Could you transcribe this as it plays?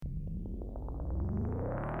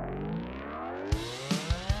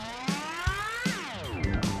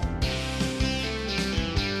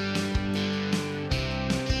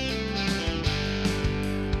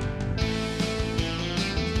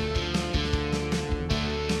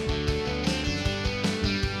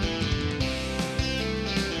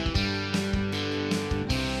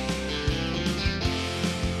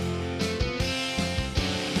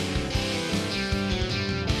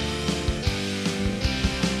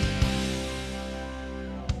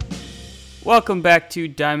Welcome back to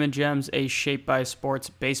Diamond Gems, a Shaped by Sports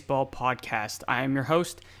baseball podcast. I am your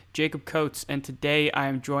host, Jacob Coates, and today I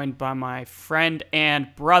am joined by my friend and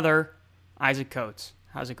brother, Isaac Coates.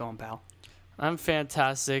 How's it going, pal? I'm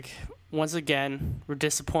fantastic. Once again, we're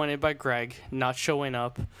disappointed by Greg not showing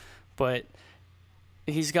up, but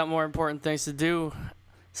he's got more important things to do,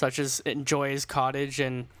 such as enjoy his cottage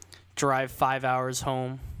and drive 5 hours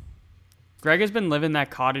home. Greg has been living that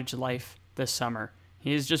cottage life this summer.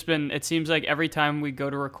 He's just been, it seems like every time we go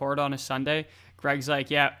to record on a Sunday, Greg's like,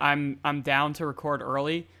 yeah, I'm down to record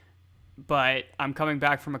early, but I'm coming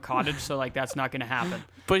back from a cottage, so like that's not going to happen.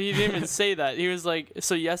 But he didn't even say that. He was like,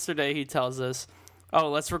 so yesterday he tells us, oh,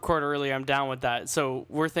 let's record early. I'm down with that. So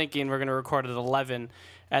we're thinking we're going to record at 11.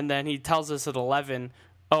 And then he tells us at 11,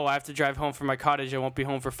 oh, I have to drive home from my cottage. I won't be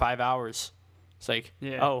home for 5 hours. It's like,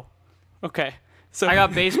 Yeah. Oh, okay. So I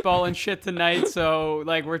got baseball and shit tonight, so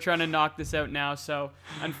like we're trying to knock this out now. So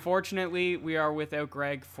unfortunately, we are without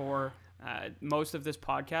Greg for most of this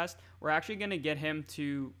podcast. We're actually going to get him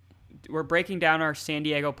to. We're breaking down our San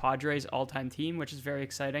Diego Padres all-time team, which is very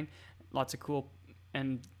exciting. Lots of cool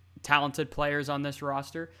and talented players on this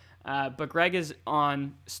roster. But Greg is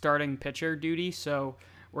on starting pitcher duty, so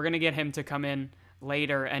we're going to get him to come in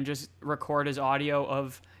later and just record his audio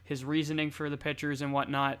of his reasoning for the pitchers and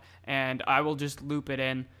whatnot, and I will just loop it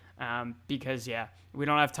in because, yeah, we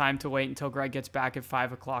don't have time to wait until Greg gets back at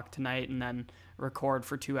 5 o'clock tonight and then record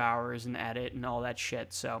for 2 hours and edit and all that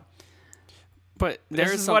shit. So, but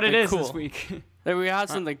this is what it is cool this week. We had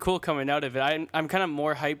something cool coming out of it. I'm kind of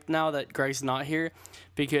more hyped now that Greg's not here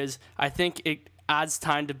because I think it adds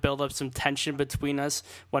time to build up some tension between us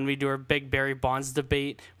when we do our big Barry Bonds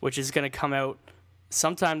debate, which is going to come out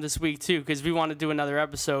sometime this week too, because we want to do another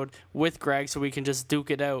episode with Greg so we can just duke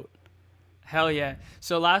it out. Hell yeah.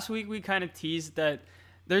 So last week we kind of teased that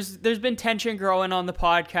there's been tension growing on the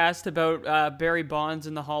podcast about Barry Bonds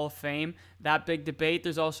in the Hall of Fame, that big debate.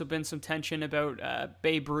 There's also been some tension about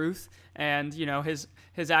Babe Ruth and, you know, his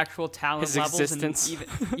actual talent his levels existence.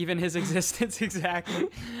 and even his existence. Exactly.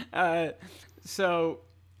 So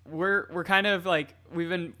we're kind of like we've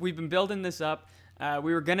been building this up.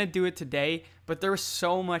 We were going to do it today, but there was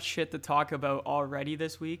so much shit to talk about already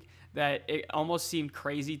this week that it almost seemed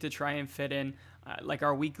crazy to try and fit in like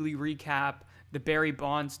our weekly recap, the Barry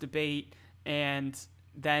Bonds debate, and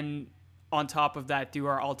then on top of that, do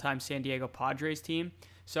our all-time San Diego Padres team.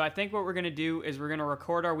 So I think what we're going to do is we're going to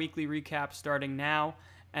record our weekly recap starting now,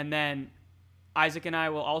 and then Isaac and I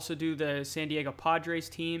will also do the San Diego Padres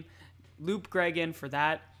team, loop Greg in for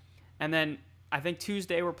that, and then I think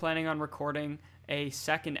Tuesday we're planning on recording a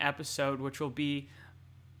second episode, which will be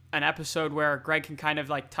an episode where Greg can kind of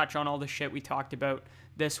like touch on all the shit we talked about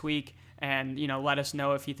this week and, you know, let us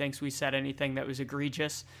know if he thinks we said anything that was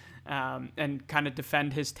egregious, and kind of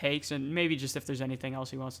defend his takes and maybe just if there's anything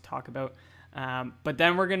else he wants to talk about. But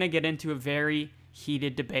then we're going to get into a very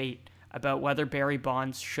heated debate about whether Barry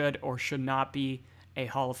Bonds should or should not be a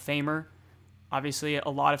Hall of Famer. Obviously, a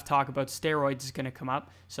lot of talk about steroids is going to come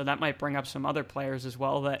up, so that might bring up some other players as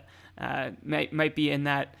well that might be in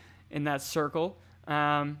that circle.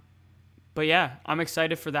 But yeah, I'm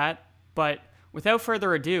excited for that. But without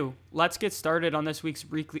further ado, let's get started on this week's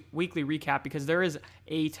weekly recap because there is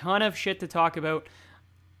a ton of shit to talk about.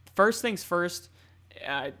 First things first,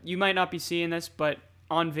 you might not be seeing this, but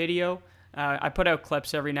on video, I put out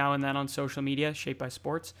clips every now and then on social media, Shaped by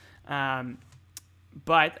Sports.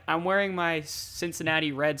 But I'm wearing my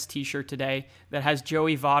Cincinnati Reds t-shirt today that has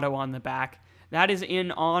Joey Votto on the back. That is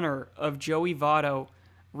in honor of Joey Votto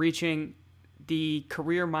reaching the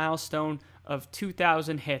career milestone of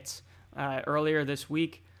 2,000 hits earlier this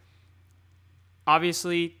week.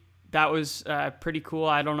 Obviously, that was pretty cool.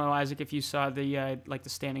 I don't know, Isaac, if you saw the the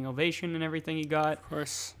standing ovation and everything he got. Of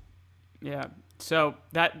course. Yeah. So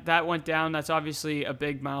that went down. That's obviously a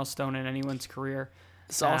big milestone in anyone's career.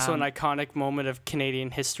 It's also an iconic moment of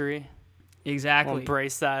Canadian history. Exactly. We'll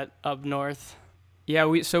embrace that up north. Yeah,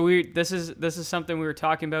 this is something we were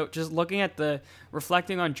talking about. Just looking at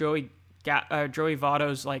reflecting on Joey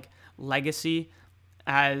Votto's like legacy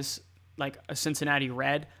as like a Cincinnati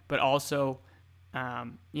Red, but also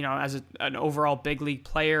as an overall big league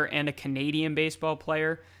player and a Canadian baseball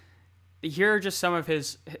player. Here are just some of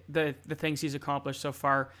the things he's accomplished so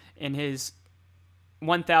far in his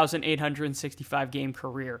 1,865 game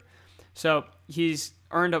career. So he's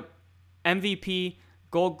earned a MVP,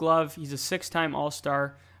 Gold Glove. He's a 6-time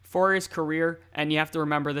All-Star for his career. And you have to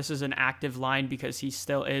remember this is an active line because he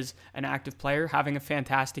still is an active player, having a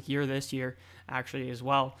fantastic year this year, actually, as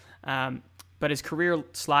well. But his career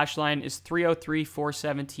slash line is 303,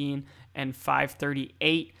 417, and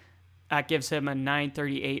 538. That gives him a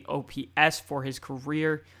 938 OPS for his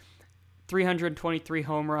career, 323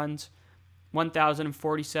 home runs,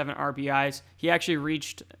 1,047 RBIs. He actually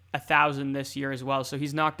reached 1,000 this year as well. So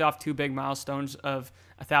he's knocked off two big milestones of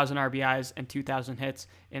 1,000 RBIs and 2,000 hits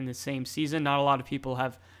in the same season. Not a lot of people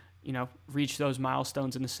have, reached those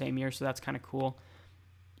milestones in the same year. So that's kind of cool.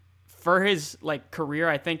 For his career,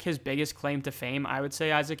 I think his biggest claim to fame, I would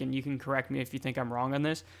say, Isaac, and you can correct me if you think I'm wrong on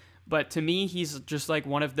this, but to me, he's just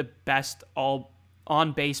one of the best all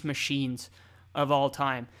on-base machines of all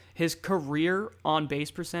time. His career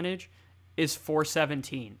on-base percentage is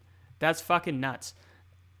 .417. That's fucking nuts.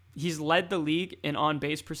 He's led the league in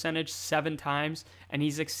on-base percentage 7 times, and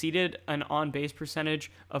he's exceeded an on-base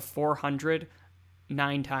percentage of .400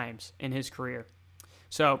 9 times in his career.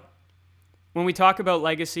 So when we talk about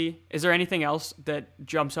legacy, is there anything else that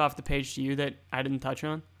jumps off the page to you that I didn't touch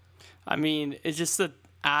on? I mean, it's just to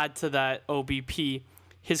add to that OBP,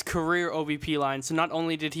 his career OBP line. So not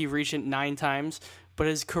only did he reach it 9 times, but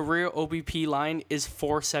his career OBP line is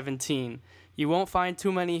 .417. You won't find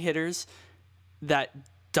too many hitters that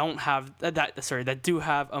do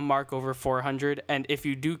have a mark over 400, and if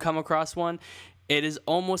you do come across one, it is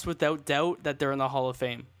almost without doubt that they're in the Hall of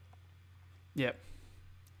Fame. Yep.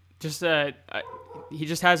 Just he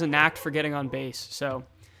just has a knack for getting on base. So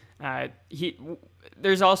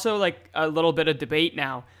there's also a little bit of debate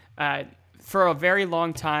now. For a very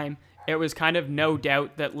long time, it was kind of no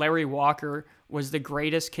doubt that Larry Walker was the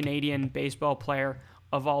greatest Canadian baseball player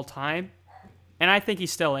of all time. And I think he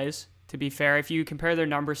still is, to be fair. If you compare their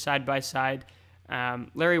numbers side by side,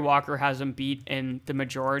 Larry Walker has him beat in the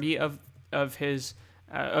majority of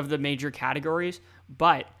the major categories.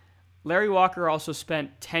 But Larry Walker also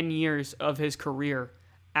spent 10 years of his career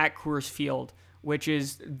at Coors Field, which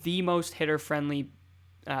is the most hitter-friendly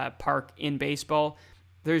park in baseball.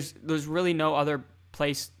 There's really no other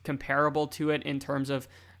place comparable to it in terms of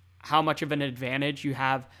how much of an advantage you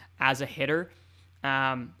have as a hitter.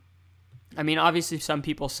 I mean, obviously, some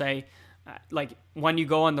people say, when you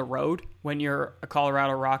go on the road, when you're a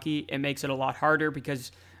Colorado Rocky, it makes it a lot harder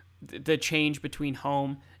because the change between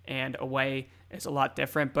home and away is a lot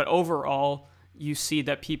different. But overall, you see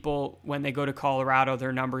that people, when they go to Colorado,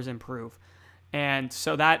 their numbers improve. And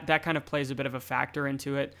so that kind of plays a bit of a factor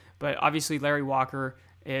into it. But obviously, Larry Walker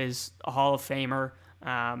is a Hall of Famer.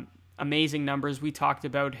 Amazing numbers. We talked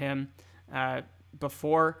about him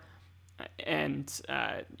before. And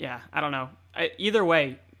I don't know. Either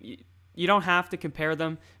way, you don't have to compare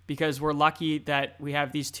them because we're lucky that we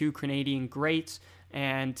have these two Canadian greats,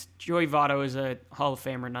 and Joey Votto is a Hall of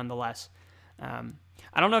Famer nonetheless.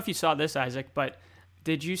 I don't know if you saw this, Isaac, but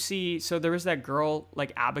did you see? So there was that girl,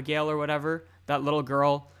 Abigail or whatever, that little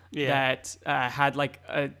girl that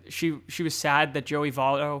had she was sad that Joey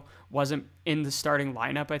Votto wasn't in the starting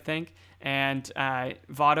lineup, I think, and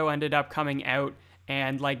Votto ended up coming out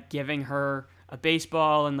and giving her a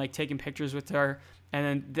baseball and taking pictures with her.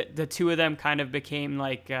 And then the two of them kind of became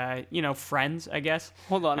friends, I guess.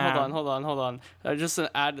 Hold on. Just to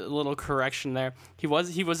add a little correction there. He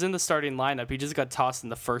was in the starting lineup. He just got tossed in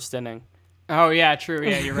the first inning. Oh yeah, true.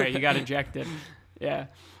 Yeah, you're right. He got ejected. Yeah.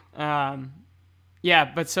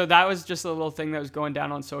 But so that was just a little thing that was going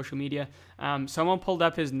down on social media. Someone pulled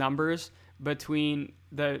up his numbers between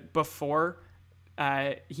before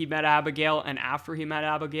he met Abigail and after he met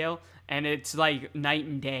Abigail, and it's night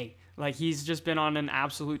and day. He's just been on an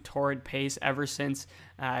absolute torrid pace ever since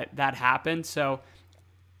that happened. So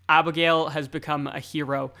Abigail has become a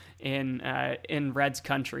hero in Reds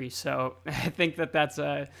country. So I think that's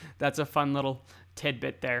a fun little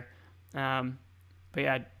tidbit there. But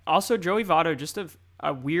yeah, also Joey Votto, just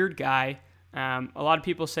a weird guy. A lot of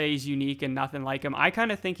people say he's unique and nothing like him. I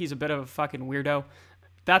kind of think he's a bit of a fucking weirdo.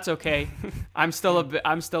 That's okay. I'm still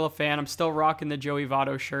a fan. I'm still rocking the Joey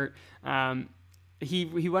Votto shirt.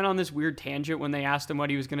 He went on this weird tangent when they asked him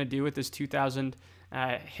what he was going to do with this 2,000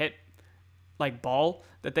 hit ball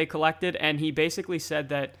that they collected, and he basically said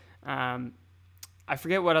that I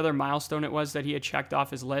forget what other milestone it was that he had checked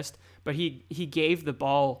off his list, but he gave the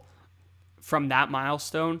ball from that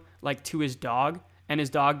milestone to his dog, and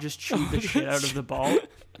his dog just chewed the shit out of the ball.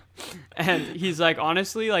 And he's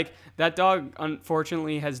honestly, that dog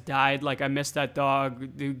unfortunately has died. I miss that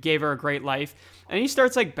dog who gave her a great life. And he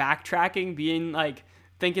starts backtracking, being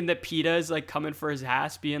thinking that PETA is coming for his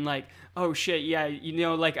ass, being oh shit, yeah,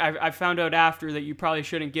 I found out after that you probably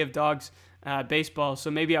shouldn't give dogs baseball,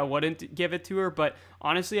 so maybe I wouldn't give it to her. But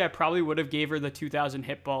honestly, I probably would have gave her the 2,000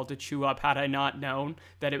 hit ball to chew up had I not known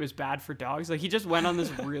that it was bad for dogs. He just went on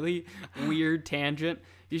this really weird tangent.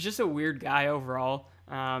 He's just a weird guy overall.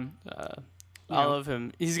 I love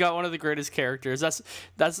him. He's got one of the greatest characters. That's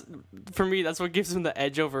for me. That's what gives him the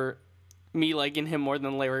edge over me liking him more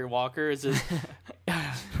than Larry Walker. Is his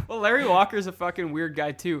Well, Larry Walker's a fucking weird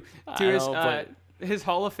guy too. I know, His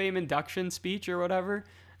Hall of Fame induction speech or whatever,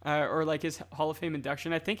 or like his Hall of Fame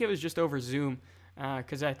induction. I think it was just over Zoom,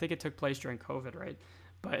 because I think it took place during COVID, right?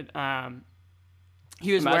 But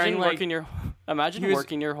he was wearing like working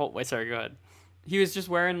your whole. Wait, sorry. Go ahead. He was just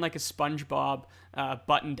wearing like a SpongeBob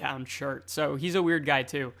button-down shirt. So he's a weird guy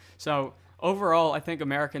too. So overall, I think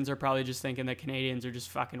Americans are probably just thinking that Canadians are just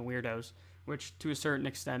fucking weirdos, which to a certain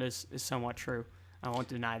extent is somewhat true. I won't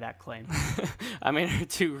deny that claim. I mean, our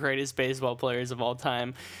two greatest baseball players of all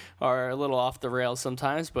time are a little off the rails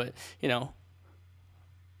sometimes, but,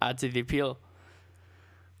 add to the appeal.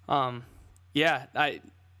 Yeah, I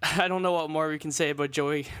don't know what more we can say about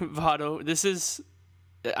Joey Votto.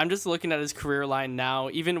 I'm just looking at his career line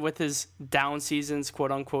now, even with his down seasons,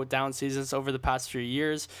 quote unquote down seasons over the past few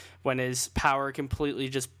years, when his power completely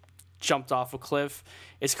just jumped off a cliff.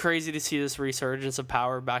 It's crazy to see this resurgence of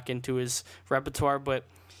power back into his repertoire, but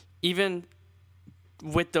even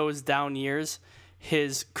with those down years,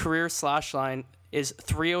 his career slash line is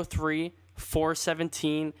 303,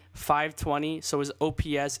 417, 520, so his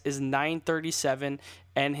OPS is 937,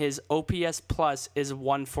 and his OPS plus is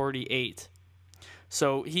 148.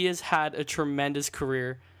 So he has had a tremendous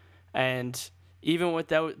career, and even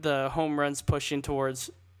without the home runs pushing towards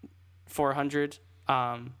 400,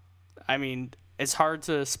 I mean, it's hard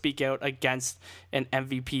to speak out against an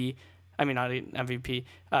MVP. I mean, not an MVP,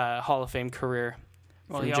 Hall of Fame career.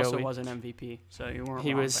 Well, he also was an MVP, so you weren't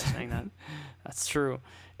wrong by saying that. That's true.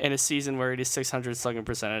 In a season where it is 600 slugging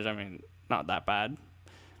percentage, I mean, not that bad.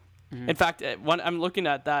 Mm-hmm. In fact, I'm looking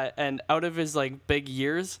at that, and out of his like big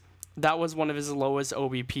years, that was one of his lowest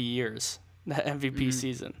OBP years, that MVP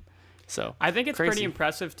season. So I think it's pretty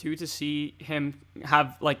impressive too to see him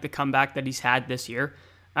have like the comeback that he's had this year.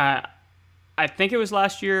 I think it was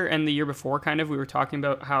last year and the year before, kind of, we were talking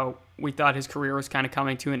about how we thought his career was kind of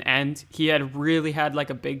coming to an end. He had really had like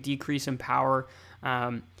a big decrease in power.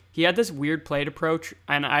 He had this weird plate approach,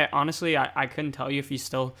 and I honestly couldn't tell you if he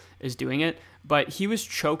still is doing it, but he was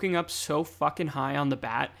choking up so fucking high on the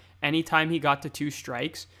bat anytime he got to 2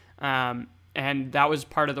 strikes. And that was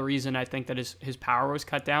part of the reason I think that his power was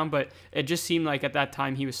cut down, but it just seemed like at that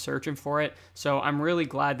time he was searching for it. So I'm really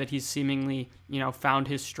glad that he's seemingly, found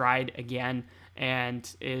his stride again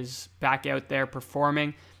and is back out there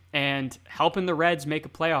performing and helping the Reds make a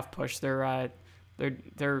playoff push. They're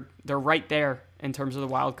right there in terms of the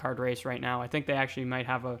wild card race right now. I think they actually might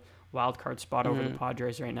have a wild card spot over the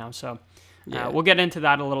Padres right now. So we'll get into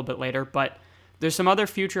that a little bit later, but there's some other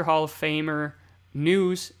future Hall of Famer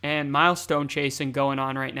news and milestone chasing going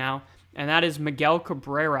on right now, and that is Miguel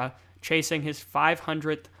Cabrera chasing his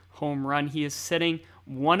 500th home run. He is sitting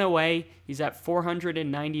 1 away. He's at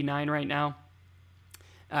 499 right now.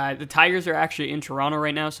 The Tigers are actually in Toronto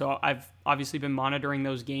right now, so I've obviously been monitoring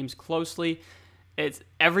those games closely. It's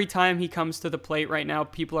every time he comes to the plate right now,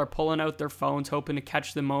 people are pulling out their phones hoping to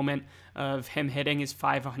catch the moment of him hitting his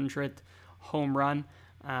 500th home run.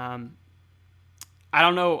 I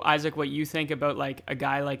don't know, Isaac, what you think about like a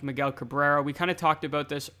guy like Miguel Cabrera. We kind of talked about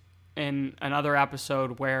this in another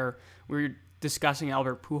episode where we were discussing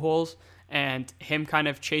Albert Pujols and him kind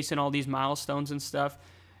of chasing all these milestones and stuff.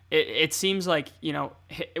 It seems like,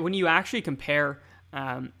 when you actually compare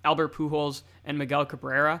Albert Pujols and Miguel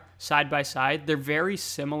Cabrera side by side, they're very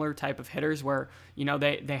similar type of hitters where,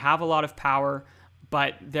 they have a lot of power,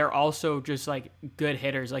 but they're also just like good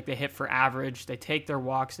hitters. Like they hit for average, they take their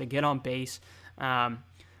walks, they get on base.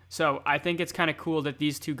 So I think it's kind of cool that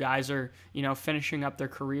these two guys are, finishing up their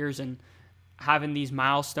careers and having these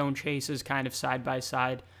milestone chases kind of side by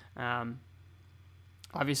side.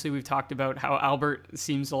 Obviously, we've talked about how Albert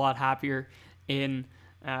seems a lot happier in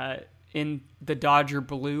the Dodger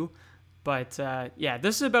blue. But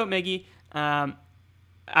this is about Miggy. As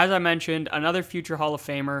I mentioned, another future Hall of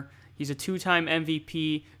Famer. He's a 2-time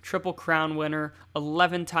MVP, Triple Crown winner,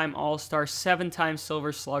 11-time All-Star, 7-time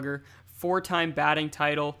Silver Slugger, 4-time batting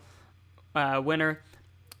title winner,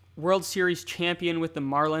 World Series champion with the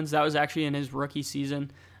Marlins. That was actually in his rookie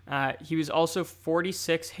season. He was also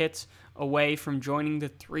 46 hits away from joining the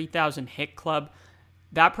 3,000 hit club.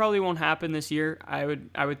 That probably won't happen this year. I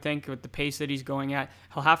would think with the pace that he's going at,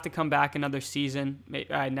 he'll have to come back another season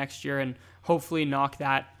next year and hopefully knock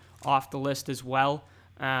that off the list as well.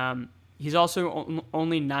 He's also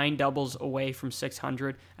only 9 doubles away from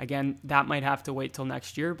 600. Again, that might have to wait till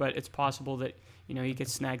next year, but it's possible that he could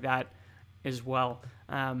snag that as well.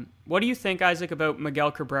 What do you think, Isaac, about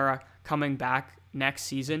Miguel Cabrera coming back next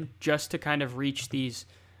season just to kind of reach these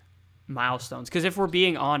milestones? Because if we're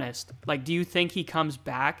being honest, like, do you think he comes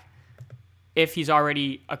back if he's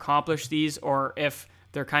already accomplished these, or if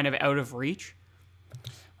they're kind of out of reach?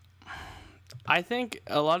 I think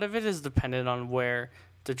a lot of it is dependent on where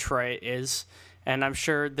Detroit is, and I'm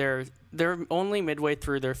sure they're only midway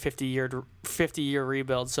through their 50-year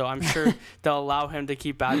rebuild, so I'm sure they'll allow him to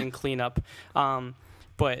keep batting cleanup.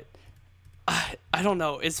 But I don't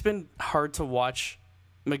know. It's been hard to watch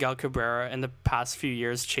Miguel Cabrera in the past few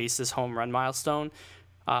years chase this home run milestone.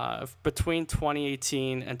 Between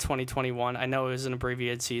 2018 and 2021, I know it was an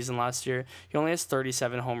abbreviated season last year, he only has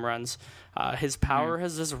 37 home runs. His power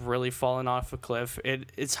has just really fallen off a cliff.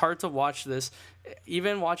 It's hard to watch this.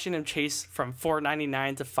 Even watching him chase from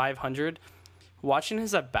 499 to 500, watching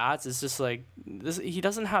his at-bats is just like, this. He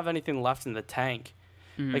doesn't have anything left in the tank.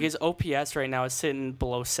 Like, his OPS right now is sitting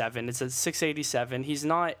below 7. It's at 687. He's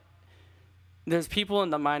not... There's people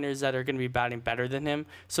in the minors that are going to be batting better than him.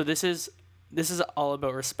 So this is all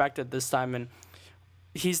about respect at this time, and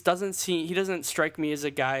he doesn't strike me as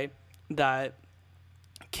a guy that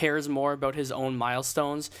cares more about his own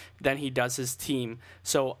milestones than he does his team.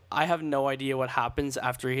 So I have no idea what happens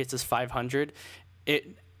after he hits his 500.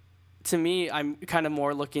 To me, I'm kind of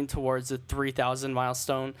more looking towards the 3,000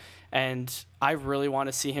 milestone, and I really want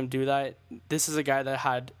to see him do that. This is a guy that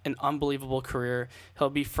had an unbelievable career. He'll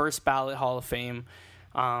be first ballot Hall of Fame,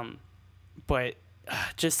 but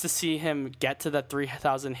just to see him get to that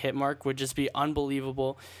 3,000 hit mark would just be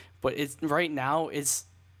unbelievable. But right now, it's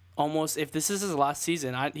almost, if this is his last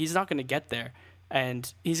season, he's not going to get there.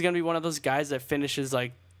 And he's going to be one of those guys that finishes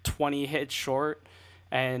like 20 hits short,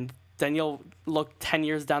 and then you'll look 10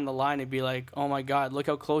 years down the line and be like, oh my God, look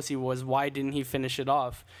how close he was. Why didn't he finish it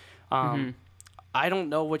off? I don't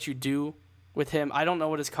know what you do with him. I don't know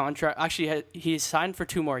what his contract, actually he's signed for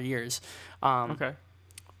 2 more years. Okay.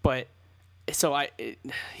 But so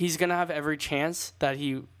he's going to have every chance that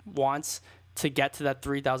he wants to get to that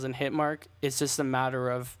 3,000 hit mark. It's just a matter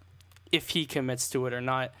of if he commits to it or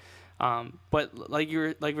not. But like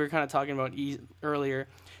we were kind of talking about earlier,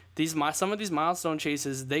 some of these milestone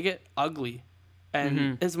chases, they get ugly.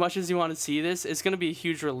 And as much as you want to see this, it's going to be a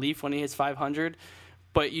huge relief when he hits 500.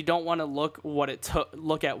 But you don't want to look at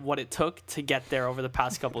what it took to get there over the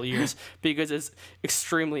past couple of years, because it's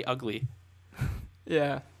extremely ugly.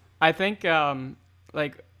 Yeah, I think I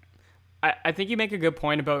think you make a good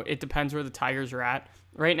point about it depends where the Tigers are at.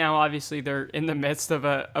 Right now, obviously, they're in the midst of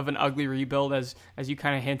an ugly rebuild, as you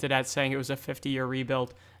kind of hinted at, saying it was a 50-year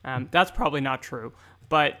rebuild. That's probably not true,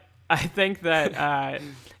 but I think that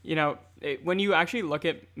when you actually look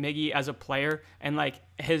at Miggy as a player, and like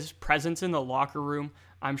his presence in the locker room,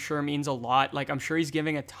 I'm sure means a lot. Like, I'm sure he's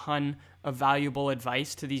giving a ton of valuable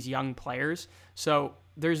advice to these young players. So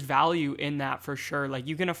there's value in that for sure. Like,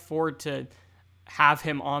 you can afford to have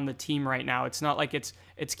him on the team right now. It's not like it's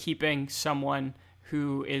keeping someone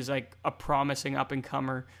who is like a promising up and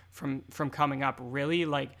comer from coming up. Really,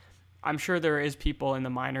 like, I'm sure there is people in the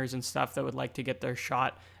minors and stuff that would like to get their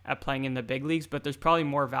shot at playing in the big leagues, but there's probably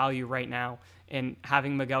more value right now in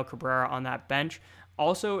having Miguel Cabrera on that bench.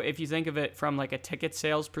 Also, if you think of it from like a ticket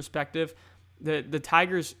sales perspective, the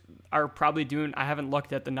Tigers are probably doing, I haven't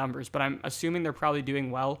looked at the numbers, but I'm assuming they're probably doing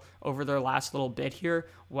well over their last little bit here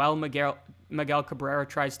while Miguel Cabrera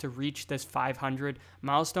tries to reach this 500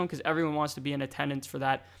 milestone, because everyone wants to be in attendance for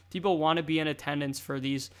that. People want to be in attendance for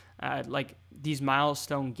these these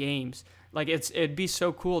milestone games. Like, it'd be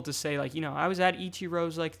so cool to say, like, I was at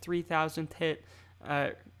Ichiro's like 3,000th hit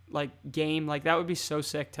game. Like, that would be so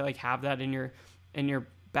sick to like have that in your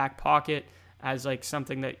back pocket as like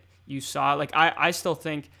something that you saw. Like, I still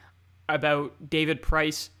think about David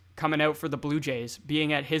Price coming out for the Blue Jays,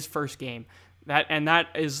 being at his first game. That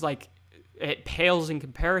is like, it pales in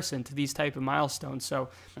comparison to these type of milestones. So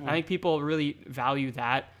I think people really value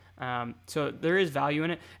that. So there is value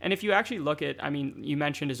in it. And if you actually look at, you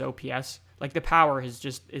mentioned his OPS, like the power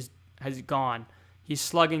has gone. He's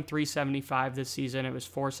slugging 375 this season. It was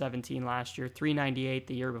 417 last year, 398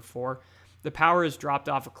 the year before. The power has dropped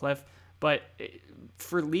off a cliff, but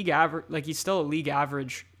for league average, like, he's still a league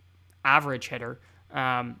average hitter.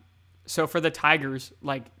 So for the Tigers,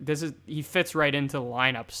 like, he fits right into the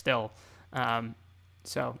lineup still.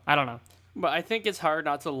 So I don't know. But I think it's hard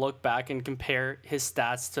not to look back and compare his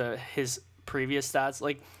stats to his previous stats.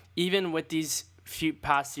 Like, even with these few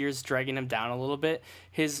past years dragging him down a little bit,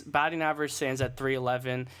 his batting average stands at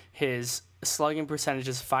 311. His slugging percentage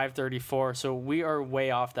is 534. So we are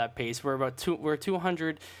way off that pace. We're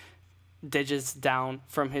 200 digits down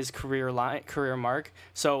from his career mark.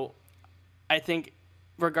 So I think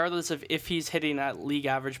regardless of if he's hitting at league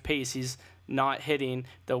average pace, he's not hitting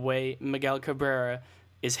the way Miguel Cabrera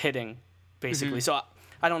is hitting, basically. Mm-hmm. So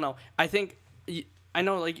I don't know. I think I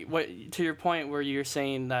know, like, what, to your point where you're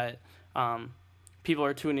saying that people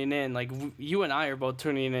are tuning in. Like, you and I are both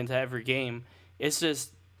tuning into every game. It's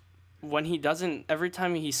just when he doesn't, every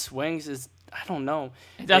time he swings, is, I don't know.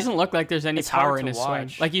 It doesn't look like there's any power in his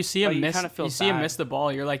watch. swing. Like, you see him miss. You see him miss the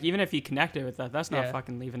ball. You're like, even if he connected with that, that's not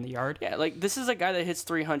fucking leaving the yard. Yeah, like, this is a guy that hits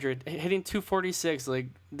 300, hitting 246. Like,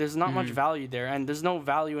 there's not much value there, and there's no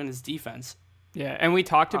value in his defense. Yeah, and we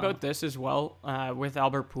talked about this as well with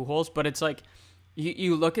Albert Pujols, but it's like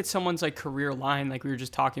you look at someone's like career line, like we were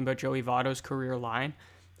just talking about Joey Votto's career line,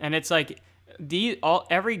 and it's like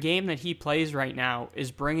every game that he plays right now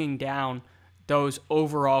is bringing down those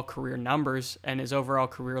overall career numbers and his overall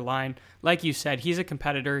career line. Like you said, he's a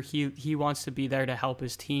competitor. He wants to be there to help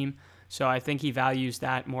his team. So I think he values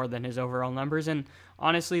that more than his overall numbers. And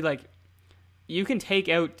honestly, like, you can take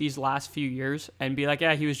out these last few years and be like,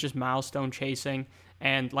 yeah, he was just milestone chasing,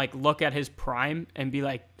 and like look at his prime and be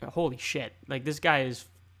like, holy shit, like this guy is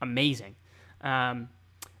amazing.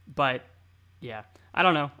 But yeah, I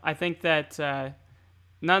don't know. I think that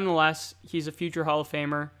nonetheless, he's a future Hall of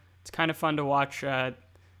Famer. It's kind of fun to watch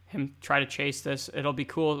him try to chase this. It'll be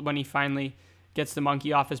cool when he finally gets the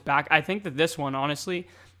monkey off his back. I think that this one, honestly,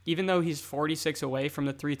 even though he's 46 away from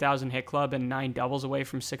the 3,000 hit club and 9 doubles away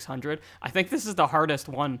from 600, I think this is the hardest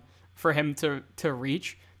one for him to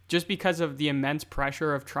reach, just because of the immense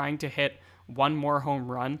pressure of trying to hit one more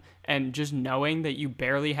home run and just knowing that you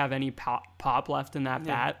barely have any pop left in that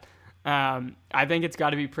bat. I think it's got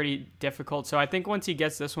to be pretty difficult. So I think once he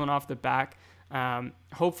gets this one off the back,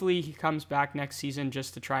 hopefully he comes back next season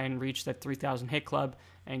just to try and reach that 3,000 hit club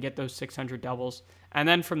and get those 600 doubles. And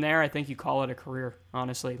then from there, I think you call it a career,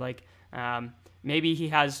 honestly. Like, maybe he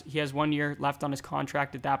has 1 year left on his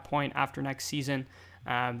contract at that point after next season.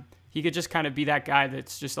 He could just kind of be that guy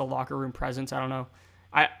that's just a locker room presence. I don't know.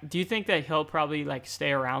 Do you think that he'll probably like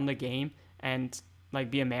stay around the game and like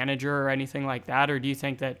be a manager or anything like that? Or do you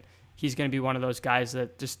think that he's going to be one of those guys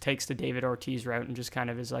that just takes the David Ortiz route and just kind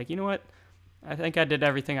of is like, you know what? I think I did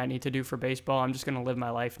everything I need to do for baseball. I'm just going to live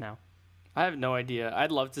my life now. I have no idea.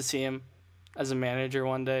 I'd love to see him as a manager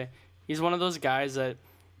one day. He's one of those guys that,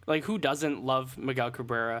 like, who doesn't love Miguel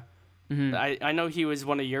Cabrera? Mm-hmm. I know he was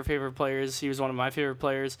one of your favorite players. He was one of my favorite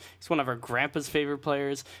players. He's one of our grandpa's favorite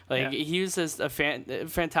players. Like, he was just a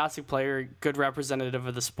fantastic player, good representative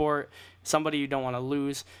of the sport, somebody you don't want to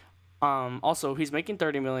lose. Also, he's making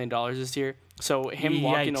 $30 million this year. So him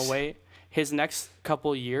walking away, his next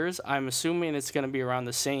couple years, I'm assuming it's going to be around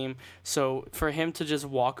the same. So for him to just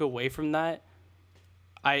walk away from that,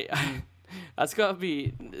 that's got to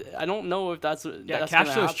be, I don't know if that's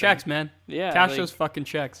cash those checks, man. Yeah. Cash those fucking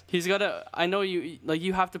checks. He's got to, I know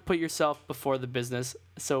you have to put yourself before the business.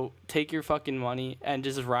 So take your fucking money and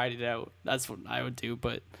just ride it out. That's what I would do,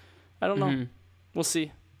 but I don't know. We'll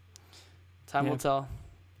see. Time will tell.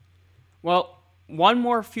 Well, one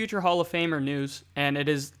more future Hall of Famer news, and it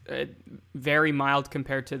is very mild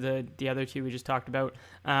compared to the other two we just talked about.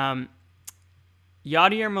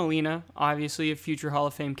 Yadier Molina, obviously a future Hall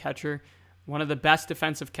of Fame catcher, one of the best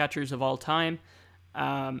defensive catchers of all time.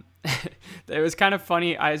 It was kind of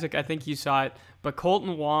funny, Isaac, I think you saw it, but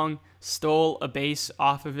Colton Wong stole a base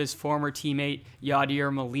off of his former teammate,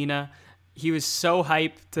 Yadier Molina. He was so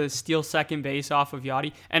hyped to steal second base off of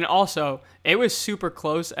Yadi. And also, it was super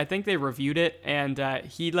close. I think they reviewed it, and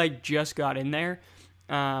he like just got in there.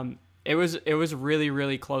 It was really,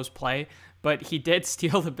 really close play, but he did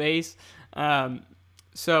steal the base.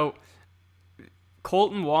 So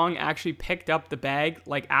Colton Wong actually picked up the bag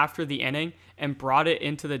like after the inning and brought it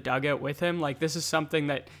into the dugout with him. Like, this is something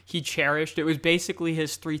that he cherished. It was basically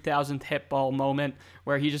his 3,000th hit ball moment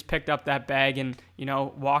where he just picked up that bag and,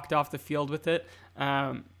 walked off the field with it.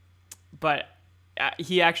 But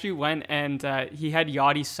he actually went and he had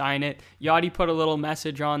Yadi sign it. Yadi put a little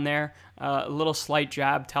message on there, a little slight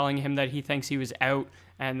jab telling him that he thinks he was out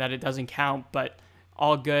and that it doesn't count, but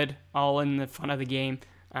all good, all in the fun of the game.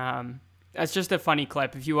 That's just a funny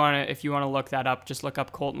clip. If you wanna look that up, just look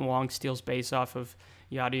up Colton Wong steals base off of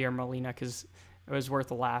Yadier Molina, because it was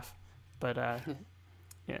worth a laugh. But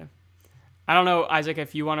yeah, I don't know, Isaac,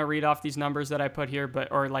 if you want to read off these numbers that I put here,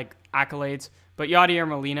 or like accolades. But Yadier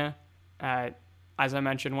Molina, as I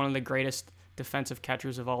mentioned, one of the greatest defensive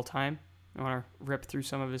catchers of all time. I want to rip through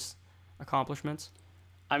some of his accomplishments.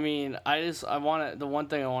 I mean, the one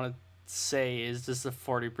thing I want to say is just the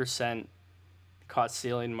 40% caught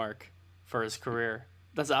stealing mark for his career.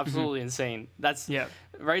 That's absolutely insane. That's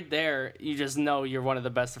right there. You just know you're one of the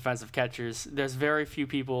best defensive catchers. There's very few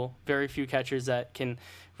catchers that can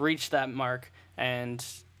reach that mark. And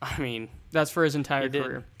I mean, that's for his entire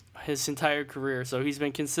career. his entire career. So he's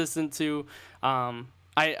been consistent to. I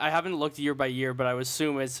haven't looked year by year, but I would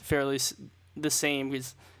assume it's fairly the same.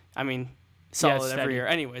 Because, I mean, solid every year.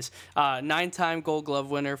 Anyways, 9-time Gold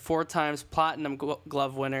Glove winner, 4 times Platinum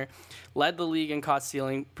Glove winner, led the league in caught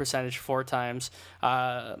stealing percentage 4 times.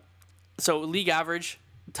 So league average,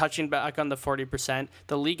 touching back on the 40%,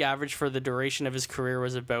 the league average for the duration of his career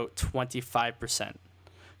was about 25%.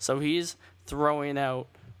 So he's throwing out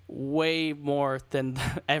way more than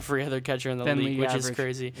every other catcher in the league, which is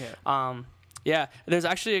crazy. Yeah. There's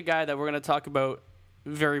actually a guy that we're going to talk about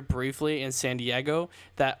very briefly in San Diego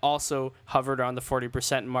that also hovered around the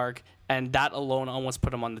 40% mark, and that alone almost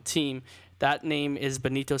put him on the team. That name is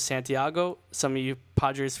Benito Santiago. Some of you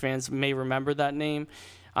Padres fans may remember that name.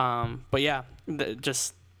 But yeah,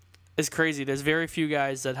 just it's crazy. There's very few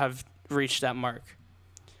guys that have reached that mark.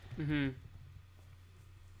 Mm-hmm.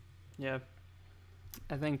 Yeah.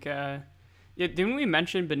 I think, didn't we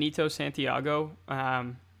mention Benito Santiago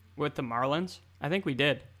with the Marlins? I think we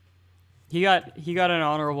did. He got an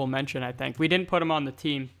honorable mention, I think. We didn't put him on the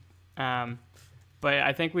team, but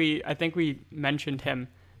I think we mentioned him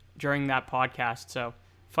during that podcast. So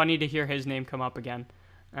funny to hear his name come up again.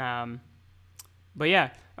 But yeah,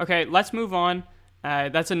 okay, let's move on.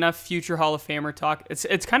 That's enough future Hall of Famer talk.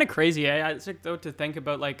 It's kind of crazy, It's like, though, to think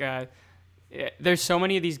about like there's so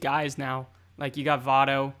many of these guys now. Like you got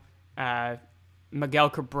Votto, Miguel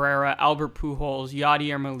Cabrera, Albert Pujols,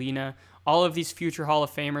 Yadier Molina. All of these future Hall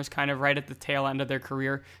of Famers kind of right at the tail end of their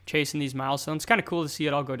career chasing these milestones. It's kind of cool to see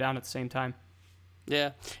it all go down at the same time.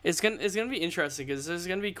 Yeah, it's gonna be interesting because there's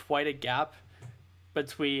gonna be quite a gap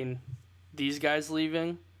between these guys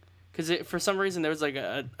leaving. Because for some reason there was like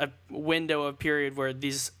a window of period where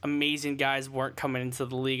these amazing guys weren't coming into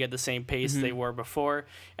the league at the same pace they were before,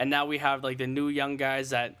 and now we have like the new young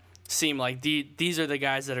guys that seem like these are the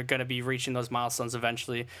guys that are going to be reaching those milestones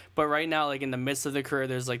eventually. But right now, like in the midst of the career,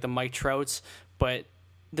 there's like the Mike Trouts, but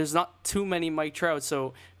there's not too many Mike Trouts.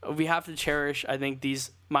 So we have to cherish, I think,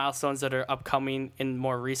 these milestones that are upcoming in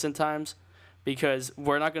more recent times, because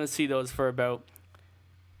we're not going to see those for about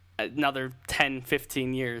another 10,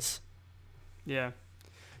 15 years. Yeah.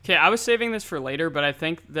 Okay, I was saving this for later, but I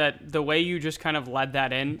think that the way you just kind of led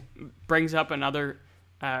that in brings up another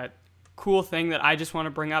cool thing that I just want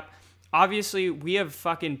to bring up. Obviously, we have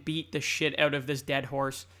fucking beat the shit out of this dead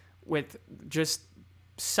horse with just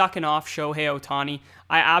sucking off Shohei Ohtani.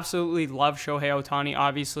 I absolutely love Shohei Ohtani,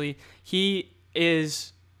 obviously. He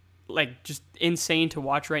is like just insane to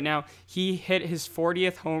watch right now. He hit his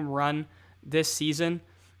 40th home run this season.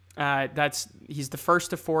 He's the first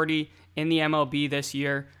to 40 in the MLB this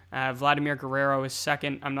year. Vladimir Guerrero is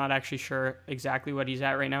second. I'm not actually sure exactly what he's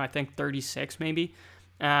at right now. I think 36 maybe.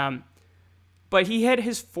 But he hit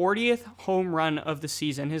his 40th home run of the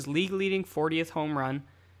season, his league-leading 40th home run,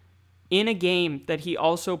 in a game that he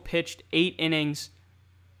also pitched 8 innings,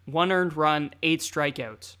 1 earned run, 8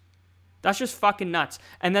 strikeouts. That's just fucking nuts.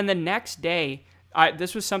 And then the next day,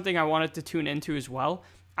 this was something I wanted to tune into as well.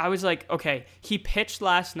 I was like, okay, he pitched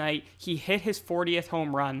last night. He hit his 40th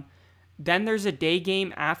home run. Then there's a day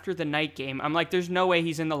game after the night game. I'm like, there's no way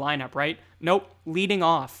he's in the lineup, right? Nope, leading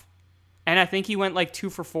off. And I think he went like 2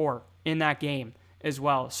 for 4 in that game as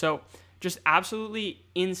well. So just absolutely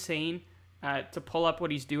insane to pull up what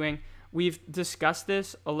he's doing. We've discussed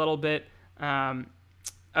this a little bit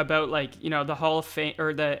about like, the Hall of Fame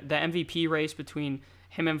or the MVP race between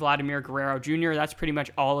him and Vladimir Guerrero Jr. That's pretty much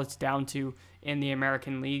all it's down to in the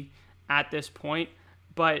American League at this point.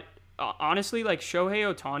 But honestly, like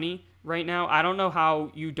Shohei Ohtani right now, I don't know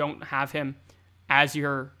how you don't have him as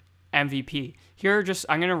your MVP. Here,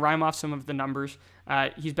 I'm going to rhyme off some of the numbers.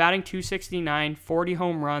 He's batting .269, 40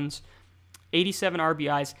 home runs, 87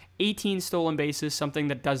 RBIs, 18 stolen bases, something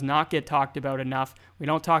that does not get talked about enough. We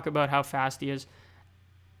don't talk about how fast he is.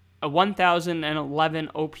 A 1,011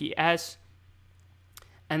 OPS.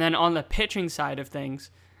 And then on the pitching side of things,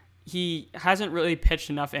 he hasn't really pitched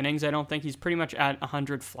enough innings. I don't think he's pretty much at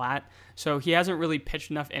 100 flat. So he hasn't really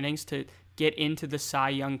pitched enough innings to get into the Cy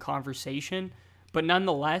Young conversation. But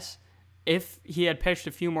nonetheless, if he had pitched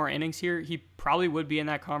a few more innings here, he probably would be in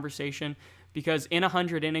that conversation, because in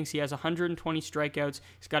 100 innings, he has 120 strikeouts.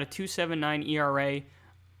 He's got a 2.79 ERA,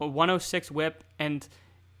 a 106 WHIP, and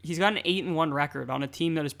he's got an 8-1 record on a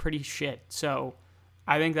team that is pretty shit. So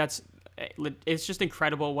I think it's just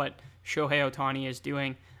incredible what Shohei Ohtani is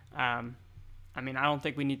doing. I don't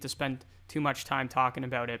think we need to spend too much time talking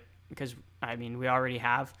about it because, we already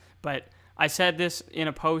have. But I said this in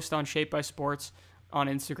a post on Shaped by Sports on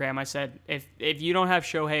Instagram. I said, if you don't have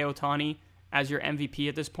Shohei Ohtani as your MVP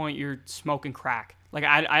at this point, you're smoking crack. Like,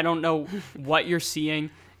 I don't know what you're seeing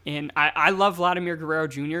I love Vladimir Guerrero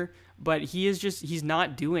Jr., but he's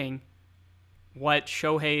not doing what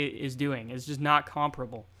Shohei is doing. It's just not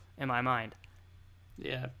comparable in my mind.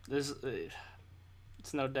 Yeah, there's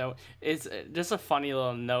it's no doubt. It's just a funny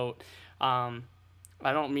little note.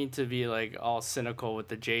 I don't mean to be like all cynical with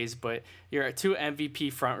the Jays, but your 2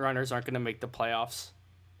 MVP frontrunners aren't going to make the playoffs.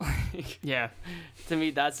 Yeah. To me,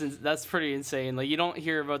 that's pretty insane. Like, you don't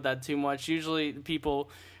hear about that too much. Usually, the people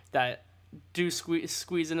that do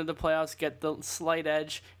squeeze into the playoffs get the slight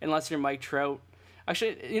edge, unless you're Mike Trout.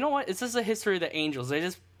 Actually, you know what? It's just a history of the Angels. They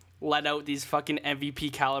just let out these fucking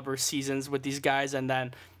MVP caliber seasons with these guys, and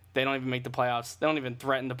then they don't even make the playoffs. They don't even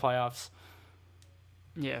threaten the playoffs.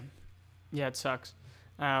 Yeah. Yeah, it sucks.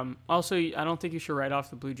 Also, I don't think you should write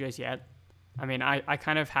off the Blue Jays yet. I mean, I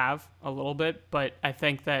kind of have a little bit, but I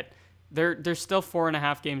think that they're still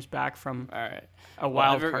 4.5 games back from a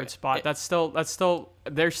wild card spot. That's still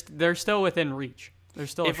they're still within reach. They're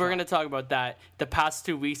still. If we're gonna talk about that, the past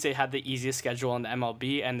 2 weeks they had the easiest schedule in the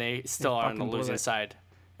MLB, and they still are on the losing side,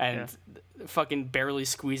 and fucking barely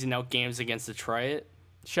squeezing out games against Detroit.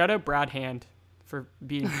 Shout out Brad Hand for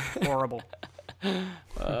being horrible.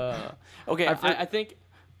 Okay, I think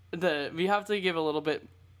we have to give a little bit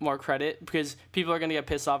more credit, because people are going to get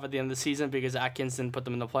pissed off at the end of the season because Atkins didn't put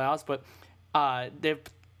them in the playoffs, but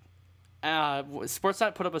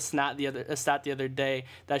Sportsnet put up a stat the other day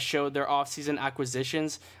that showed their offseason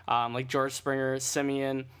acquisitions, like George Springer,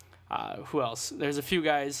 Simeon, who else? There's a few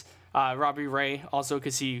guys, Robbie Ray also,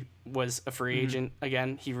 because he was a free agent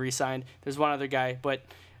again, he re-signed. There's one other guy, but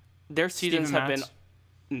their seasons have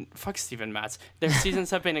been fuck Steven Matz. Their seasons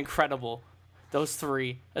have been incredible. Those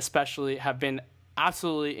 3 especially have been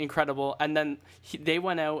absolutely incredible. And then they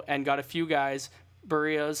went out and got a few guys,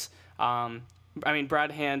 Barrios.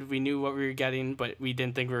 Brad Hand, we knew what we were getting, but we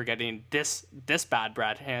didn't think we were getting this bad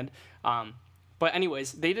Brad Hand. But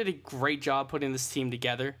anyways, they did a great job putting this team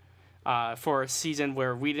together for a season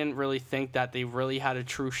where we didn't really think that they really had a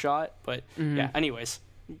true shot. But yeah, anyways,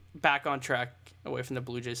 back on track, away from the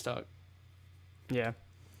Blue Jays talk. Yeah.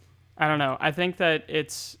 I don't know. I think that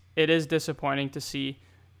it is disappointing to see,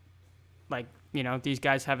 like, you know, these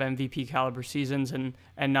guys have MVP caliber seasons and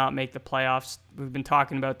not make the playoffs. We've been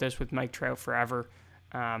talking about this with Mike Trout forever.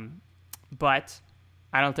 But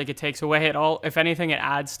I don't think it takes away at all. If anything, it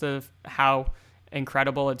adds to how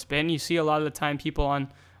incredible it's been. You see a lot of the time people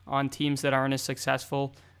on teams that aren't as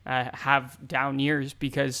successful have down years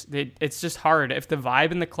because it's just hard. If the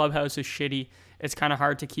vibe in the clubhouse is shitty, it's kind of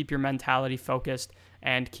hard to keep your mentality focused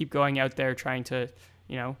and keep going out there trying to,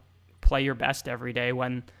 you know, play your best every day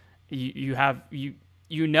when you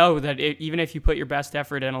know that even if you put your best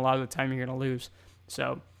effort in, a lot of the time you're going to lose.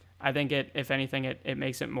 So I think if anything, it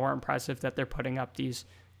makes it more impressive that they're putting up these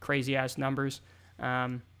crazy ass numbers.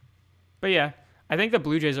 But yeah, I think the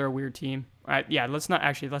Blue Jays are a weird team. Let's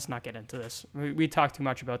not get into this. We talk too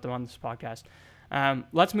much about them on this podcast.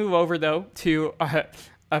 Let's move over though to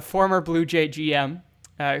a former Blue Jay GM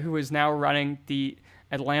who is now running the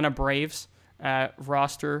Atlanta Braves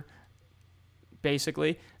roster.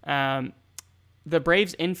 Basically, the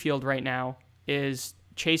Braves infield right now is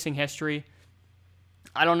chasing history.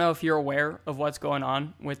 I don't know if you're aware of what's going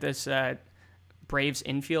on with this Braves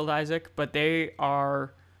infield, Isaac, but they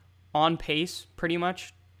are on pace pretty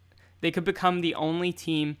much. They could become the only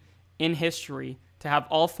team in history to have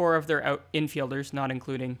all 4 of their infielders, not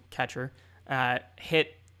including catcher,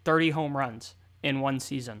 hit 30 home runs in one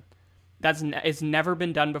season. It's never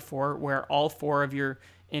been done before, where all 4 of your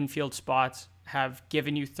infield spots have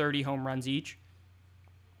given you 30 home runs each.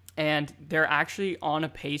 And they're actually on a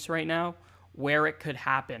pace right now where it could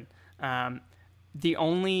happen. The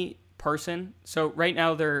only person, so right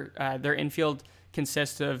now their infield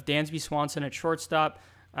consists of Dansby Swanson at shortstop,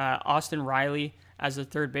 Austin Riley as the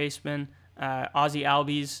third baseman, Ozzie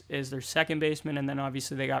Albies is their second baseman, and then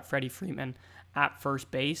obviously they got Freddie Freeman at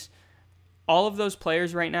first base. All of those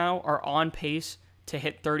players right now are on pace to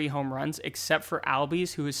hit 30 home runs, except for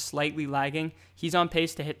Albies, who is slightly lagging. He's on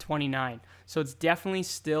pace to hit 29. So it's definitely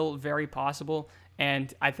still very possible,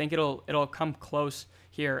 and I think it'll come close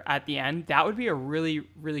here at the end. That would be a really,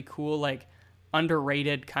 really cool, like,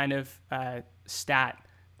 underrated kind of stat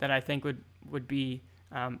that I think would be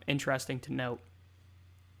interesting to note.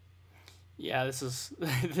 Yeah, this is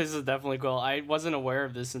definitely cool. I wasn't aware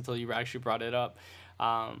of this until you actually brought it up.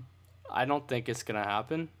 I don't think it's gonna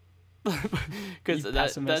happen. Because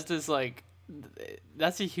that's just like,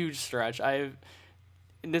 that's a huge stretch.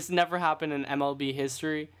 This never happened in MLB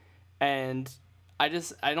history, and I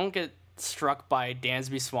don't get struck by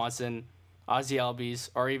Dansby Swanson, Ozzie Albies,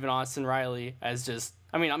 or even Austin Riley as just,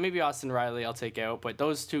 I mean, maybe Austin Riley I'll take out, but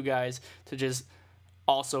those 2 guys to just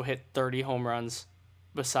also hit 30 home runs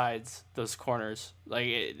besides those corners. Like,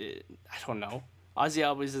 I don't know. Ozzy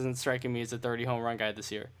Albies isn't striking me as a 30 home run guy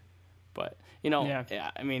this year. But,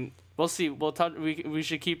 yeah, I mean, we'll see. We'll talk. We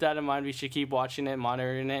should keep that in mind. We should keep watching it,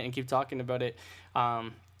 monitoring it, and keep talking about it,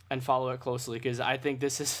 and follow it closely, because I think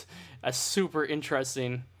this is a super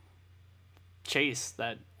interesting chase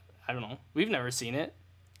that, I don't know, we've never seen it.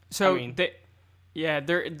 So,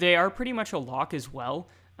 they are pretty much a lock as well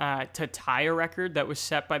to tie a record that was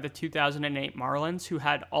set by the 2008 Marlins, who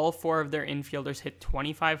had all 4 of their infielders hit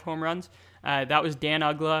 25 home runs. That was Dan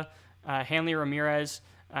Uggla, Hanley Ramirez,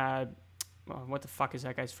 what the fuck is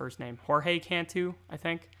that guy's first name? Jorge Cantu, I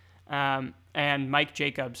think, and Mike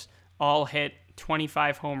Jacobs all hit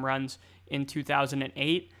 25 home runs in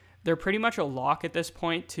 2008. They're pretty much a lock at this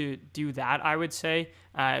point to do that, I would say,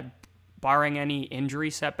 barring any injury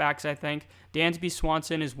setbacks, I think. Dansby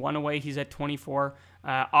Swanson is 1 away. He's at 24.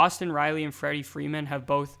 Austin Riley and Freddie Freeman have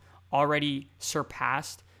both already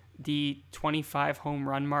surpassed the 25 home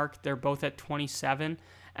run mark. They're both at 27.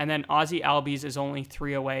 And then Ozzy Albies is only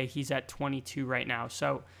 3 away. He's at 22 right now.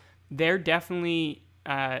 So they're definitely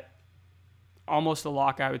almost a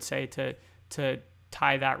lock, I would say, to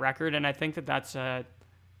tie that record. And I think that's that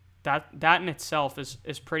in itself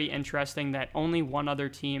is pretty interesting, that only one other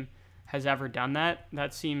team has ever done that.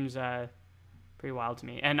 That seems pretty wild to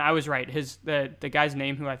me. And I was right. The guy's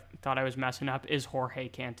name who I thought I was messing up is Jorge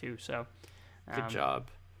Cantu. So good job.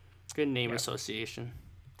 Good name association.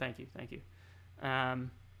 Thank you.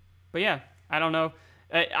 But yeah, I don't know.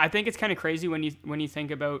 I think it's kind of crazy when you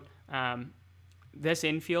think about this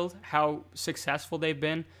infield, how successful they've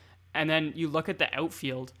been, and then you look at the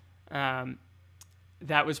outfield.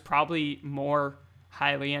 That was probably more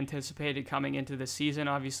highly anticipated coming into the season.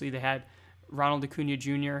 Obviously, they had Ronald Acuna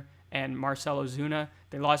Jr. and Marcell Ozuna.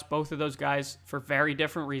 They lost both of those guys for very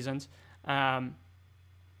different reasons.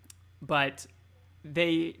 But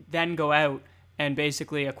they then go out and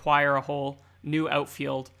basically acquire a whole new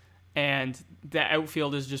outfield, and the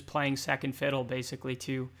outfield is just playing second fiddle basically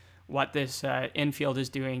to what this infield is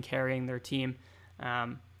doing, carrying their team.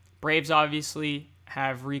 Braves obviously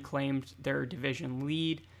have reclaimed their division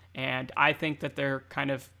lead, and I think that they're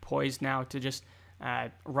kind of poised now to just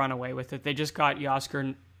run away with it. They just got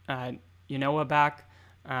Yosker Ynoa back,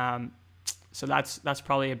 so that's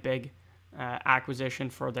probably a big acquisition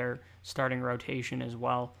for their starting rotation as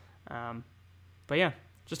well. But yeah,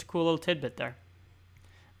 just a cool little tidbit there.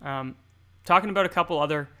 Talking about a couple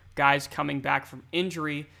other guys coming back from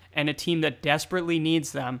injury and a team that desperately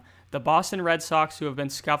needs them, the Boston Red Sox, who have been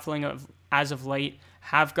scuffling as of late,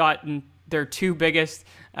 have gotten their 2 biggest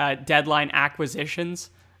deadline acquisitions.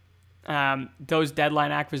 Those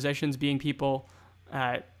deadline acquisitions being people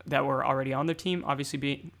that were already on their team, obviously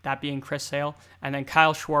being Chris Sale, and then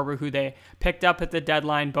Kyle Schwarber, who they picked up at the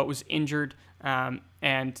deadline but was injured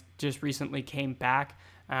and just recently came back.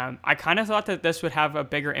 I kind of thought that this would have a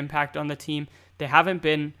bigger impact on the team. They haven't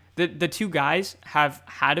been... The 2 guys have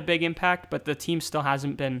had a big impact, but the team still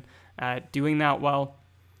hasn't been doing that well.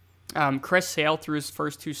 Chris Sale, through his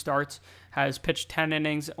first 2 starts, has pitched 10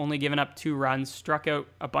 innings, only given up 2 runs, struck out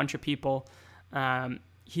a bunch of people.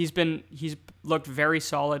 He's looked very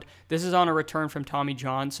solid. This is on a return from Tommy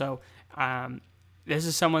John, so this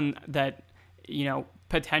is someone that,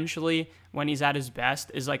 potentially when he's at his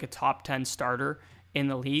best is like a top 10 starter in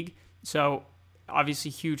the league. So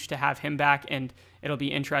obviously huge to have him back, and it'll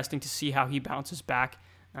be interesting to see how he bounces back.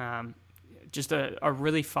 Just a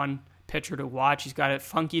really fun pitcher to watch. He's got a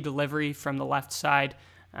funky delivery from the left side,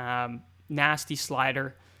 nasty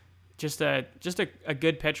slider, just a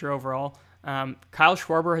good pitcher overall. Kyle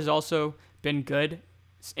Schwarber has also been good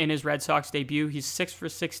in his Red Sox debut. He's 6 for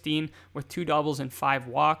 16 with 2 doubles and 5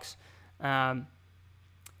 walks.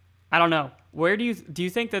 I don't know. Where do you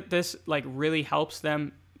think that this really helps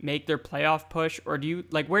them make their playoff push, or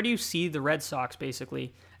where do you see the Red Sox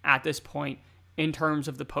basically at this point in terms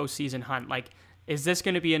of the postseason hunt? Is this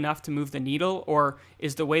going to be enough to move the needle, or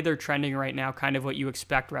is the way they're trending right now kind of what you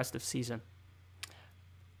expect rest of season?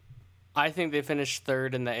 I think they finished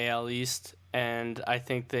 3rd in the AL East, and I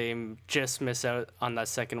think they just miss out on that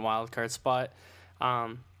second wild card spot.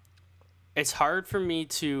 It's hard for me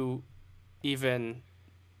to even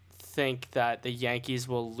think that the Yankees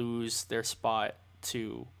will lose their spot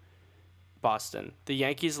to Boston. The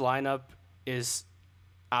Yankees lineup is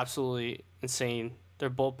absolutely insane. Their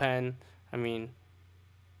bullpen, the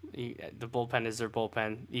bullpen is their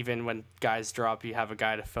bullpen. Even when guys drop, you have a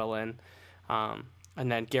guy to fill in. And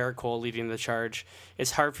then Garrett Cole leading the charge.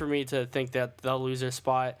 It's hard for me to think that they'll lose their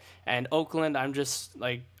spot. And Oakland, I'm just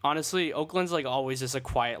honestly, Oakland's always just a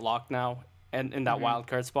quiet lock now. and in that wild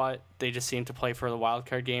card spot. They just seem to play for the wild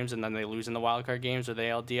card games, and then they lose in the wild card games or the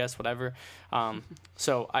ALDS, whatever.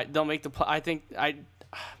 So they'll make the. I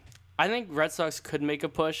think Red Sox could make a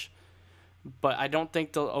push, but I don't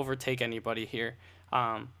think they'll overtake anybody here.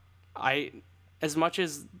 As much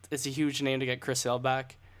as it's a huge name to get Chris Sale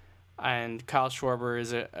back, and Kyle Schwarber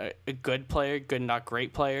is a good player, good not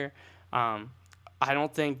great player. I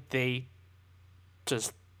don't think they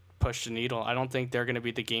just push the needle. I don't think they're going to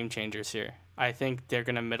be the game changers here. I think they're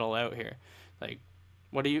going to middle out here. Like,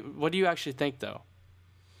 what do you actually think though?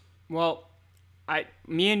 Well,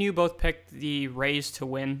 me and you both picked the Rays to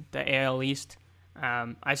win the AL East.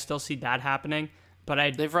 I still see that happening,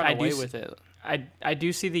 but they've run away with it. I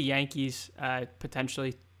do see the Yankees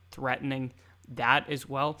potentially threatening that as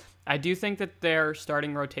well. I do think that their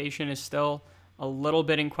starting rotation is still a little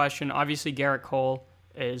bit in question. Obviously, Garrett Cole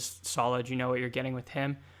is solid. You know what you're getting with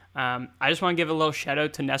him. I just want to give a little shout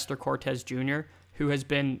out to Nestor Cortez Jr., who has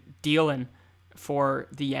been dealing for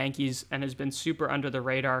the Yankees and has been super under the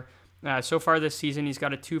radar. So far this season, he's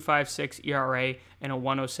got a 2.56 ERA and a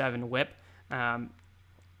 1.07 WHIP.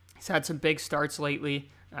 He's had some big starts lately,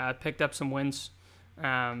 picked up some wins.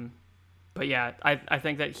 But yeah, I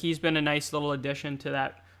think that he's been a nice little addition to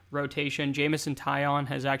that rotation. Jameson Taillon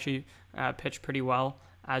has actually pitched pretty well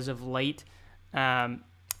as of late.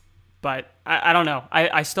 But I don't know.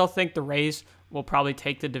 I still think the Rays will probably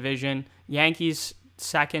take the division. Yankees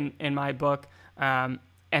second in my book. And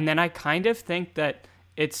then I kind of think that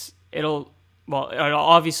it'll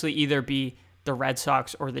obviously either be the Red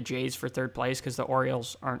Sox or the Jays for third place because the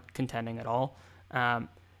Orioles aren't contending at all.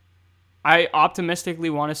 I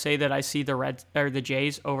optimistically want to say that I see the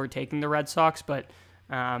Jays overtaking the Red Sox, but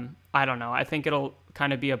I don't know. I think it'll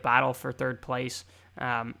kind of be a battle for third place.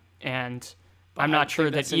 And I'm not sure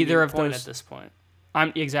that either of those at this point.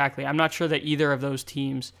 I'm not sure that either of those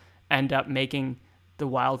teams end up making the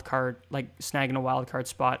wild card, like snagging a wild card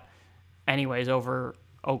spot, anyways, over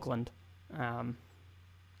Oakland.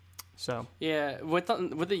 So yeah, with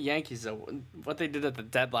the Yankees though, what they did at the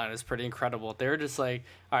deadline is pretty incredible. They were just like,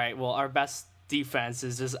 all right, well, our best defense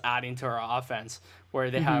is just adding to our offense, where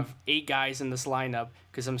they have 8 guys in this lineup,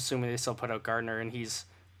 because I'm assuming they still put out Gardner, and he's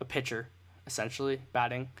a pitcher essentially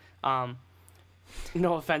batting.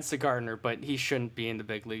 No offense to Gardner, but he shouldn't be in the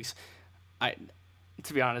big leagues.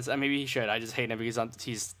 To be honest, maybe he should. I just hate him because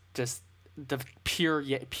he's just the purest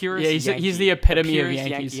Yankee. He's the epitome of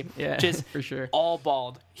Yankees. Yankee. Yeah, just for sure. All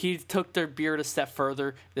bald. He took their beard a step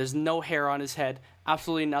further. There's no hair on his head.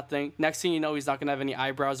 Absolutely nothing. Next thing you know, he's not going to have any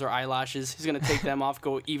eyebrows or eyelashes. He's going to take them off,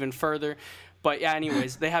 go even further. But yeah,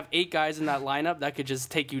 anyways, they have 8 guys in that lineup that could just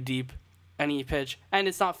take you deep any pitch. And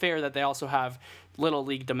it's not fair that they also have little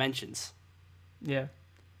league dimensions. Yeah.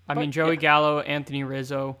 I mean, Joey Gallo, Anthony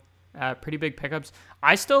Rizzo, pretty big pickups.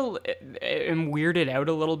 I still am weirded out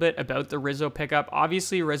a little bit about the Rizzo pickup.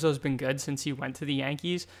 Obviously, Rizzo's been good since he went to the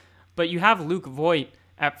Yankees, but you have Luke Voit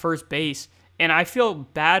at first base, and I feel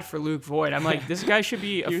bad for Luke Voit. I'm like, this guy should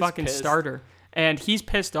be a fucking starter, and he's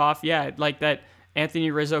pissed off. Yeah, like that Anthony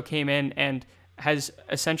Rizzo came in and has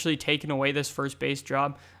essentially taken away this first base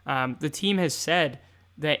job. The team has said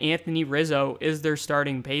that Anthony Rizzo is their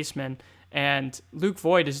starting baseman, and Luke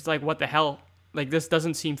Voit is like, what the hell? Like, this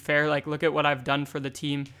doesn't seem fair. Like, look at what I've done for the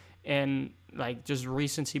team in, like, just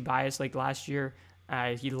recency bias. Like, last year,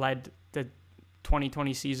 he led the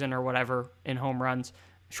 2020 season or whatever in home runs.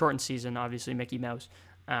 Shortened season, obviously, Mickey Mouse.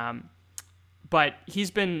 But he's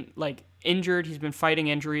been, like, injured. He's been fighting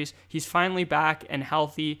injuries. He's finally back and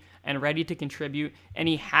healthy and ready to contribute, and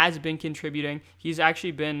he has been contributing. He's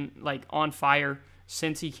actually been, like, on fire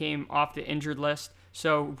since he came off the injured list.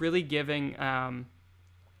 So really giving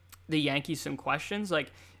the Yankees some questions.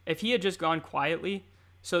 Like, if he had just gone quietly,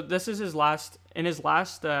 so this is his last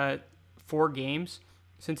 4 games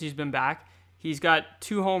since he's been back, he's got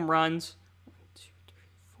 2 home runs, 1, 2, 3,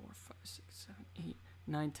 4, 5, 6, 7, 8,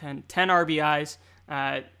 9, 10 RBIs,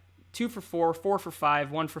 2 for 4, 4 for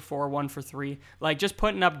 5, 1 for 4, 1 for 3. Like, just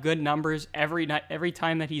putting up good numbers every night, every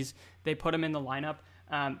time that they put him in the lineup.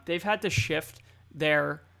 They've had to shift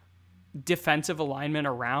their defensive alignment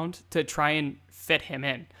around to try and fit him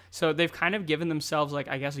in. So they've kind of given themselves, like,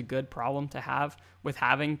 I guess, a good problem to have with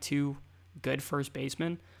having 2 good first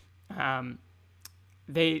basemen.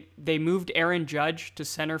 They moved Aaron Judge to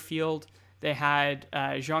center field. They had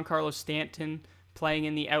Giancarlo Stanton playing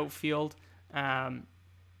in the outfield. And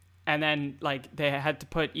then, like, they have to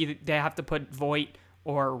put Voit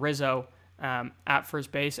or Rizzo at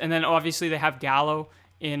first base. And then obviously they have Gallo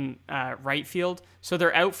in right field. So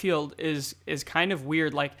their outfield is kind of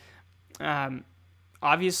weird. Like,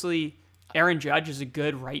 obviously, Aaron Judge is a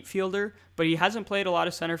good right fielder, but he hasn't played a lot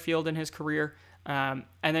of center field in his career. And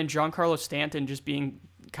then Giancarlo Stanton just being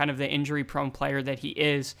kind of the injury-prone player that he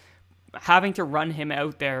is, having to run him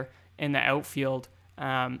out there in the outfield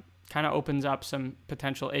kind of opens up some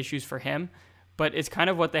potential issues for him. But it's kind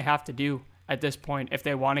of what they have to do at this point if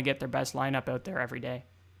they want to get their best lineup out there every day.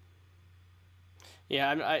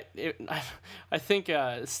 Yeah, I think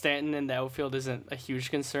Stanton in the outfield isn't a huge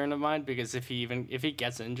concern of mine because if he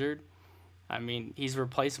gets injured, I mean, he's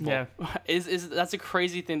replaceable. Yeah. That's a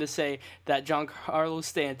crazy thing to say, that Giancarlo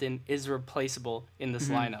Stanton is replaceable in this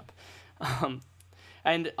lineup.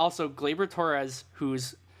 And also Gleyber Torres,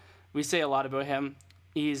 we say a lot about him.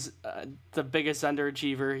 He's the biggest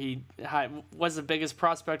underachiever. He was the biggest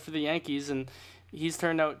prospect for the Yankees, and he's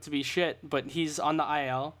turned out to be shit, but he's on the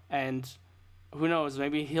IL, and who knows,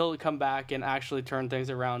 maybe he'll come back and actually turn things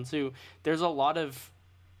around too. There's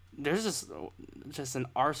just an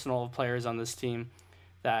arsenal of players on this team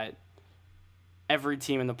that every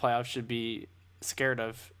team in the playoffs should be scared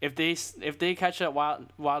of. If they catch that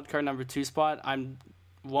wild card number 2 spot,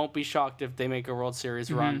 won't be shocked if they make a World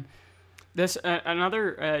Series run. This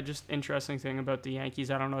another just interesting thing about the Yankees.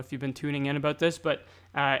 I don't know if you've been tuning in about this, but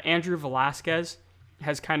Andrew Velasquez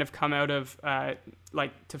has kind of come out of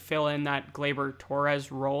to fill in that Gleyber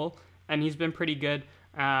Torres role, and he's been pretty good.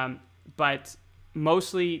 But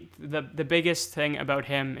mostly the biggest thing about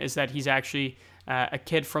him is that he's actually a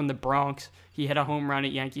kid from the Bronx. He hit a home run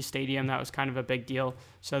at Yankee Stadium. That was kind of a big deal.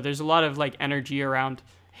 So there's a lot of energy around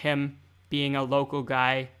him being a local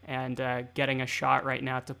guy and getting a shot right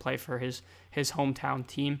now to play for his hometown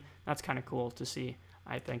team. That's kind of cool to see,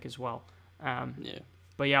 I think, as well.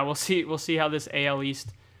 But yeah, we'll see how this AL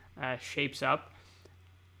East shapes up.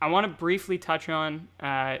 I want to briefly touch on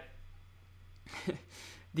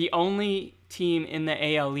the only team in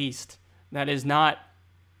the AL East that is not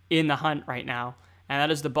in the hunt right now, and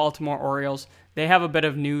that is the Baltimore Orioles. They have a bit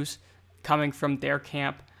of news coming from their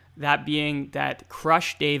camp, that being that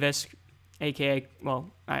Crush Davis, a.k.a.,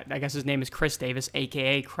 I guess his name is Chris Davis,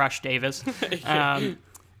 a.k.a. Crush Davis,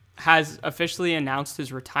 has officially announced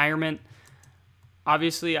his retirement.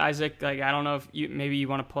 Obviously, Isaac, I don't know if maybe you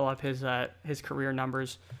want to pull up his career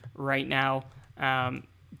numbers right now,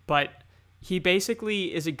 but he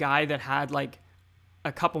basically is a guy that had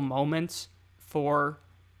a couple moments for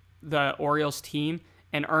the Orioles team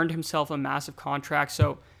and earned himself a massive contract.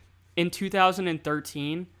 So in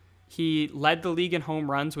 2013, he led the league in home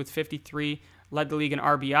runs with 53, led the league in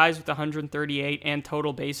RBIs with 138, and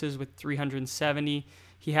total bases with 370.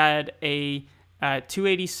 He had a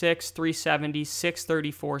 286, 370,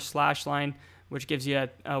 634 slash line, which gives you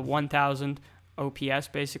a 1,000 OPS,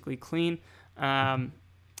 basically clean.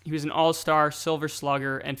 He was an all-star, silver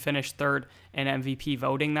slugger, and finished third in MVP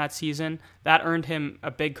voting that season. That earned him a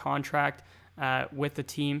big contract with the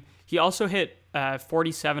team. He also hit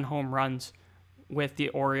 47 home runs with the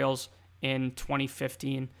Orioles in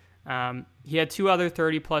 2015. He had 2 other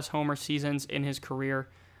 30-plus homer seasons in his career.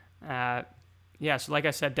 So like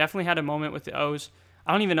I said, definitely had a moment with the O's.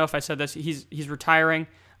 I don't even know if I said this. He's retiring,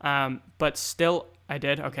 but still, I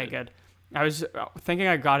did? Okay, good. I was thinking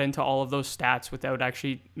I got into all of those stats without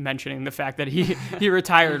actually mentioning the fact that he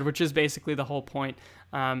retired, which is basically the whole point.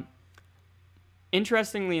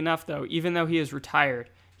 Interestingly enough, though, even though he is retired,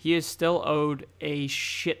 he is still owed a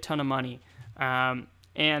shit ton of money,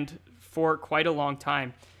 and for quite a long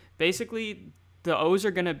time. Basically, the O's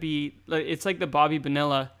are going to be, it's like the Bobby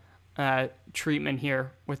Bonilla treatment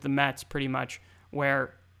here with the Mets, pretty much,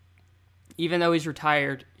 where even though he's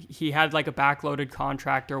retired, he had a backloaded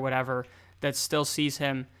contract or whatever that still sees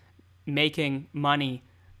him making money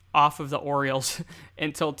off of the Orioles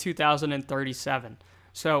until 2037.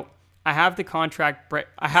 So I have the contract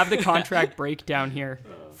breakdown here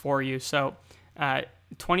for you. So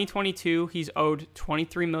 2022, he's owed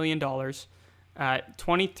 $23 million.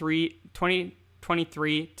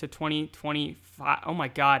 2023 to 2025. Oh my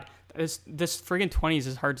God, this friggin' 20s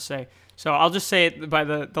is hard to say. So I'll just say it by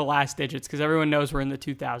the last digits because everyone knows we're in the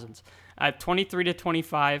 2000s. 23 to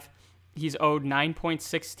 25, he's owed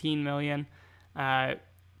 $9.16 million.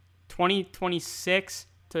 2026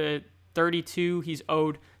 to 32, he's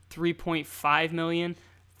owed $3.5 million.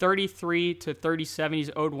 33 to 37, he's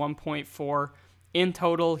owed $1.4. In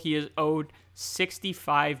total, he is owed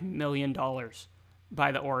 $65 million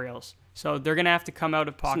by the Orioles. So they're going to have to come out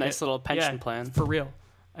of pocket. It's a nice little pension plan. For real.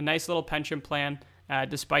 A nice little pension plan,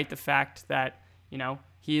 despite the fact that,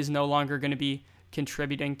 he is no longer going to be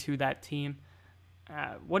contributing to that team.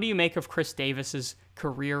 What do you make of Chris Davis's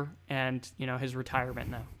career and, his retirement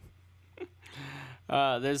now?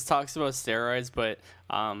 There's talks about steroids, but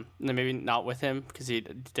maybe not with him because he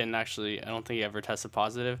didn't actually. I don't think he ever tested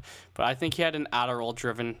positive. But I think he had an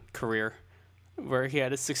Adderall-driven career, where he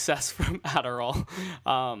had a success from Adderall.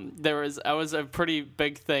 That was a pretty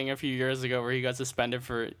big thing a few years ago where he got suspended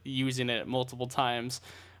for using it multiple times.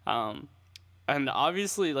 And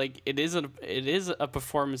obviously, like it is a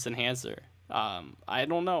performance enhancer. I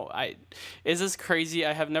don't know. Is this crazy?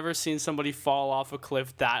 I have never seen somebody fall off a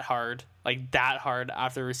cliff that hard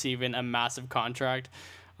after receiving a massive contract.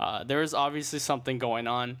 There is obviously something going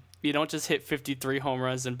on. You don't just hit 53 home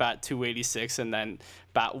runs and bat 286 and then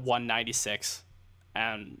bat 196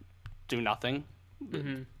 and do nothing.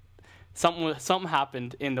 Mm-hmm. Something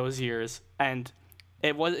happened in those years, and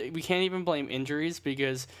we can't even blame injuries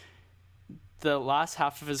because the last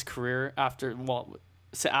half of his career after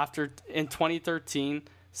in 2013,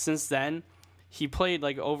 since then he played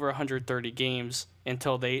like over 130 games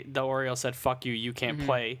until the Orioles said fuck you, you can't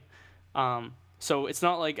play. So it's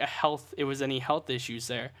not like it was any health issues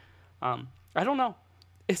there. I don't know.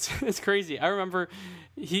 It's crazy. I remember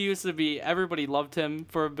he used to be, everybody loved him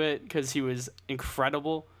for a bit because he was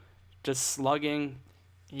incredible, just slugging.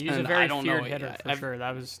 He was a very feared hitter for sure.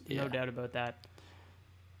 That was no doubt about that.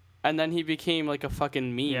 And then he became like a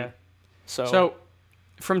fucking meme. Yeah. So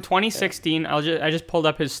from 2016, I just pulled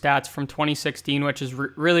up his stats from 2016, which is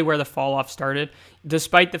really where the fall off started.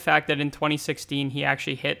 Despite the fact that in 2016 he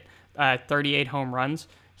actually hit 38 home runs,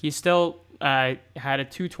 he still had a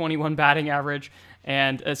 221 batting average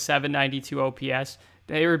and a 792 OPS.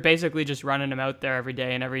 They were basically just running him out there every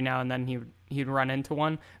day, and every now and then he'd run into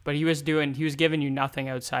one. But he was giving you nothing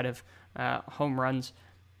outside of home runs,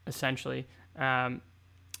 essentially.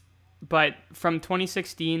 But from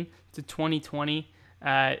 2016 to 2020,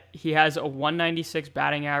 he has a 196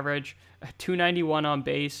 batting average, a 291 on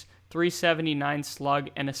base, 379 slug,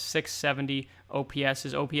 and a 670 OPS.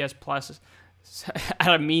 His OPS plus is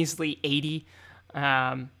at a measly 80.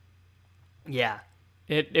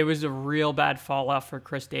 It was a real bad fall off for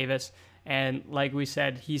Chris Davis. And like we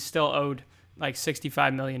said, he's still owed like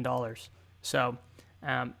 $65 million. So,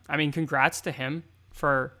 congrats to him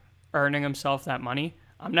for earning himself that money.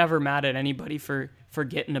 I'm never mad at anybody for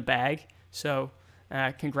getting a bag. So,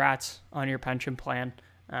 congrats on your pension plan.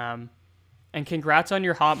 And congrats on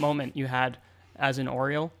your hot moment you had as an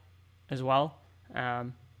Oriole as well.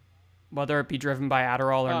 Whether it be driven by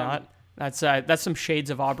Adderall or not. That's some shades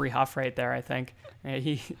of Aubrey Huff right there, I think.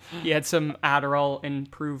 He had some Adderall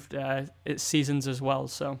improved seasons as well.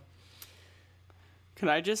 So, can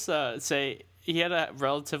I just say he had a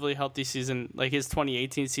relatively healthy season, like his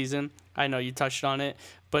 2018 season. I know you touched on it,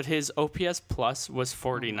 but his OPS plus was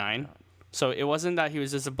 49. So it wasn't that he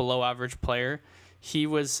was just a below average player. He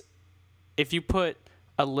was, if you put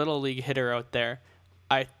a little league hitter out there,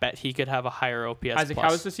 I bet he could have a higher OPS Isaac, plus.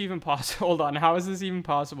 how is this even possible? Hold on. How is this even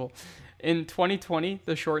possible? In 2020,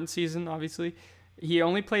 the shortened season, obviously, he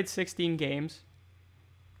only played 16 games.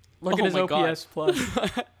 Look at his OPS plus.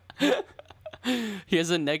 He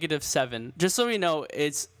has a -7. Just so we know,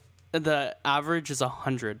 the average is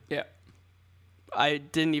 100. Yeah. I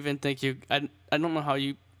didn't even think I don't know how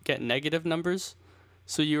you get negative numbers.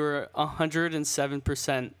 So you were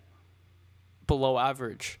 107% below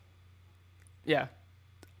average. Yeah.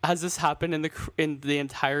 Has this happened in the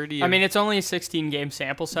entirety of it's only a 16-game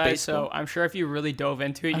sample size, baseball? so I'm sure if you really dove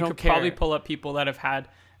into it, you could care. probably pull up people that have had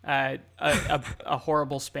a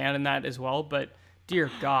horrible span in that as well. But dear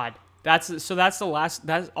God, that's the last.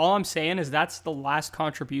 That's all I'm saying is that's the last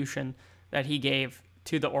contribution that he gave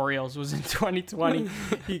to the Orioles was in 2020.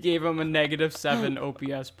 He gave him a -7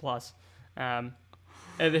 OPS plus. And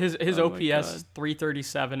his OPS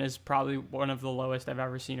 337 is probably one of the lowest I've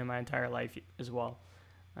ever seen in my entire life as well.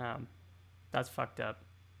 That's fucked up.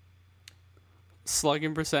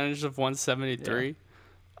 Slugging percentage of 173.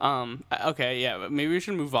 Yeah. Okay, yeah, maybe we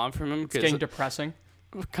should move on from him. It's getting depressing.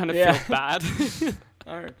 I kind of feel bad.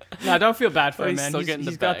 All right. No, don't feel bad for him, man.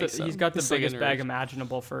 He's got the biggest bag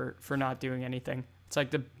imaginable for not doing anything. It's like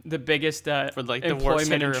the biggest for like the employment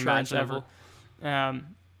worst insurance imaginable. ever.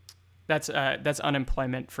 That's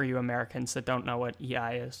unemployment for you Americans that don't know what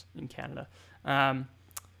EI is in Canada.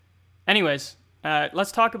 Anyways,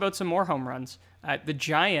 let's talk about some more home runs. The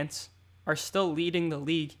Giants are still leading the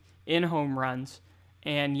league in home runs,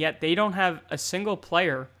 and yet they don't have a single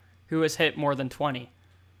player who has hit more than 20.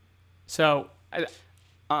 So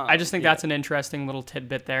I just think that's an interesting little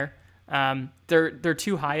tidbit there. Their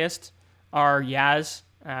two highest are Yaz,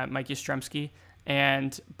 Mike Yastrzemski,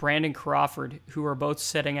 and Brandon Crawford, who are both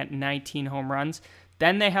sitting at 19 home runs.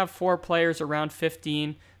 Then they have 4 players around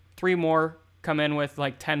 15. 3 more come in with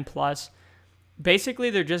like 10 plus. Basically,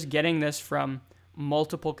 they're just getting this from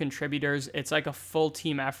multiple contributors. It's like a full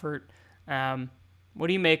team effort. What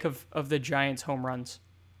do you make of the Giants' home runs?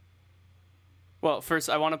 Well, first,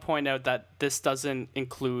 I want to point out that this doesn't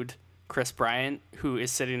include Chris Bryant, who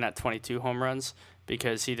is sitting at 22 home runs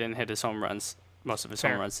because he didn't hit his home runs, most of his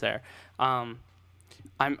home runs there. I'm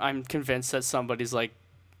convinced that somebody's like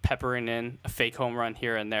peppering in a fake home run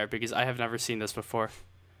here and there because I have never seen this before.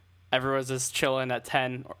 Everyone's just chilling at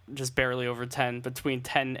 10, or just barely over 10, between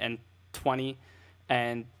 10 and 20,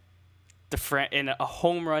 and in a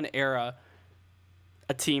home run era,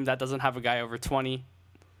 a team that doesn't have a guy over 20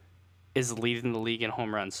 is leading the league in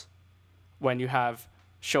home runs. When you have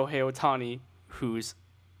Shohei Ohtani, who's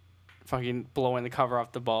fucking blowing the cover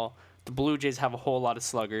off the ball, the Blue Jays have a whole lot of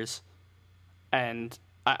sluggers, and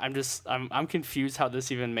I'm confused how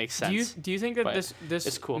this even makes sense. Do you think that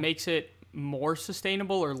this cool. makes it more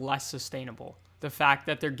sustainable or less sustainable? The fact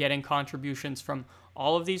that they're getting contributions from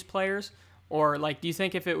all of these players, or like, do you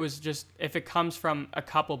think if it comes from a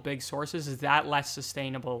couple big sources, is that less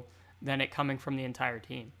sustainable than it coming from the entire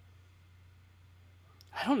team?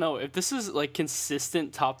 I don't know if this is like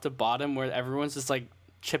consistent top to bottom where everyone's just like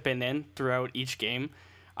chipping in throughout each game.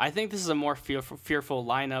 I think this is a more fearful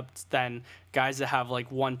lineup than guys that have like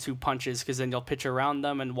 1-2 punches, because then you'll pitch around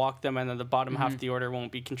them and walk them, and then the bottom half of the order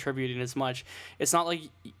won't be contributing as much. It's not like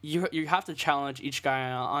you have to challenge each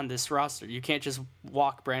guy on this roster. You can't just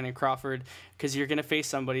walk Brandon Crawford because you're going to face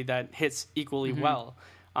somebody that hits equally well.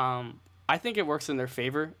 I think it works in their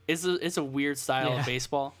favor. It's a weird style of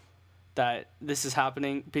baseball that this is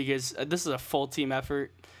happening because this is a full team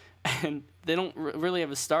effort, and they don't really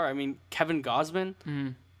have a star. I mean, Kevin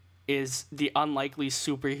Gausman is the unlikely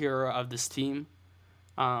superhero of this team.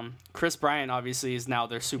 Chris Bryant obviously is now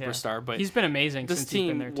their superstar, but he's been amazing since he's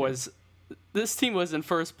been there too. This team was in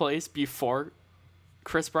first place before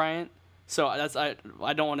Chris Bryant, so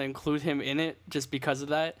I don't want to include him in it just because of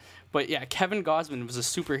that. But yeah, Kevin Gausman was a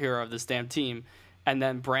superhero of this damn team, and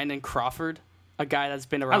then Brandon Crawford, a guy that's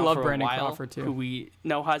been around for Brandon a while, Crawford too, who we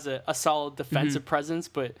know has a solid defensive presence,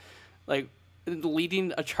 but like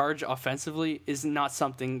leading a charge offensively is not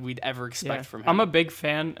something we'd ever expect from him. I'm a big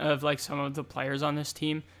fan of like some of the players on this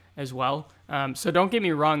team as well. So don't get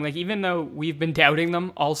me wrong. Like, even though we've been doubting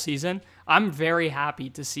them all season, I'm very happy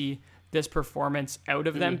to see this performance out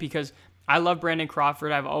of them because I love Brandon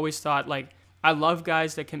Crawford. I've always thought, like, I love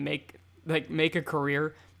guys that can make a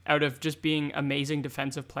career out of just being amazing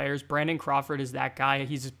defensive players. Brandon Crawford is that guy.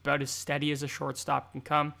 He's about as steady as a shortstop can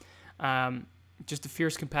come. Just a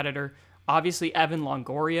fierce competitor. Obviously, Evan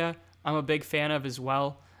Longoria, I'm a big fan of as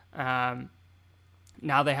well.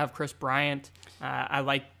 Now they have Chris Bryant.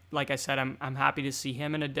 Like I said, I'm happy to see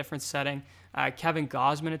him in a different setting. Kevin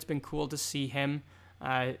Gausman, it's been cool to see him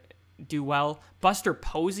do well. Buster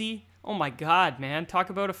Posey, oh my God, man. Talk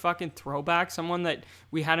about a fucking throwback. Someone that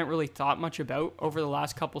we hadn't really thought much about over the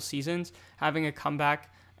last couple seasons, having a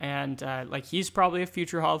comeback. And like, he's probably a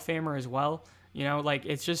future Hall of Famer as well. You know, like,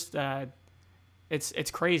 it's just,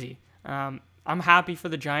 it's crazy. I'm happy for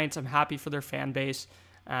the Giants. I'm happy for their fan base.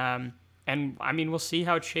 And I mean, we'll see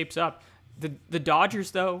how it shapes up. The Dodgers,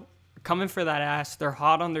 though, coming for that ass. They're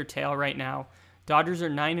hot on their tail right now. Dodgers are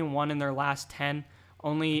 9-1 in their last 10,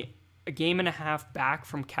 only a game and a half back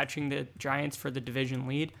from catching the Giants for the division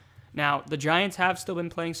lead. Now, the Giants have still been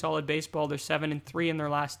playing solid baseball. They're 7-3 in their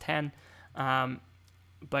last 10.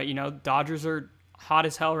 But, you know, Dodgers are hot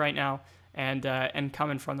as hell right now and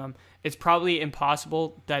coming from them. It's probably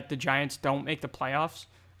impossible that the Giants don't make the playoffs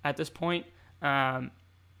at this point,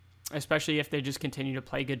 especially if they just continue to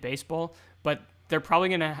play good baseball. But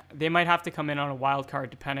they might have to come in on a wild card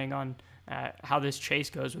depending on how this chase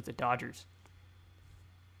goes with the Dodgers.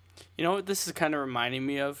 You know what this is kind of reminding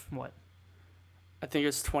me of? What? I think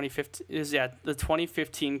it's 2015. The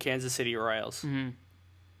 2015 Kansas City Royals. Mm-hmm.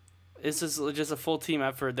 This is just a full team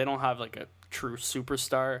effort. They don't have like a true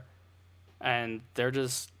superstar, and they're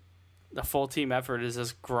just the full team effort is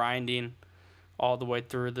just grinding all the way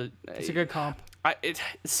through the. It's a good comp. It's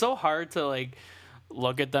so hard to like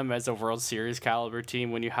look at them as a World Series caliber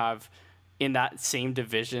team when you have in that same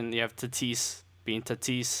division you have Tatis being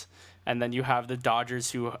Tatis, and then you have the Dodgers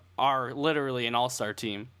who are literally an all-star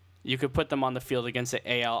team. You could put them on the field against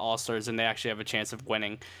the AL All-Stars and they actually have a chance of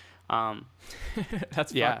winning.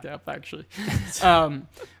 That's fucked up, actually.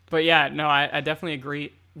 But yeah, no, I definitely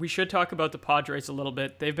agree. We should talk about the Padres a little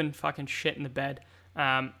bit. They've been fucking shit in the bed.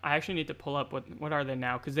 I actually need to pull up what are they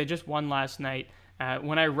now, because they just won last night.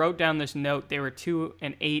 When I wrote down this note, they were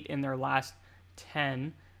 2-8 in their last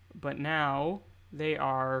 10, but now they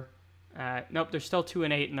are nope, they're still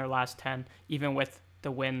 2-8 in their last 10, even with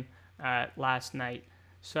the win last night.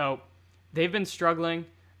 So they've been struggling.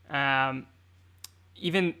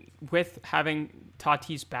 even with having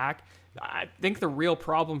Tatis back, I think the real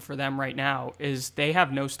problem for them right now is they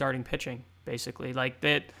have no starting pitching, basically. Like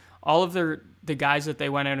that, all of the guys that they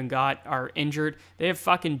went out and got are injured. They have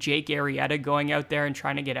fucking Jake Arrieta going out there and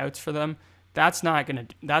trying to get outs for them. That's not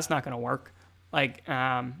gonna work. Like,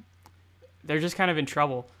 they're just kind of in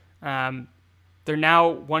trouble. They're now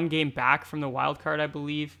 1 game back from the wild card, I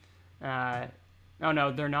believe. Oh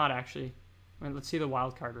no, they're not actually. Let's see the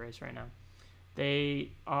wild card race right now. They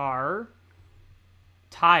are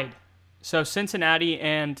tied. So Cincinnati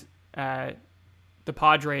and the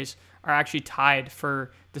Padres are actually tied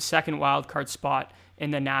for the second wild card spot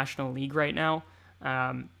in the National League right now.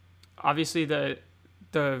 Obviously,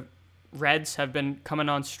 the Reds have been coming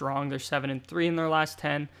on strong. They're 7-3 in their last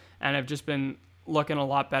 10, and have just been looking a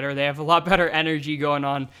lot better. They have a lot better energy going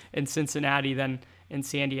on in Cincinnati than in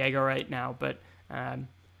San Diego right now. But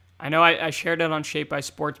I know I shared it on Shaped by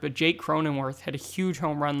Sports, but Jake Cronenworth had a huge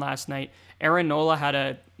home run last night. Aaron Nola had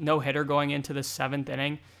a no-hitter going into the 7th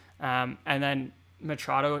inning. And then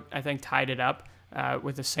Machado, I think, tied it up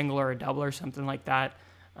with a single or a double or something like that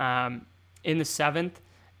in the 7th.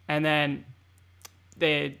 And then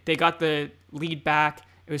they got the lead back.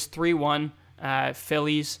 It was 3-1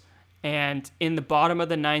 Phillies. And in the bottom of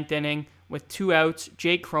the 9th inning, with 2 outs,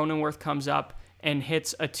 Jake Cronenworth comes up and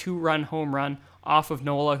hits a 2-run home run off of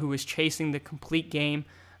Nola, who was chasing the complete game.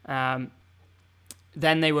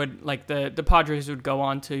 Then they would, like, the Padres would go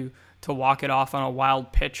on to walk it off on a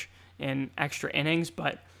wild pitch in extra innings.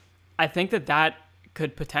 But I think that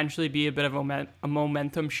could potentially be a bit of a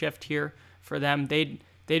momentum shift here for them. They'd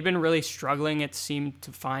been really struggling, it seemed,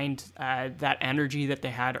 to find that energy that they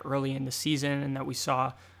had early in the season and that we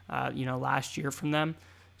saw last year from them.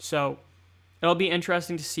 So it'll be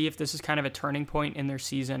interesting to see if this is kind of a turning point in their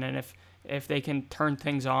season and if they can turn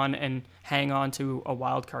things on and hang on to a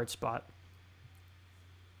wild card spot.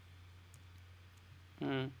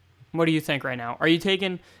 What do you think right now? Are you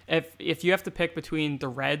taking, if you have to pick between the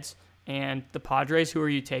Reds and the Padres, who are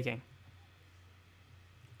you taking?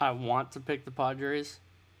 I want to pick the Padres,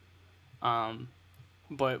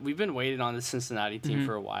 but we've been waiting on the Cincinnati team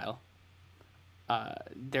for a while.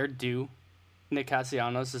 They're due. Nick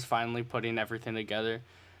Castellanos is finally putting everything together.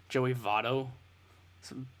 Joey Votto.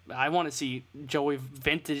 I want to see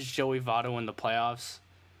vintage Joey Votto in the playoffs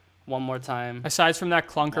one more time. Aside from that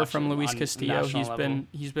clunker from Luis Castillo,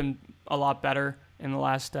 he's been a lot better in the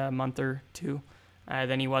last month or two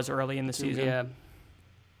than he was early in the season.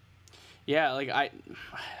 Yeah. Like I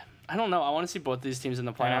don't know. I want to see both these teams in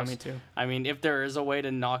the playoffs. Me too. I mean, if there is a way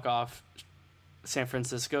to knock off San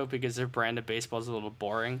Francisco because their brand of baseball is a little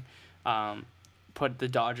boring, put the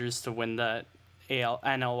Dodgers to win the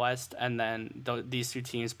NL West, and then these two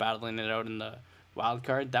teams battling it out in the wild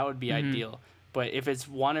card, that would be ideal. But if it's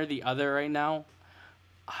one or the other right now,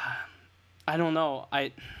 I don't know.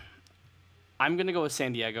 I'm gonna go with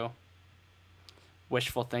San Diego.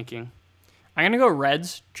 Wishful thinking. I'm gonna go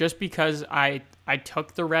Reds just because I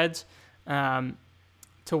took the Reds to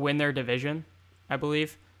win their division, I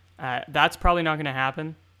believe. That's probably not gonna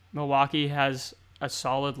happen. Milwaukee has a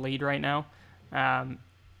solid lead right now,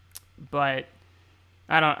 but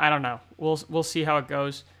I don't know. We'll see how it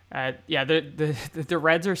goes. The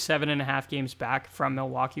Reds are 7.5 games back from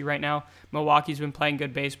Milwaukee right now. Milwaukee's been playing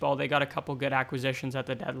good baseball. They got a couple good acquisitions at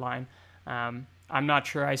the deadline. I'm not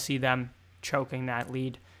sure I see them choking that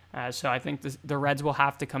lead. So I think the Reds will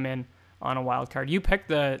have to come in on a wild card. You picked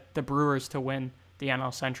the Brewers to win the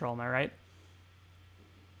NL Central, am I right?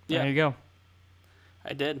 Yeah. There you go.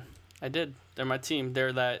 I did. They're my team.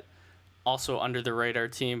 They're that also under the radar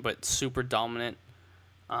team, but super dominant.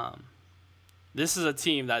 This is a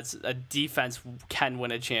team that's a defense can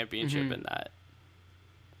win a championship in that.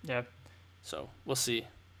 Yeah. So we'll see.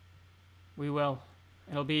 We will.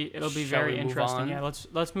 It'll be very interesting. Yeah.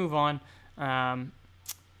 Let's move on.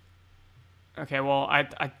 Okay. Well,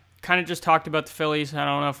 I kind of just talked about the Phillies. I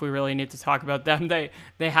don't know if we really need to talk about them. They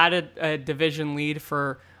had a division lead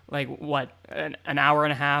for like an hour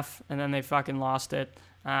and a half, and then they fucking lost it.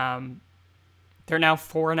 They're now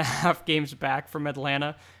 4.5 games back from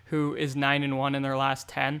Atlanta, who is 9-1 in their last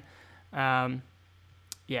 10.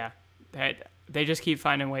 They just keep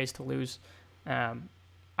finding ways to lose.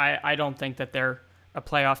 I don't think that they're a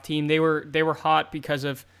playoff team. They were hot because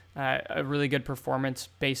of a really good performance,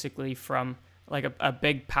 basically from like a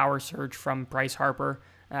big power surge from Bryce Harper.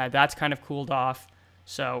 That's kind of cooled off.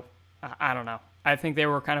 So I don't know. I think they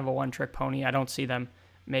were kind of a one-trick pony. I don't see them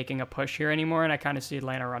making a push here anymore, and I kind of see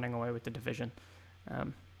Atlanta running away with the division.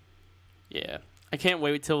 I can't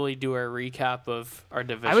wait till we do our recap of our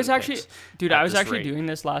division. I was actually doing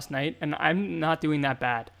this last night, and I'm not doing that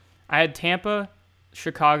bad. I had Tampa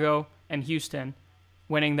Chicago, and Houston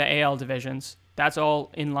winning the AL divisions. That's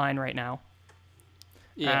all in line right now.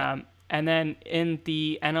 Yeah. And then in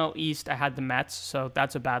the NL East, I had the Mets, so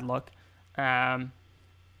that's a bad look. And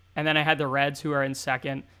then I had the Reds, who are in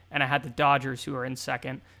second, and I had the Dodgers, who are in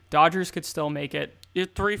second. Dodgers could still make it. You're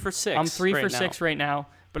 3 for 6. I'm 3 for 6 right now,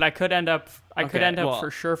 but I could end up.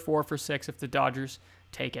 For sure 4 for 6 if the Dodgers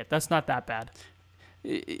take it. That's not that bad.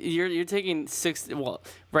 You're taking 6. Well,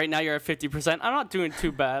 right now you're at 50%. I'm not doing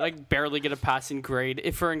too bad. I barely get a passing grade.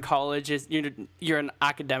 If we're in college, you're in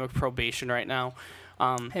academic probation right now.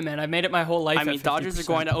 Hey man, I've made it my whole life. I mean, Dodgers are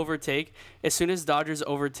going to overtake. As soon as Dodgers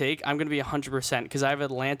overtake, I'm going to be 100% because I have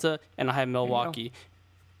Atlanta and I have Milwaukee.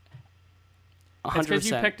 100%. It's because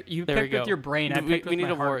you picked with your brain. We need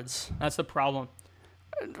awards. That's the problem.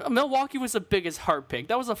 Milwaukee was the biggest heart pick.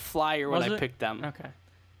 That was a flyer when I picked them. Okay.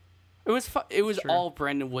 It was all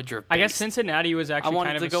Brandon Woodruff. I guess Cincinnati was actually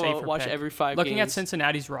kind of a safer pick. I wanted to go watch every 5 Looking games. at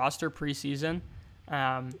Cincinnati's roster preseason,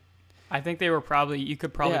 I think they were you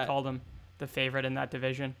could probably call them the favorite in that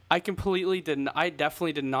division. I definitely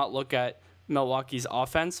did not look at Milwaukee's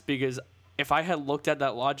offense because if I had looked at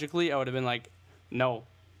that logically, I would have been like, no.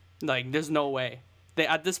 Like, there's no way.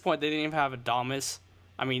 At this point, they didn't even have Adames.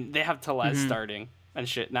 I mean, they have Tellez starting and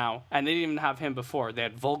shit now. And they didn't even have him before. They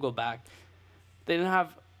had Vogel back. They didn't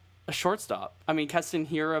have a shortstop. I mean, Keston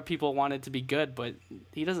Hiura, people wanted to be good, but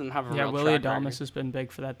he doesn't have a real Willie track record. Adames has been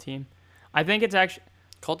big for that team. I think it's actually...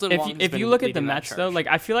 Colton Wong if you look at the Mets, though, like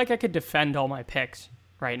I feel like I could defend all my picks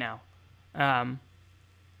right now. Let's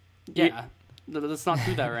not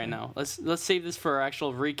do that right now. Let's save this for our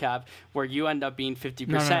actual recap where you end up being 50%.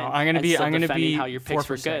 No. I'm gonna be how your picks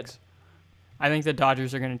were good. 6. I think the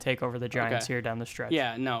Dodgers are gonna take over the Giants here down the stretch.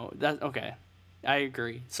 Yeah, no, that's okay. I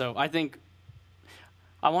agree. So I think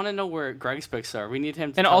I want to know where Greg's picks are. We need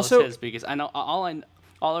him to tell us his because I know all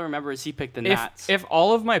I remember is he picked the Nats. If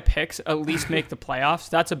all of my picks at least make the playoffs,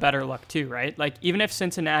 that's a better look too, right? Like even if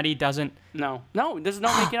Cincinnati doesn't. No, there's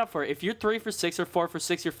no making up for it. If you're 3 for 6 or 4 for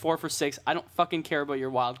 6, you're 4 for 6. I don't fucking care about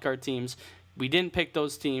your wild card teams. We didn't pick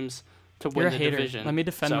those teams to win the division. Let me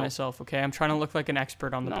defend myself, okay? I'm trying to look like an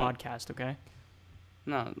expert on the podcast, okay?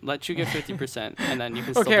 No, let you get 50%, and then you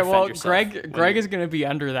can still defend yourself. Greg is going to be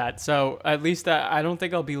under that, so at least I don't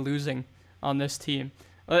think I'll be losing on this team.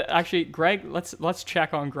 Actually, Greg, let's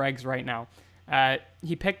check on Greg's right now.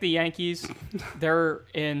 He picked the Yankees. They're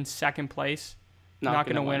in second place. Not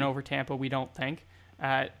going to win over Tampa, we don't think.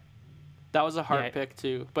 That was a hard pick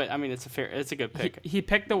too, but I mean it's a good pick. He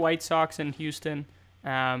picked the White Sox in Houston.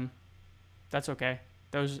 That's okay.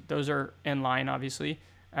 Those are in line, obviously.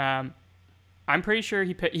 I'm pretty sure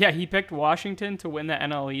he picked Washington to win the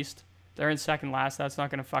NL East. They're in second last. That's not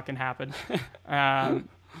going to fucking happen.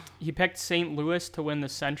 He picked St. Louis to win the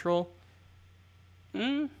Central.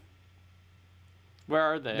 Where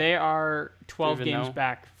are they? They are 12 games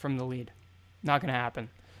back from the lead. Not going to happen.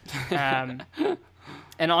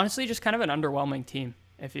 And honestly, just kind of an underwhelming team,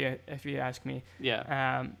 if you ask me.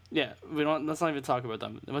 Yeah. Let's not even talk about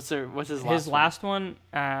them. What's his last? His last one.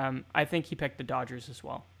 I think he picked the Dodgers as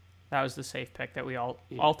well. That was the safe pick that we all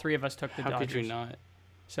three of us took the Dodgers. How could you not?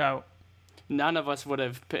 So. None of us would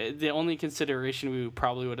have. The only consideration we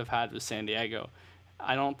probably would have had was San Diego.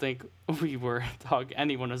 I don't think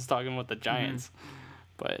anyone was talking about the Giants.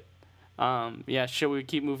 But, should we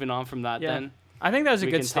keep moving on from that then? I think that was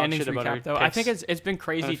a good standings recap, though. I think it's been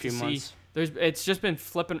crazy to see. It's just been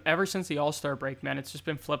flipping ever since the All-Star break, man. It's just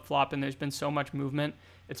been flip-flopping. There's been so much movement.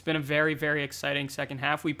 It's been a very, very exciting second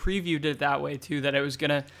half. We previewed it that way, too, that it was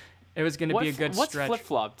gonna be a good what's stretch. What's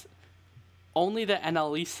flip-flopped? Only the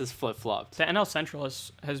NL East has flip-flopped. The NL Central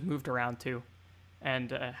has moved around too,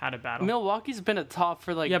 and had a battle. Milwaukee's been a top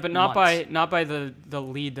for but not by the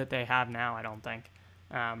lead that they have now. I don't think.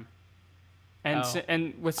 And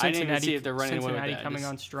with Cincinnati coming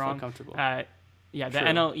on strong. The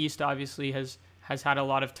NL East obviously has had a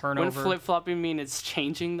lot of turnover. When flip-flopping mean it's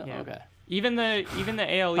changing? Okay. Even the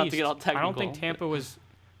AL East. I don't think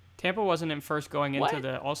Tampa wasn't in first going into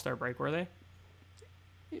the All-Star break, were they?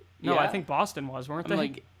 No, I think Boston weren't they? I'm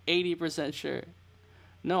like 80% sure.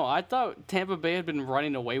 No, I thought Tampa Bay had been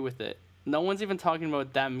running away with it. No one's even talking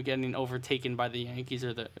about them getting overtaken by the Yankees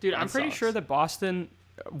or the Dude, I'm pretty sure that Boston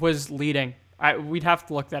was leading. We'd have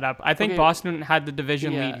to look that up. I think Boston had the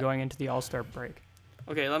division lead going into the All-Star break.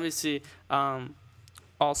 Okay, let me see.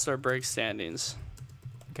 All-Star break standings.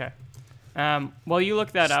 Okay. While you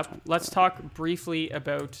look that up, let's talk briefly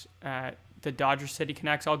about the Dodger City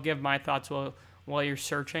Connects. I'll give my thoughts while you're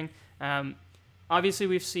searching. Obviously,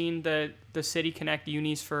 we've seen the City Connect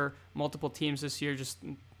unis for multiple teams this year. Just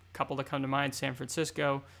a couple that come to mind: San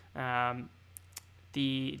Francisco,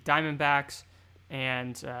 the Diamondbacks,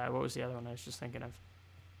 and what was the other one I was just thinking of?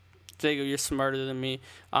 Jacob, you're smarter than me.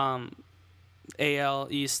 AL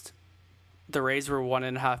East, the Rays were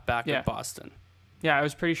 1.5 back of Boston. Yeah, I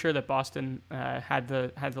was pretty sure that Boston had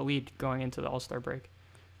the lead going into the All-Star break.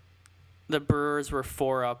 The Brewers were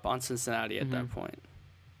 4 up on Cincinnati at that point.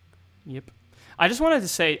 Yep. I just wanted to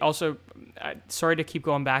say also, sorry to keep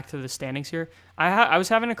going back to the standings here. I was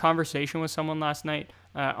having a conversation with someone last night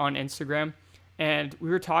on Instagram, and we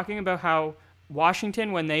were talking about how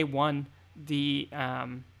Washington, when they won the...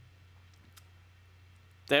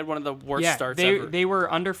 they had one of the worst starts ever. They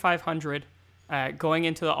were under 500 going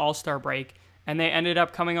into the All-Star break, and they ended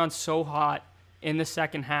up coming on so hot in the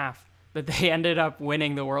second half that they ended up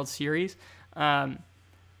winning the World Series. I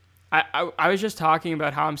was just talking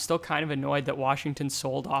about how I'm still kind of annoyed that Washington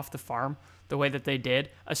sold off the farm the way that they did,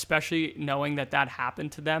 especially knowing that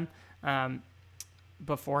happened to them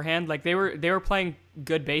beforehand. Like they were playing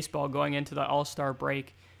good baseball going into the All-Star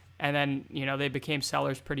break, and then they became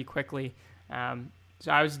sellers pretty quickly.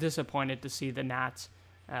 So I was disappointed to see the Nats,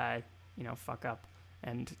 fuck up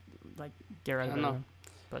and like get rid of them.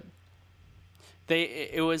 But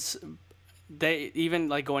they even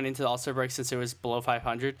like going into the All-Star break, since it was below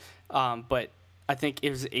 500, but I think it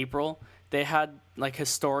was April, they had like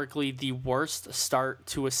historically the worst start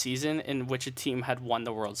to a season in which a team had won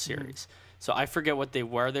the World Series. So I forget what they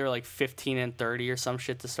were. They were like 15-30 or some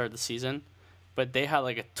shit to start the season, but they had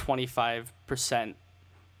like a 25% win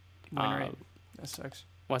rate. That sucks.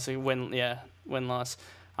 Win-loss.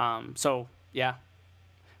 So yeah,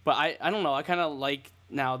 but I don't know. I kind of like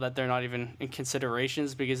now that they're not even in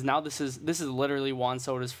considerations, because now this is literally Juan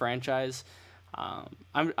Soto's franchise.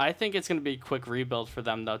 I think it's going to be a quick rebuild for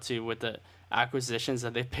them though too, with the acquisitions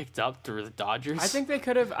that they picked up through the Dodgers. I think they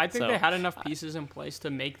could have. I think they had enough pieces in place to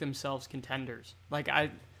make themselves contenders. Like I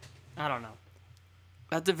don't know.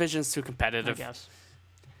 That division's too competitive, I guess.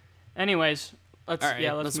 Anyways,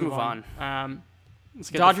 let's move on. Let's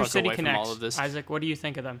get Dodger the fuck City away Connects. from all of this. Isaac, what do you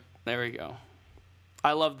think of them? There we go.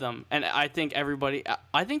 I love them, and I think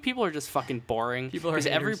people are just fucking boring. Because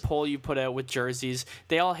every poll you put out with jerseys,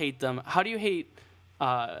 they all hate them. How do you hate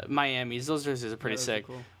Miami's? Those jerseys are pretty sick.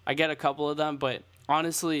 Cool. I get a couple of them, but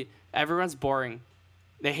honestly, everyone's boring.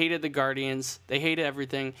 They hated the Guardians. They hated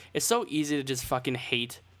everything. It's so easy to just fucking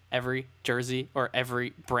hate every jersey or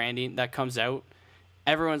every branding that comes out.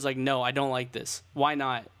 Everyone's like, no, I don't like this. Why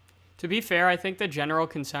not? To be fair, I think the general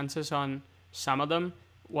consensus on some of them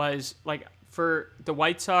was like, for the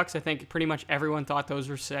White Sox, I think pretty much everyone thought those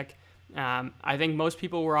were sick. I think most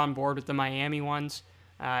people were on board with the Miami ones.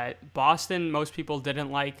 Boston, most people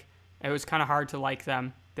didn't like. It was kind of hard to like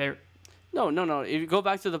them. No. If you go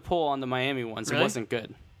back to the poll on the Miami ones, really? It wasn't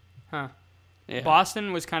good. Huh. Yeah.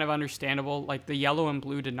 Boston was kind of understandable. Like the yellow and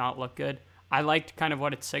blue did not look good. I liked kind of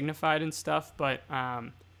what it signified and stuff, but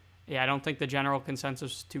I don't think the general consensus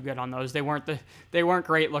was too good on those. They weren't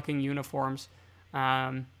great looking uniforms.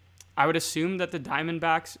 I would assume that the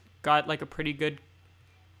Diamondbacks got like a pretty good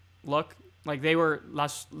look. Like they were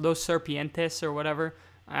Los Serpientes or whatever,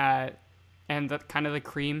 and the kind of the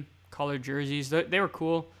cream colored jerseys. They were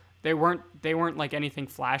cool. They weren't like anything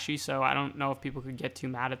flashy, so I don't know if people could get too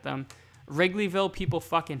mad at them. Wrigleyville, people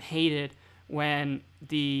fucking hated when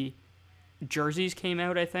the jerseys came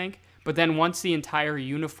out, I think. But then once the entire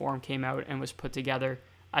uniform came out and was put together,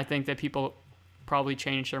 I think that people probably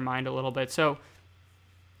changed their mind a little bit. So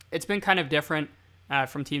it's been kind of different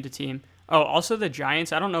from team to team. Oh, also the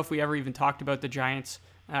Giants. I don't know if we ever even talked about the Giants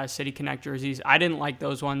City Connect jerseys. I didn't like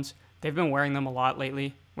those ones. They've been wearing them a lot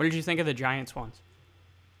lately. What did you think of the Giants ones?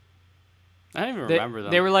 I don't even remember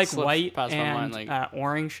them. They were like white and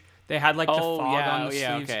orange. They had like the fog on the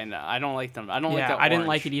sleeves. Okay. No, I don't like them. I don't like that I didn't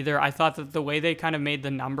like it either. I thought that the way they kind of made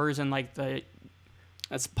the numbers and like the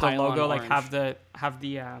logo like have the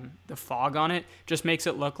fog on it just makes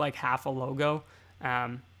it look like half a logo.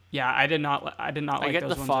 I did not like those ones. I get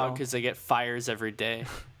the fog because they get fires every day.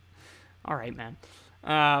 All right, man.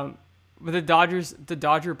 But the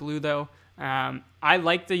Dodger blue though, I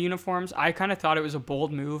like the uniforms. I kind of thought it was a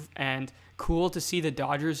bold move and cool to see the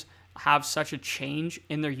Dodgers have such a change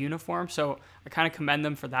in their uniform. So I kind of commend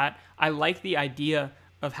them for that. I like the idea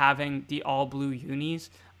of having the all blue unis.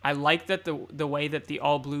 I like that the way that the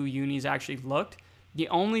all blue unis actually looked. The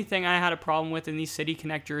only thing I had a problem with in these City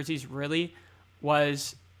Connect jerseys really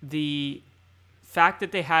was the fact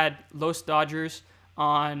that they had Los Dodgers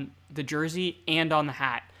on the jersey and on the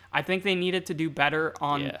hat. I think they needed to do better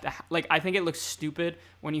on I think it looks stupid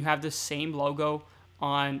when you have the same logo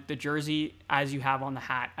on the jersey as you have on the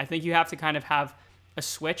hat. I think you have to kind of have a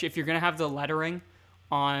switch. If you're going to have the lettering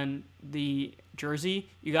on the jersey,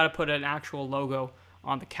 you got to put an actual logo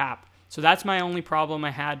on the cap. So that's my only problem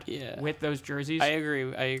I had Yeah. with those jerseys. I agree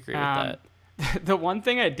with that. The one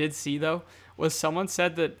thing I did see though was someone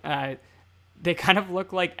said that they kind of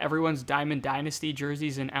look like everyone's Diamond Dynasty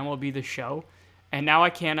jerseys in MLB The Show, and now I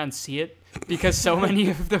can't unsee it because so many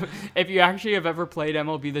of them. If you actually have ever played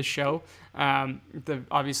MLB The Show,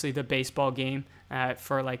 obviously the baseball game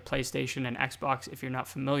for like PlayStation and Xbox. If you're not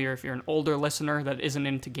familiar, if you're an older listener that isn't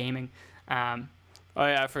into gaming. Oh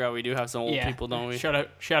yeah, I forgot we do have some old people, don't we? Shout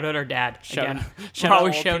out our dad. Shout We're out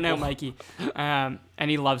always old shouting out people. Mikey, and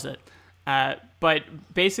he loves it. But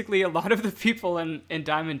basically, a lot of the people in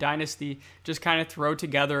Diamond Dynasty just kind of throw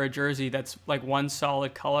together a jersey that's like one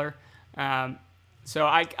solid color. So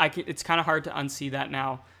it's kind of hard to unsee that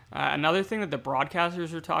now. Another thing that the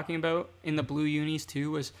broadcasters were talking about in the blue unis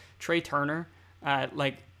too was Trey Turner,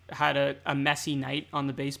 had a messy night on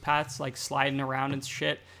the base paths, like sliding around and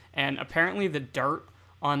shit. And apparently the dirt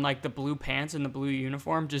on like the blue pants and the blue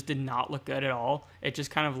uniform just did not look good at all. It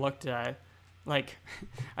just kind of looked like,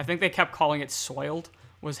 I think they kept calling it soiled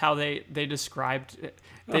was how they described it.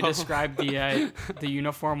 They described the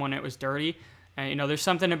uniform when it was dirty. And there's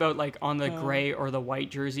something about like on the gray or the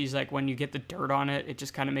white jerseys, like when you get the dirt on it, it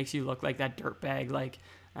just kind of makes you look like that dirtbag, like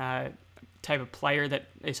type of player that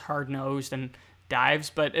is hard nosed and dives.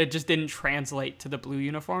 But it just didn't translate to the blue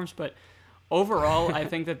uniforms. But overall, I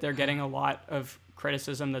think that they're getting a lot of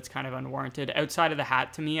criticism that's kind of unwarranted. Outside of the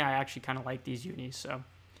hat, to me, I actually kind of like these unis. So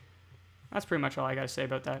that's pretty much all I got to say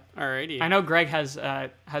about that. Alrighty. I know Greg has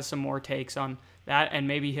some more takes on that, and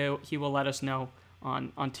maybe he will let us know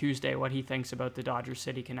on Tuesday what he thinks about the Dodger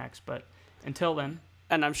City Connects. But until then,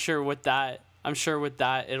 And I'm sure with that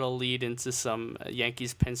it'll lead into some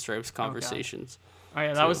Yankees pinstripes conversations. oh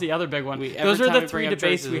yeah, that was the other big one. Every Those are time the we three bring up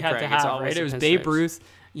debates jerseys we with had to Greg, it's have, always right? the It was Babe pinstripes. Ruth,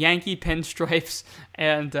 Yankee pinstripes,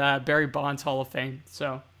 and Barry Bonds Hall of Fame.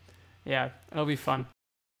 So yeah, it'll be fun.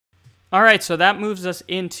 All right, so that moves us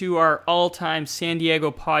into our all-time San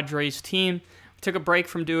Diego Padres team. We took a break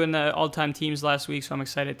from doing the all-time teams last week, so I'm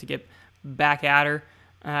excited to get back at her.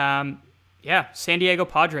 San Diego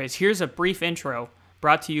Padres. Here's a brief intro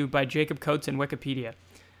brought to you by Jacob Coates and Wikipedia.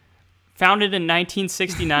 Founded in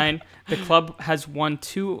 1969, the club has won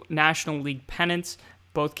 2 National League pennants.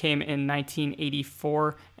 Both came in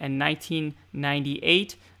 1984 and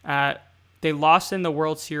 1998. They lost in the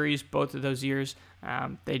World Series both of those years.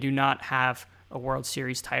 They do not have a World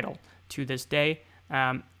Series title to this day.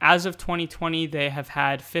 As of 2020, they have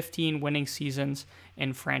had 15 winning seasons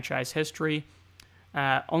in franchise history.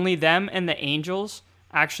 Only them and the Angels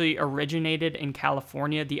actually originated in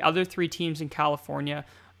California. The other 3 teams in California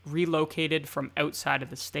relocated from outside of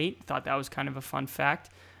the state. Thought that was kind of a fun fact.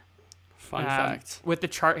 Fun fact. With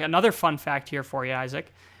the another fun fact here for you,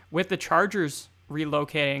 Isaac. With the Chargers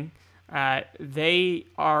relocating, they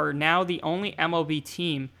are now the only MLB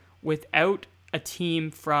team without a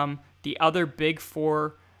team from the other big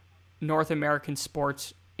 4 North American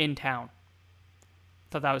sports in town.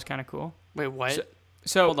 Thought that was kind of cool. Wait, what?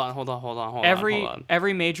 So hold on.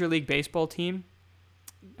 every Major League Baseball team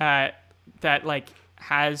that like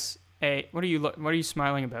has a what are you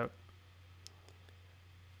smiling about?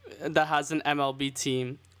 That has an MLB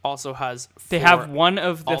team also has 4. They have one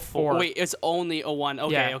of the all 4. Wait, it's only a 1.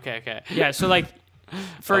 Okay, Yeah. okay. Yeah, so like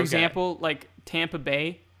for Okay. example, like Tampa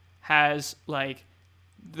Bay has like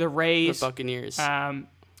the Rays, The Buccaneers.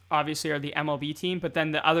 obviously are the MLB team, but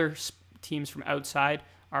then the other teams from outside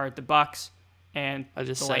are the Bucks and I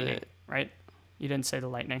just the said Lightning, it. right? You didn't say the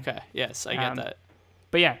Lightning. Okay, yes, I get that.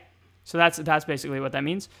 But yeah, so that's basically what that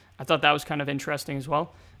means. I thought that was kind of interesting as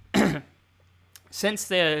well. Since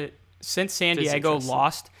San Diego interesting.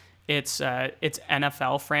 lost its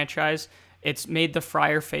NFL franchise, it's made the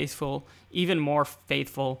Friar faithful even more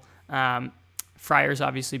faithful. Friars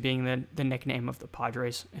obviously being the nickname of the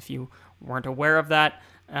Padres, if you weren't aware of that.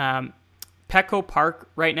 Petco Park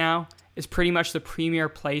right now is pretty much the premier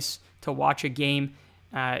place to watch a game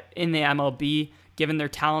in the MLB, given their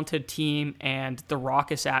talented team and the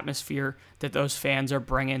raucous atmosphere that those fans are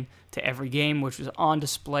bringing to every game, which was on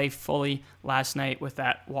display fully last night with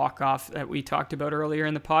that walk-off that we talked about earlier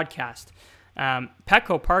in the podcast.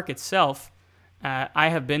 Petco Park itself, I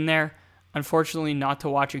have been there, unfortunately not to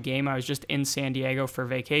watch a game. I was just in San Diego for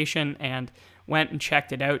vacation and went and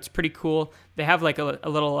checked it out. It's pretty cool. They have like a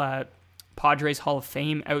little Padres Hall of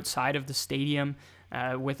Fame outside of the stadium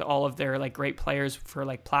with all of their like great players for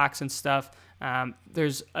like plaques and stuff.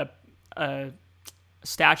 There's a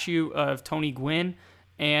statue of Tony Gwynn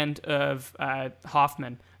and of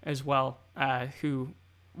Hoffman as well, who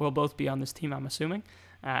will both be on this team, I'm assuming.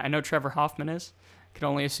 I know Trevor Hoffman is. can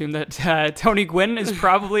only assume that Tony Gwynn is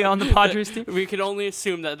probably on the Padres team. We can only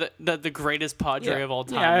assume that the greatest Padre of all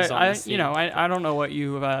time is on this team. I don't know what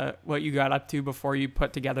you got up to before you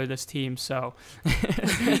put together this team, so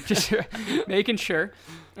just making sure.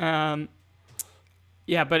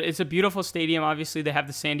 Yeah, but it's a beautiful stadium. Obviously, they have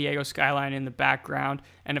the San Diego skyline in the background,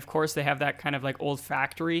 and of course, they have that kind of like old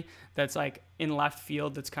factory that's like in left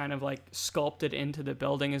field that's kind of like sculpted into the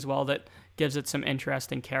building as well. That gives it some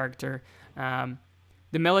interesting character.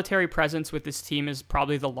 The military presence with this team is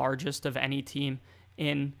probably the largest of any team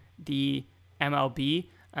in the MLB.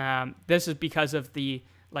 This is because of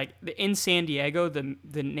in San Diego,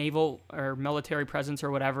 the naval or military presence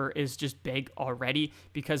or whatever is just big already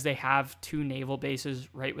because they have 2 naval bases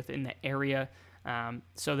right within the area.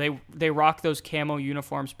 So they rock those camo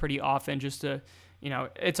uniforms pretty often just to,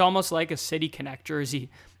 it's almost like a City Connect jersey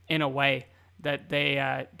in a way that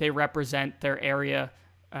they represent their area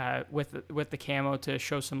with the camo to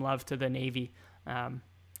show some love to the Navy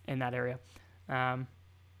in that area.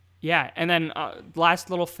 Yeah, and then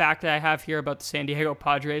last little fact that I have here about the San Diego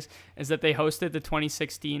Padres is that they hosted the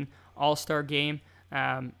 2016 All-Star Game,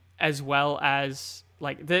 as well as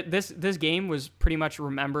this game was pretty much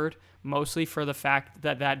remembered mostly for the fact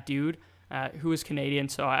that dude, who is Canadian,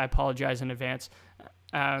 so I apologize in advance.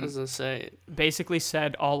 I was gonna say, basically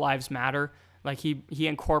said all lives matter. Like he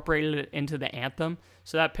incorporated it into the anthem,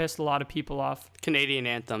 so that pissed a lot of people off. Canadian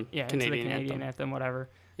anthem. Yeah, Canadian into the Canadian anthem, whatever.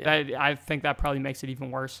 Yeah. I think that probably makes it even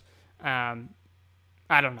worse. I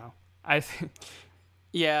don't know.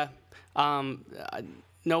 Yeah.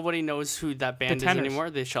 Nobody knows who that band is anymore.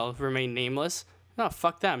 They shall remain nameless. No,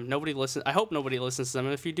 fuck them. Nobody listens. I hope nobody listens to them.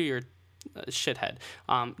 And if you do, you're a shithead.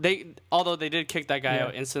 Although they did kick that guy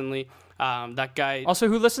out instantly. That guy. Also,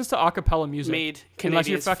 who listens to acapella music? Made unless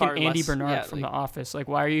you're fucking Andy less, Bernard from The Office. Like,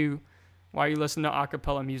 why are you listening to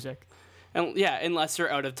acapella music? And unless you're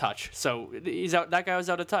out of touch. So he's out. That guy was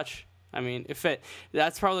out of touch. I mean,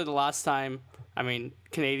 that's probably the last time. I mean,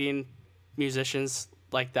 Canadian musicians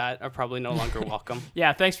like that are probably no longer welcome.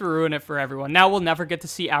 Yeah, thanks for ruining it for everyone. Now we'll never get to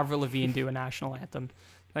see Avril Lavigne do a national anthem.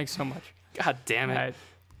 Thanks so much. God damn it.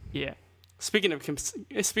 Yeah. Speaking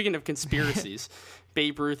of conspiracies,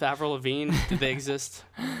 Babe Ruth, Avril Lavigne, do they exist?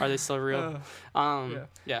 Are they still real?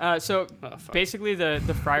 Basically,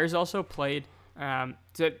 the Friars also played.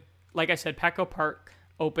 Like I said, Petco Park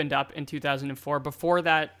opened up in 2004. Before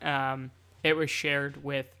that, it was shared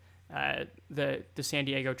with the San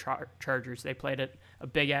Diego Chargers. They played at a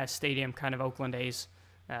big ass stadium, kind of Oakland A's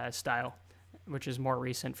style, which is more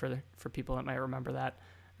recent for people that might remember that.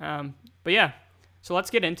 But yeah, so let's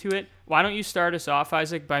get into it. Why don't you start us off,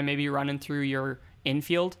 Isaac, by maybe running through your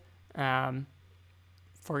infield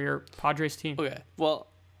for your Padres team? Okay. Well,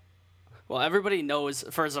 everybody knows.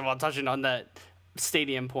 First of all, touching on that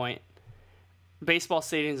stadium point, baseball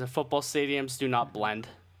stadiums and football stadiums do not blend.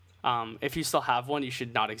 If you still have one, you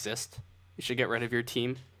should not exist. You should get rid of your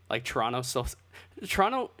team, like Toronto. So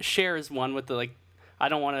Toronto shares one with I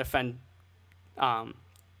don't want to offend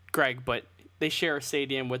Greg, but they share a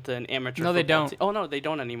stadium with an amateur. No, they don't. Oh no, they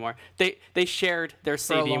don't anymore. They shared their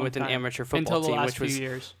stadium with an amateur football team,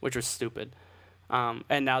 which was stupid.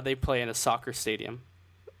 And now they play in a soccer stadium,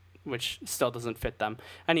 which still doesn't fit them.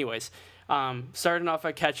 Anyways, starting off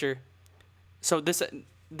at catcher. So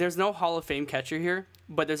there's no Hall of Fame catcher here,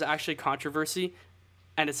 but there's actually controversy,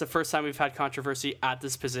 and it's the first time we've had controversy at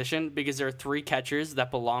this position because there are 3 catchers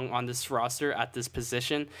that belong on this roster at this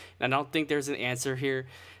position, and I don't think there's an answer here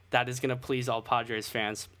that is going to please all Padres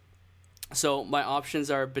fans. So my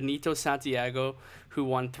options are Benito Santiago, who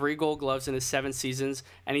won 3 Gold Gloves in his 7 seasons,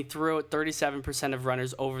 and he threw out 37% of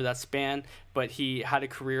runners over that span, but he had a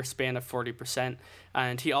career span of 40%.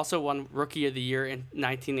 And he also won Rookie of the Year in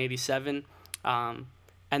 1987.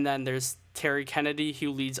 And then there's Terry Kennedy, who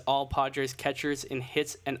leads all Padres catchers in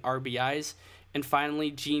hits and RBIs. And finally,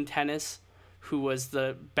 Gene Tenace, who was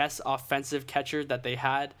the best offensive catcher that they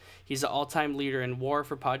had. He's the all-time leader in WAR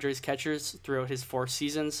for Padres catchers throughout his 4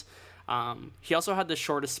 seasons. He also had the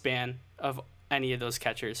shortest span of any of those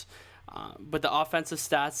catchers. But the offensive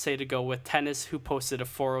stats say to go with Tenace, who posted a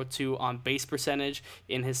 .402 on base percentage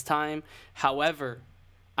in his time. However,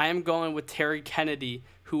 I am going with Terry Kennedy,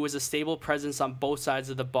 who was a stable presence on both sides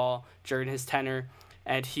of the ball during his tenure,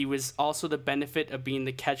 and he was also the benefit of being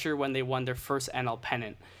the catcher when they won their first NL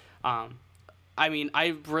pennant.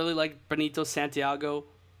 I really liked Benito Santiago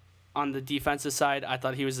on the defensive side. I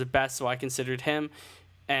thought he was the best, so I considered him,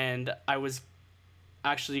 and I was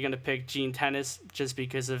actually going to pick Gene Tenace just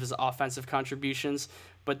because of his offensive contributions,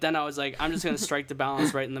 but then I was like, I'm just going to strike the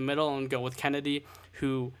balance right in the middle and go with Kennedy,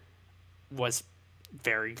 who was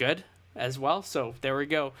very good. as well. So there we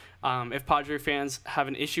go. If Padre fans have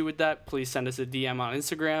an issue with that, please send us a DM on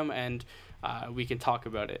Instagram and we can talk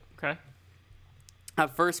about it. Okay.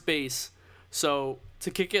 At first base, so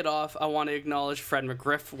to kick it off, I want to acknowledge Fred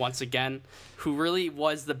McGriff once again, who really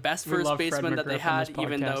was the best first baseman that they had,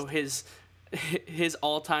 even though his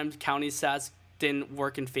all-time county stats didn't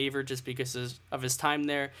work in favor just because of his time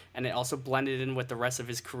there, and it also blended in with the rest of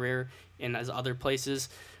his career in his other places.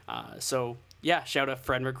 So yeah, shout out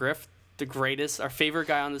Fred McGriff, the greatest, our favorite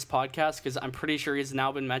guy on this podcast, because I'm pretty sure he's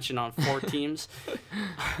now been mentioned on 4 teams.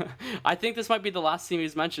 I think this might be the last team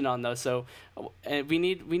he's mentioned on, though. So we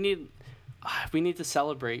need to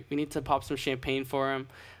celebrate. We need to pop some champagne for him.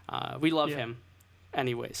 We love him,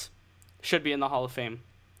 anyways. Should be in the Hall of Fame.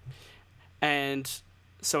 And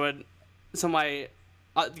so my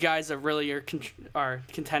guys that really are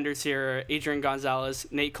contenders here are Adrian Gonzalez,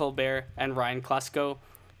 Nate Colbert, and Ryan Klesko.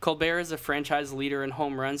 Colbert is a franchise leader in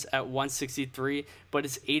home runs at 163, but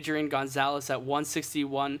it's Adrian Gonzalez at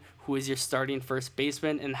 161 who is your starting first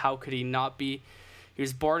baseman, and how could he not be? He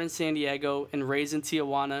was born in San Diego and raised in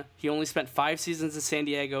Tijuana. He only spent 5 seasons in San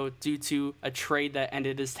Diego due to a trade that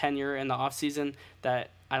ended his tenure in the offseason that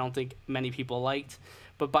I don't think many people liked.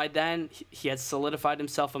 But by then, he had solidified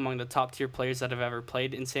himself among the top-tier players that have ever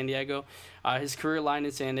played in San Diego. His career line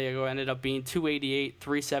in San Diego ended up being 288,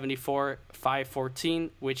 374,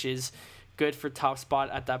 514, which is good for top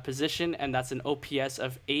spot at that position, and that's an OPS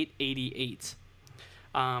of 888.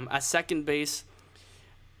 At second base,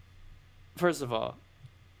 first of all,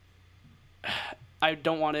 I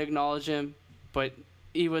don't want to acknowledge him, but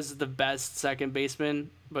he was the best second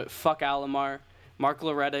baseman, but fuck Alomar. Mark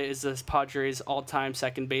Loretta is the Padres' all-time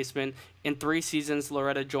second baseman. In 3 seasons,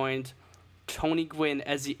 Loretta joined Tony Gwynn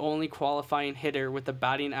as the only qualifying hitter with a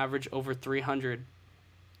batting average over 300.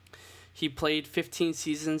 He played 15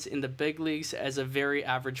 seasons in the big leagues as a very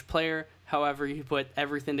average player. However, he put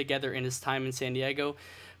everything together in his time in San Diego,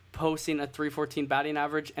 posting a 314 batting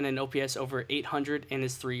average and an OPS over 800 in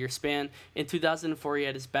his 3-year span. In 2004, he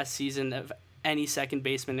had his best season of any second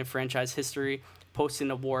baseman in franchise history,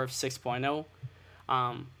 posting a WAR of 6.0.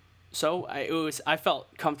 So I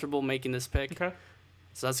felt comfortable making this pick. Okay.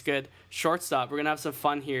 So that's good. Shortstop, we're going to have some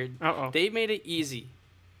fun here. Uh-oh. They made it easy.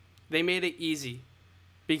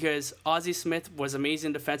 Because Ozzie Smith was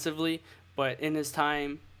amazing defensively, but in his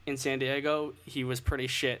time in San Diego, he was pretty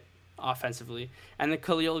shit offensively. And then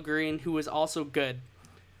Khalil Green, who was also good.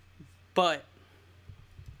 But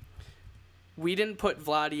we didn't put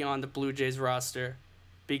Vladdy on the Blue Jays roster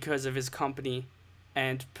because of his company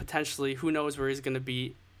and potentially who knows where he's going to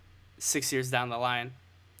be 6 years down the line.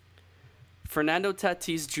 Fernando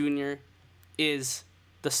Tatis Jr. is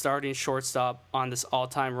the starting shortstop on this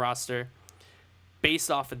all-time roster. Based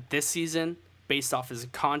off of this season, based off his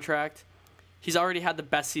contract, he's already had the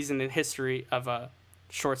best season in history of a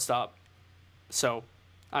shortstop. So,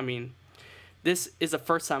 I mean, this is the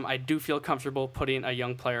first time I do feel comfortable putting a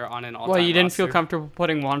young player on an all-time roster. Well, you didn't feel comfortable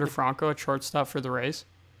putting Wander Franco at shortstop for the Rays?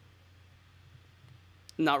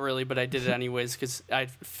 Not really, but I did it anyways because I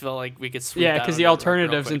feel like we could sweep. Yeah, because the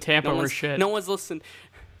alternatives in Tampa were shit. No one's listening.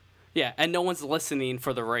 Yeah, and no one's listening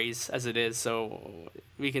for the Rays as it is, so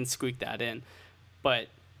we can squeak that in. But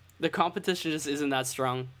the competition just isn't that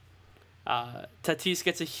strong. Tatis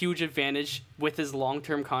gets a huge advantage with his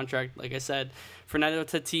long-term contract. Like I said, Fernando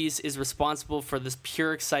Tatis is responsible for this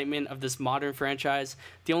pure excitement of this modern franchise.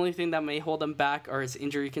 The only thing that may hold him back are his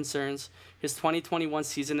injury concerns. His 2021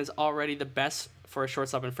 season is already the best for a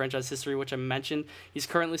shortstop in franchise history, which I mentioned. He's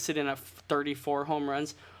currently sitting at 34 home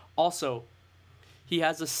runs. Also, he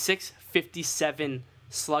has a .657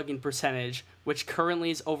 slugging percentage, which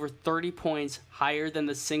currently is over 30 points higher than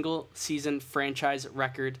the single-season franchise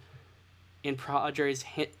record in Padres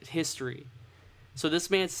history. So this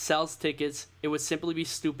man sells tickets. It would simply be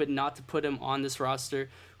stupid not to put him on this roster.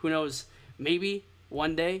 Who knows? Maybe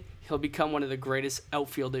one day he'll become one of the greatest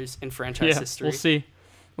outfielders in franchise history. We'll see.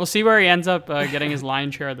 We'll see where he ends up getting his line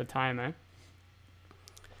share at the time, eh?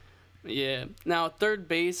 Yeah. Now, third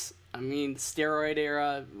base, I mean, steroid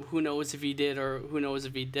era, who knows if he did or who knows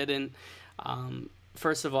if he didn't.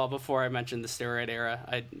 First of all, before I mention the steroid era,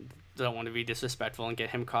 I don't want to be disrespectful and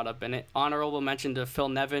get him caught up in it. Honorable mention to Phil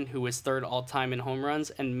Nevin, who was third all-time in home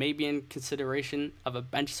runs and maybe in consideration of a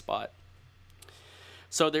bench spot.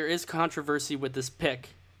 So there is controversy with this pick.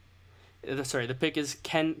 The pick is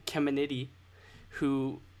Ken Caminiti,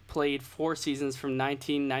 who played 4 seasons from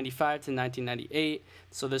 1995 to 1998.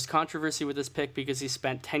 So there's controversy with this pick because he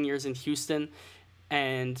spent 10 years in Houston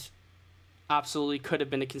and absolutely could have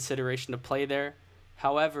been a consideration to play there.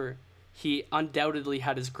 However, he undoubtedly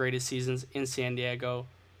had his greatest seasons in San Diego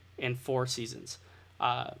in 4 seasons.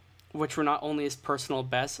 which were not only his personal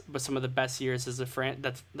best, but some of the best years as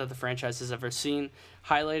that the franchise has ever seen,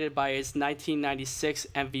 highlighted by his 1996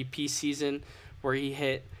 MVP season, where he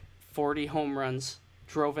hit 40 home runs,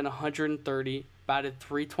 drove in 130, batted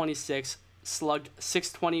 .326, slugged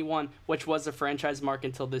 .621, which was the franchise mark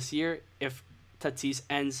until this year, if Tatis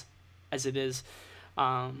ends as it is.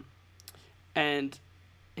 And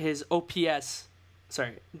his OPS,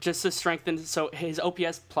 just to strengthen, so his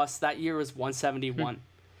OPS plus that year was 171.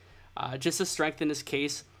 Just to strengthen his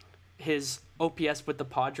case, his OPS with the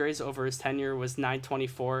Padres over his tenure was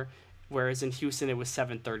 924, whereas in Houston it was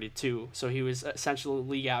 732. So he was essentially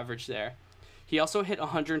league average there. He also hit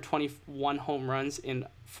 121 home runs in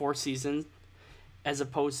 4 seasons, as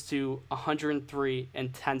opposed to 103 in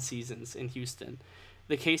 10 seasons in Houston.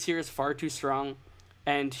 The case here is far too strong,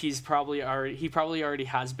 and he probably already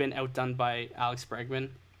has been outdone by Alex Bregman.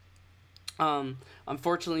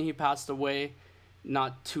 Unfortunately, he passed away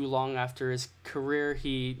not too long after his career.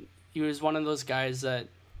 He was one of those guys that,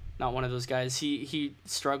 not one of those guys. He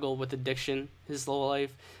struggled with addiction his whole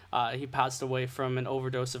life. He passed away from an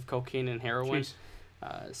overdose of cocaine and heroin.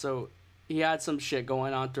 So he had some shit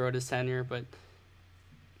going on throughout his tenure, but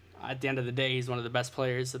at the end of the day, he's one of the best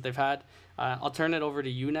players that they've had. I'll turn it over to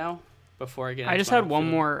you now before I get into I just had one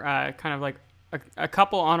more kind of like a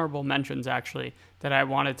couple honorable mentions, actually, that I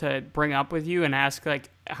wanted to bring up with you and ask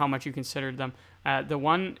like how much you considered them. The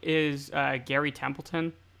one is Gary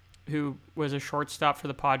Templeton, who was a shortstop for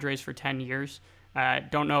the Padres for 10 years.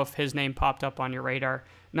 Don't know if his name popped up on your radar.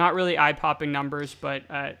 Not really eye-popping numbers, but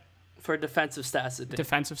for defensive stats, it did.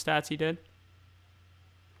 Defensive stats, he did?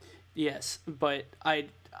 Yes, but I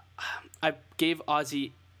gave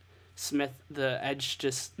Ozzie Smith the edge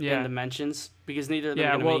just in the mentions because neither of them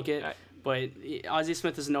are going to make it. But Ozzie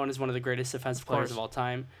Smith is known as one of the greatest defensive players of all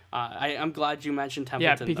time. I'm glad you mentioned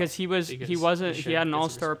Templeton. Yeah, because he had an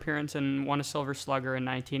All-Star appearance and won a Silver Slugger in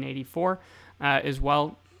 1984, as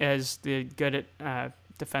well as the good at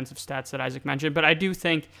defensive stats that Isaac mentioned. But I do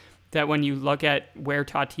think that when you look at where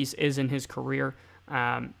Tatis is in his career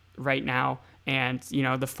right now, and the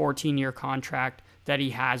 14-year contract that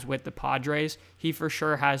he has with the Padres, he for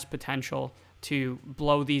sure has potential to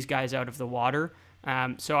blow these guys out of the water.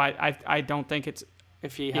 So I don't think it's,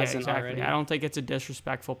 if he hasn't already, I don't think it's a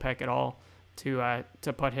disrespectful pick at all to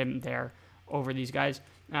put him there over these guys.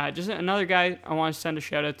 Just another guy I want to send a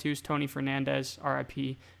shout out to is Tony Fernandez,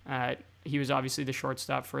 RIP. He was obviously the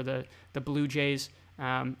shortstop for the Blue Jays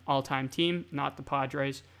all-time team, not the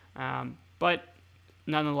Padres. But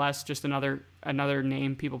nonetheless, just another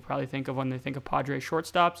name people probably think of when they think of Padres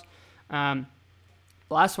shortstops. The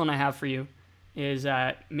last one I have for you is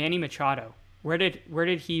Manny Machado. Where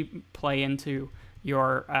did he play into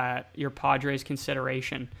your Padres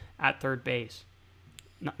consideration at third base?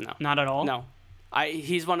 No, not at all. No,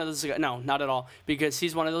 he's one of those. No, not at all. Because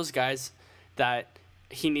he's one of those guys that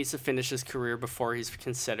he needs to finish his career before he's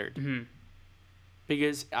considered. Mm-hmm.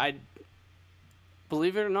 Because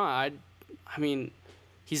believe it or not, I mean,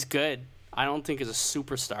 he's good. I don't think he's a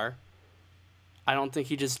superstar. I don't think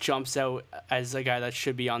he just jumps out as a guy that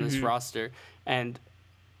should be on this roster. And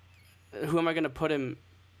who am I going to put him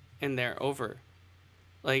in there over?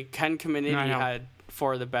 Like, Ken Caminiti had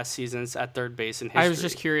 4 of the best seasons at third base in history. I was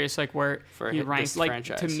just curious, like, where he ranks. Like,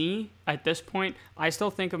 franchise. To me, at this point, I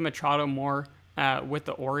still think of Machado more with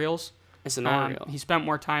the Orioles. It's an Oriole. He spent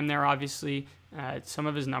more time there, obviously. Some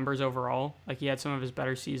of his numbers overall, like, he had some of his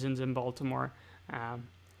better seasons in Baltimore.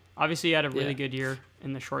 Obviously, he had a really good year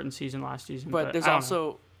in the shortened season last season. But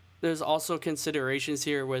there's also considerations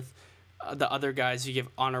here with the other guys you give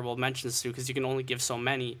honorable mentions to, because you can only give so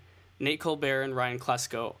many. Nate Colbert and Ryan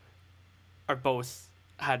Klesko are both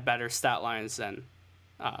had better stat lines than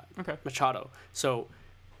Machado. So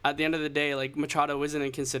at the end of the day, like, Machado isn't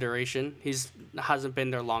in consideration. Hasn't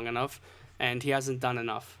been there long enough, and he hasn't done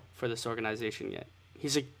enough for this organization yet.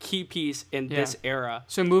 He's a key piece in this era.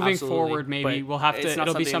 So moving forward, maybe we'll have to.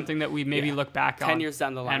 It'll be something that we maybe look back 10 years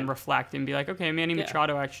down the line and reflect and be like, okay, Manny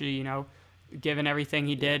Machado actually, given everything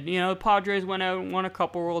he did, the Padres went out and won a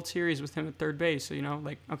couple World Series with him at third base. So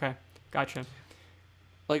okay, gotcha.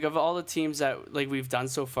 Like, of all the teams that we've done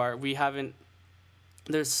so far, we haven't.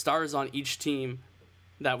 There's stars on each team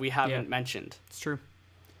that we haven't mentioned. It's true.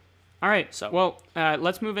 All right. So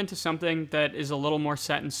let's move into something that is a little more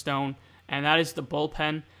set in stone. And that is the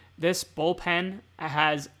bullpen. This bullpen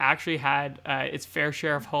has actually had its fair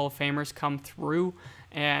share of Hall of Famers come through,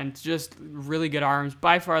 and just really good arms.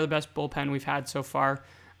 By far the best bullpen we've had so far.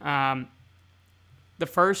 The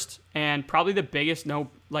first and probably the biggest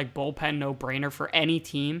bullpen no-brainer for any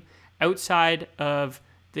team outside of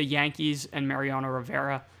the Yankees and Mariano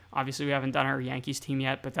Rivera Obviously, we haven't done our Yankees team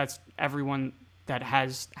yet, but that's everyone that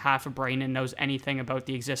has half a brain and knows anything about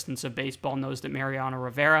the existence of baseball knows that Mariano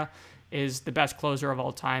Rivera is the best closer of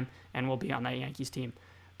all time and will be on that Yankees team.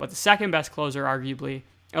 But the second best closer, arguably,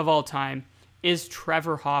 of all time is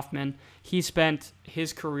Trevor Hoffman. He spent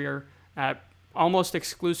his career almost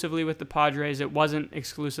exclusively with the Padres. It wasn't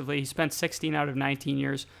exclusively. He spent 16 out of 19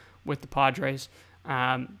 years with the Padres.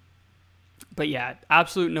 But yeah,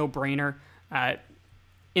 absolute no-brainer.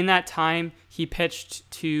 In that time, he pitched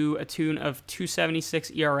to a tune of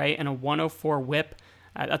 2.76 ERA and a 1.04 WHIP.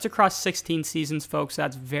 That's across 16 seasons, folks.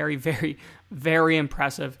 That's very, very, very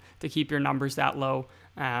impressive to keep your numbers that low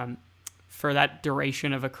for that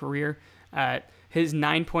duration of a career. His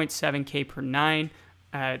 9.7 K per nine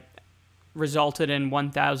resulted in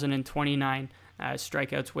 1,029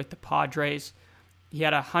 strikeouts with the Padres. He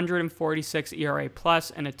had a 146 ERA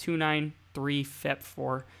plus and a 2.93 FIP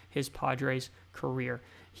for his Padres career.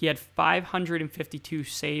 He had 552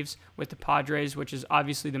 saves with the Padres, which is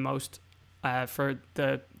obviously the most for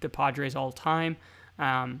the Padres all time.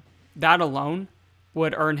 That alone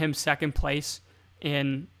would earn him second place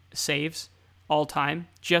in saves all time,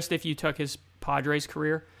 just if you took his Padres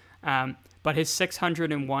career. But his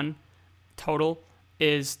 601 total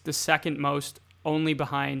is the second most, only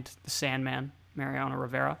behind the Sandman, Mariano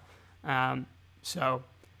Rivera. So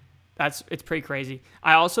it's pretty crazy.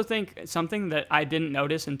 I also think something that I didn't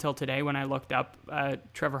notice until today when I looked up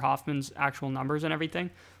Trevor Hoffman's actual numbers and everything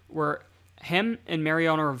were him and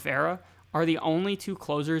Mariano Rivera are the only two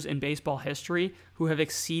closers in baseball history who have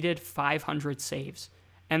exceeded 500 saves,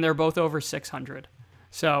 and they're both over 600.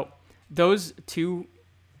 So those two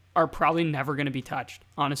are probably never going to be touched,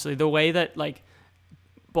 honestly. The way that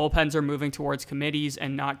bullpens are moving towards committees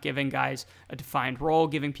and not giving guys a defined role,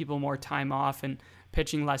 giving people more time off and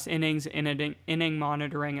pitching less innings, inning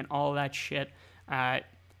monitoring, and all of that shit.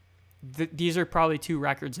 These are probably two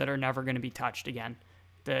records that are never going to be touched again.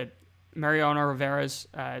 The Mariano Rivera's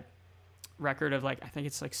record of I think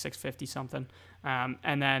it's 650 something,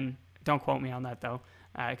 and then don't quote me on that though,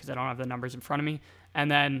 because I don't have the numbers in front of me.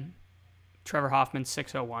 And then Trevor Hoffman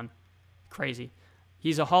 601, crazy.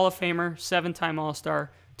 He's a Hall of Famer, 7-time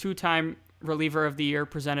All-Star, 2-time Reliever of the Year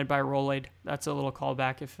presented by Rolade. That's a little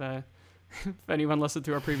callback if anyone listened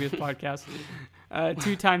to our previous podcast.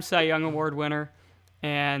 2-time Cy Young Award winner.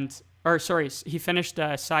 He finished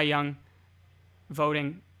Cy Young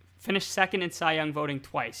voting, finished second in Cy Young voting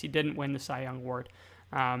twice. He didn't win the Cy Young Award.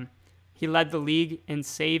 He led the league in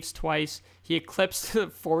saves twice. He eclipsed the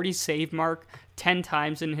 40 save mark 10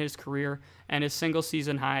 times in his career, and his single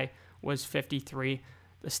season high was 53.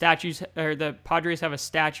 The Padres have a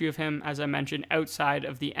statue of him, as I mentioned, outside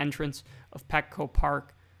of the entrance of Petco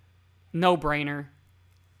Park. No brainer.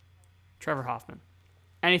 Trevor Hoffman.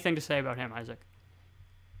 Anything to say about him, Isaac?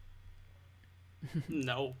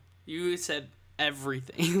 No. You said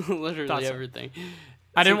everything. Literally everything.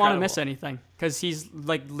 I didn't want to miss anything because he's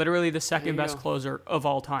literally the second best closer of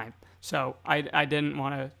all time. So I didn't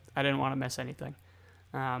want to miss anything.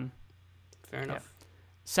 Fair enough. Yeah.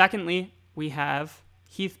 Secondly, we have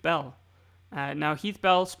Heath Bell. Now Heath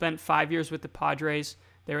Bell spent 5 years with the Padres.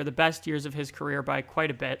 They were the best years of his career by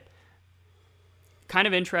quite a bit. Kind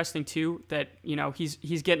of interesting too that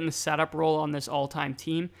he's getting the setup role on this all-time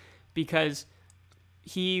team because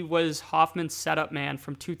he was Hoffman's setup man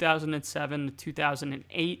from 2007 to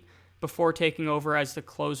 2008 before taking over as the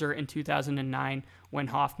closer in 2009 when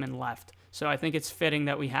Hoffman left. So I think it's fitting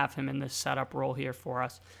that we have him in this setup role here for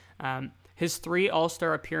us. His 3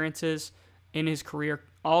 All-Star appearances in his career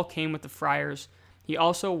all came with the Friars. He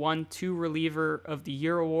also won 2 Reliever of the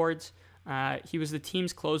Year awards. He was the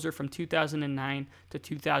team's closer from 2009 to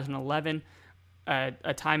 2011,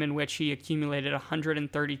 a time in which he accumulated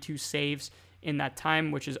 132 saves in that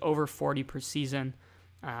time, which is over 40 per season.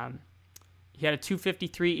 He had a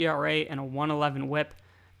 2.53 ERA and a 1.11 WHIP,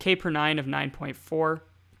 K per 9 of 9.4,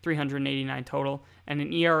 389 total, and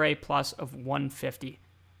an ERA plus of 1.50.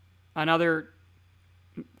 Another,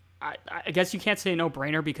 I guess you can't say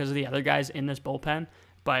no-brainer because of the other guys in this bullpen,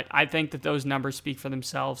 but I think that those numbers speak for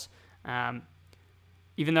themselves.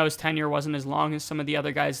 Even though his tenure wasn't as long as some of the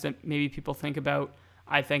other guys that maybe people think about,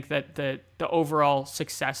 I think that the overall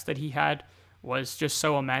success that he had was just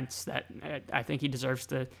so immense that I think he deserves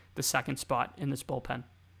the second spot in this bullpen.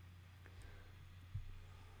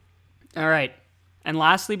 All right. And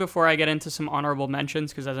lastly, before I get into some honorable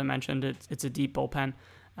mentions, because as I mentioned, it's a deep bullpen,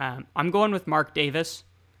 I'm going with Mark Davis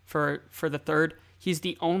for the third. He's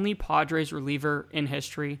the only Padres reliever in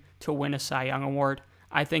history to win a Cy Young Award.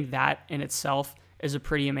 I think that in itself is a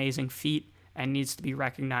pretty amazing feat and needs to be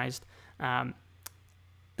recognized.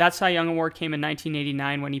 That Cy Young Award came in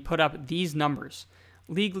 1989 when he put up these numbers.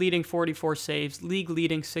 League-leading 44 saves,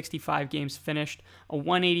 league-leading 65 games finished, a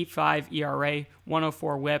 185 ERA,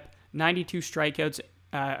 104 WHIP, 92 strikeouts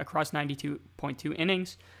across 92.2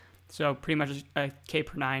 innings. So pretty much a K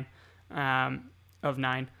per 9 of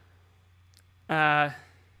 9.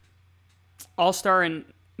 All-Star in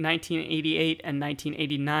 1988 and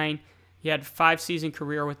 1989. He had a 5-season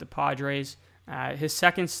career with the Padres. His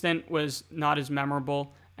second stint was not as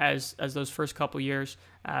memorable as those first couple years,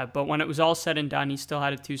 but when it was all said and done, he still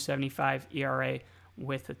had a 2.75 ERA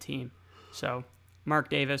with the team. So Mark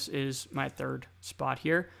Davis is my third spot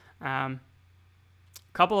here.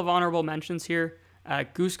 Couple of honorable mentions here.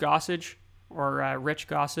 Goose Gossage, or Rich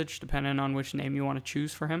Gossage, depending on which name you want to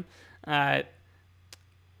choose for him.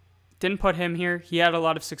 Didn't put him here. He had a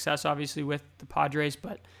lot of success, obviously, with the Padres,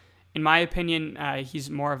 but in my opinion, he's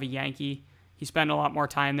more of a Yankee. He spent a lot more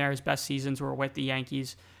time there. His best seasons were with the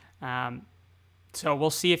Yankees. So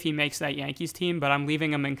we'll see if he makes that Yankees team, but I'm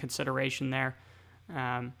leaving him in consideration there.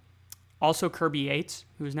 Also, Kirby Yates,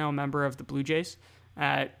 who is now a member of the Blue Jays.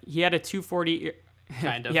 He had a 2.40...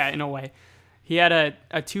 Kind of. Yeah, in a way. He had a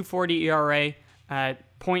 2.40 ERA,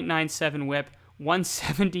 0.97 WHIP,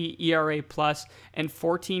 170 ERA plus, and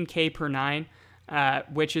 14 K per 9,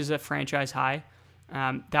 which is a franchise high.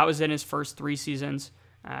 That was in his first 3 seasons.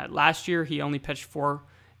 Last year, he only pitched 4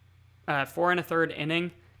 1/3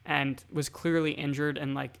 inning and was clearly injured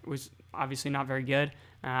and was obviously not very good.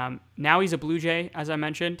 Now he's a Blue Jay, as I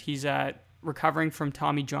mentioned. He's recovering from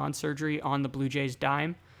Tommy John surgery on the Blue Jays'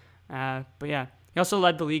 dime. But yeah, he also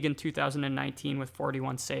led the league in 2019 with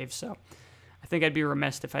 41 saves. So I think I'd be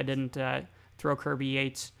remiss if I didn't throw Kirby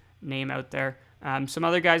Yates' name out there. Some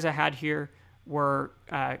other guys I had here were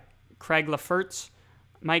Craig Lefferts,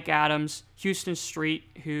 Mike Adams, Houston Street,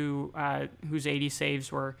 whose 80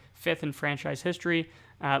 saves were 5th in franchise history,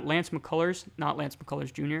 Lance McCullers, not Lance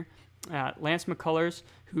McCullers Jr., Lance McCullers,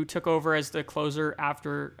 who took over as the closer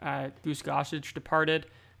after Goose Gossage departed.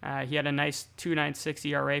 He had a nice 2.96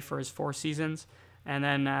 ERA for his 4 seasons. And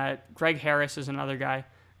then Greg Harris is another guy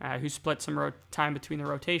who split some time between the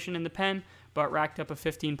rotation and the pen, but racked up a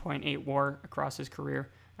 15.8 WAR across his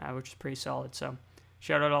career, which is pretty solid. So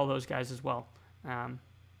shout out to all those guys as well.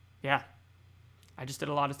 Yeah, I just did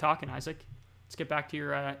a lot of talking, Isaac. Let's get back to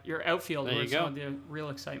your outfield, where some of the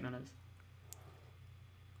real excitement is.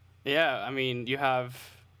 Yeah, I mean, you have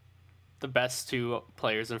the best 2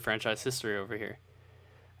 players in franchise history over here.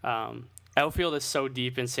 Outfield is so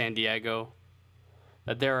deep in San Diego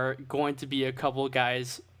that there are going to be a couple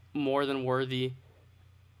guys more than worthy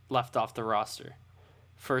left off the roster.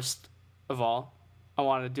 First of all, I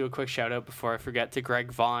want to do a quick shout out before I forget to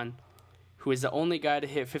Greg Vaughn, who is the only guy to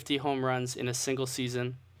hit 50 home runs in a single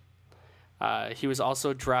season. He was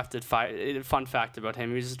also drafted fun fact about him,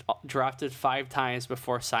 he was drafted 5 times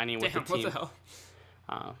before signing with the team. What the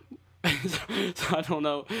hell? So I don't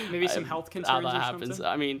know. Maybe some health concerns how that or happens. something?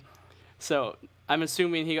 I mean, so I'm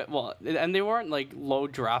assuming he got, and they weren't like low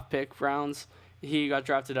draft pick rounds. He got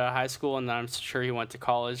drafted out of high school, and then I'm sure he went to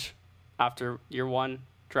college after year 1,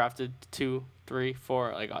 drafted 2, 3,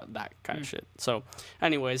 4, like that kind of shit. So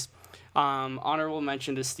anyways, honorable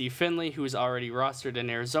mention to Steve Finley, who's already rostered in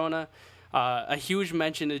Arizona. A huge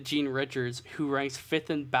mention to Gene Richards, who ranks 5th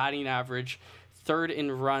in batting average, 3rd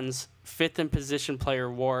in runs, 5th in position player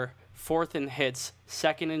WAR, 4th in hits,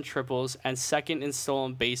 2nd in triples, and 2nd in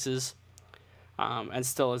stolen bases, and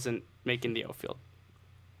still isn't making the outfield.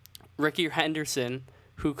 Ricky Henderson,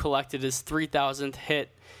 who collected his 3,000th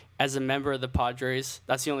hit as a member of the Padres.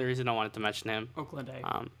 That's the only reason I wanted to mention him. Oakland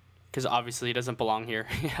A. Because obviously he doesn't belong here.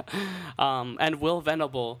 And Will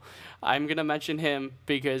Venable, I'm going to mention him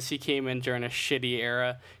because he came in during a shitty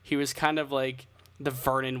era. He was kind of like the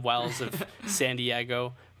Vernon Wells of San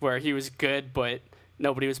Diego, where he was good, but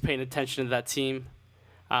nobody was paying attention to that team.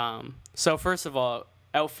 So first of all,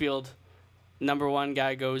 outfield, number 1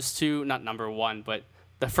 guy goes to, not number 1, but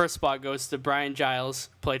the first spot goes to Brian Giles,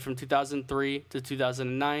 played from 2003 to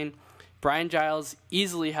 2009. Brian Giles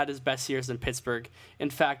easily had his best years in Pittsburgh.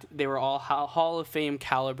 In fact, they were all Hall of Fame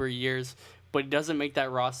caliber years, but he doesn't make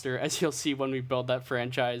that roster, as you'll see when we build that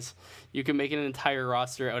franchise. You can make an entire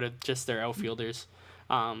roster out of just their outfielders.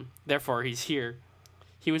 Therefore, he's here.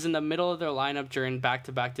 He was in the middle of their lineup during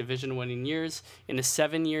back-to-back division-winning years. In his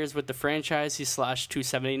 7 years with the franchise, he slashed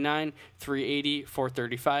 279, 380,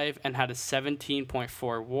 435, and had a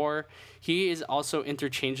 17.4 WAR. He is also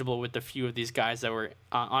interchangeable with a few of these guys that were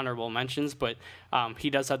honorable mentions, but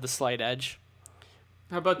he does have the slight edge.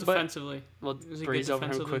 How about defensively? We'll breeze over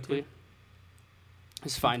him quickly.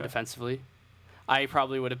 He's fine defensively. I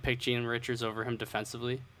probably would have picked Gene Richards over him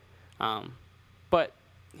defensively. But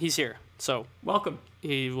he's here, so Welcome.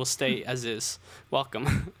 he will stay as is.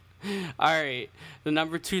 Welcome. All right, the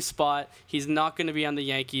number 2 spot. He's not going to be on the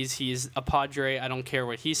Yankees. He's a Padre. I don't care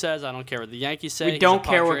what he says. I don't care what the Yankees say. We don't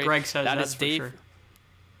care what Greg says. That's for sure.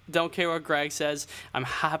 Don't care what Greg says. I'm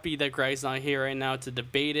happy that Greg's not here right now to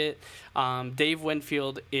debate it. Dave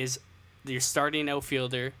Winfield is your starting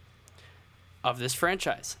outfielder of this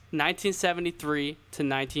franchise. 1973 to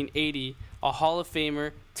 1980, a Hall of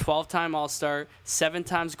Famer, 12-time All-Star, 7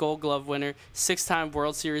 times Gold Glove winner, 6-time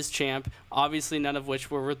World Series champ, obviously none of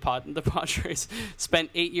which were with the Padres. Spent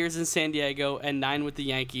 8 years in San Diego and 9 with the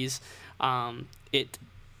Yankees. It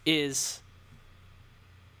is,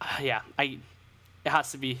 it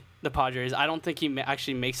has to be the Padres. I don't think he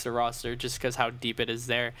actually makes the roster just because how deep it is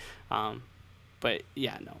there. But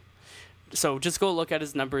yeah, no. So just go look at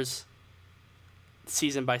his numbers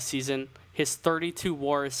season by season. His 32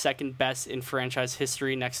 WAR is second best in franchise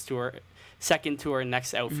history, second to our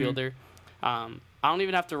next outfielder. I don't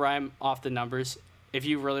even have to rhyme off the numbers. If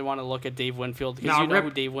you really want to look at Dave Winfield, because you know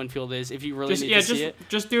who Dave Winfield is. If you really need to see it,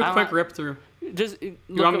 just do a quick rip through. Just do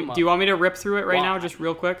you want me to rip through it right now, just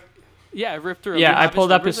real quick? Yeah, rip through it. Yeah, I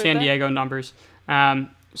pulled up his San Diego numbers.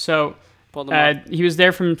 So he was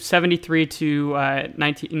there from 73 to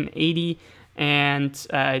 1980,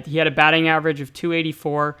 and he had a batting average of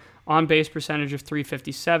 284, on base percentage of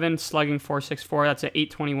 357, slugging 464. That's an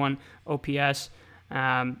 821 OPS.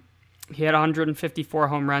 He had 154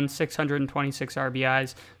 home runs, 626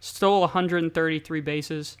 RBIs, stole 133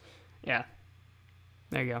 bases. Yeah,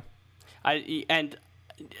 there you go. And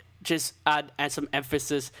just add some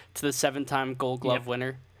emphasis to the 7-time Gold Glove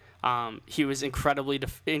winner. He was incredible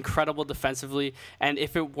defensively, and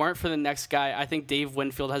if it weren't for the next guy, I think Dave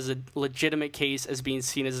Winfield has a legitimate case as being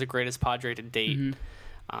seen as the greatest Padre to date.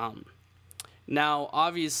 Now,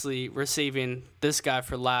 obviously, we're saving this guy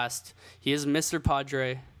for last. He is Mr.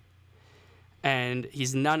 Padre, and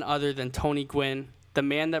he's none other than Tony Gwynn, the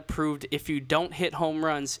man that proved if you don't hit home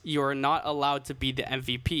runs, you are not allowed to be the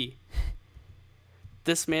MVP.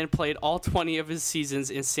 This man played all 20 of his seasons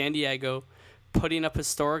in San Diego, putting up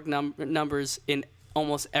historic numbers in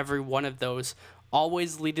almost every one of those,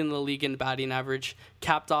 always leading the league in batting average,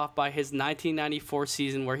 capped off by his 1994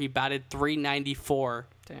 season where he batted .394.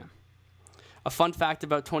 Damn. A fun fact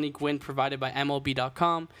about Tony Gwynn provided by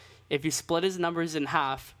MLB.com, if you split his numbers in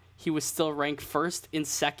half, he was still ranked first and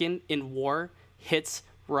second in WAR, hits,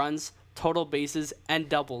 runs, total bases, and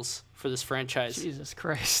doubles for this franchise. Jesus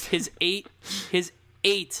Christ. His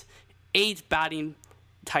eight batting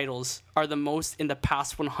titles are the most in the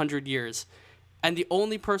past 100 years. And the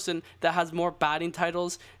only person that has more batting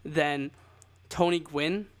titles than Tony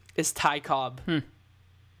Gwynn is Ty Cobb.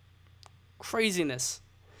 Craziness.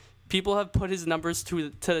 People have put his numbers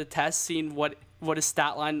to the test, seeing what his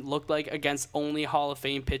stat line looked like against only Hall of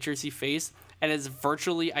Fame pitchers he faced, and it's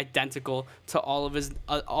virtually identical to all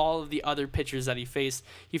of the other pitchers that he faced.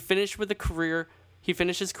 He finished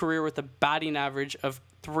his career with a batting average of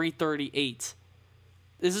 .338.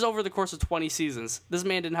 This is over the course of 20 seasons. This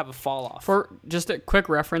man didn't have a fall off. For just a quick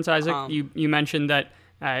reference, Isaac, you mentioned that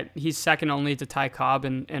he's second only to Ty Cobb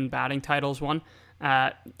in batting titles won.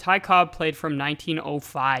 Ty Cobb played from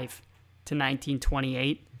 1905 to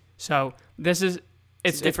 1928. So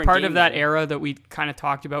it's part of that era that we kind of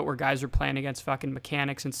talked about where guys were playing against fucking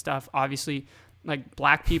mechanics and stuff. Obviously, like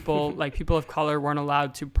black people, like people of color weren't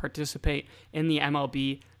allowed to participate in the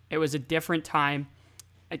MLB. It was a different time.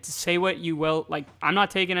 To say what you will, like I'm not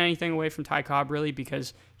taking anything away from Ty Cobb really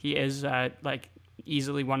because he is like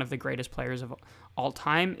easily one of the greatest players of all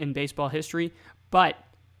time in baseball history. But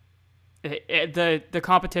the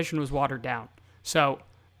competition was watered down. So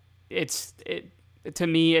to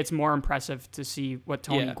me, it's more impressive to see what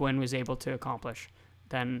Tony Gwynn was able to accomplish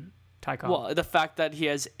than Ty Cobb. Well, the fact that he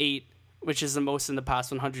has 8, which is the most in the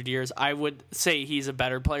past 100 years, I would say he's a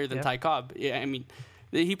better player than Ty Cobb. Yeah, I mean,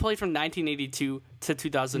 he played from 1982 to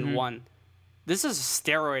 2001. This is a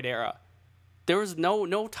steroid era. There was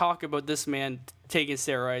no talk about this man taking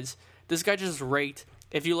steroids. This guy just raked.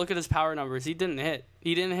 If you look at his power numbers, he didn't hit.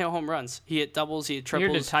 He didn't hit home runs. He hit doubles. He hit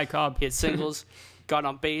triples. Here did Ty Cobb. He hit singles. Got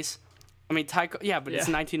on base. I mean, but it's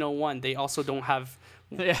 1901. They also don't have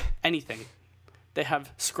anything. They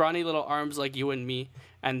have scrawny little arms like you and me,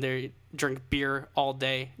 and they drink beer all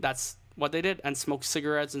day. That's what they did, and smoke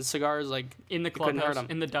cigarettes and cigars like in the clubhouse,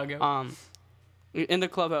 in the dugout. In the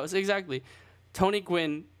clubhouse, exactly. Tony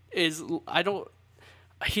Gwynn he's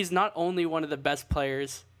not only one of the best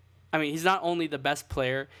players. I mean, he's not only the best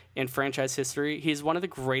player in franchise history, he's one of the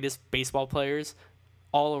greatest baseball players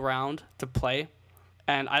all around to play.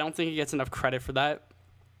 And I don't think he gets enough credit for that.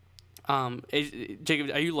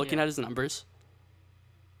 Jacob, are you looking at his numbers?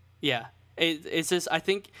 Yeah. It's just, I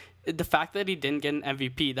think the fact that he didn't get an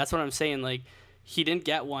MVP, that's what I'm saying. Like, he didn't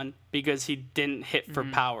get one because he didn't hit for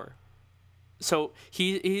power. So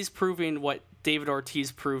he's proving what David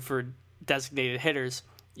Ortiz proved for designated hitters.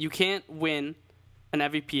 You can't win an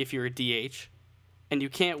MVP if you're a DH, and you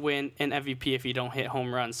can't win an MVP if you don't hit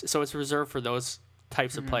home runs. So it's reserved for those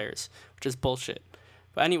types of players, which is bullshit.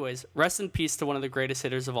 But anyways, rest in peace to one of the greatest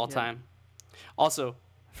hitters of all time. Also,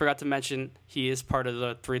 forgot to mention he is part of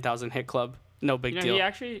the 3,000 hit club. No big deal. He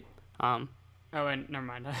actually. Oh, and never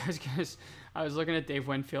mind. I was looking at Dave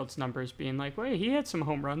Winfield's numbers, being like, "Wait, he hit some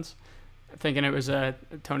home runs," thinking it was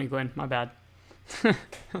Tony Gwynn. My bad.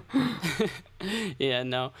 Yeah,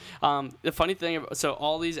 no. The funny thing, so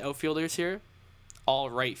all these outfielders here, all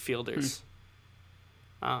right fielders.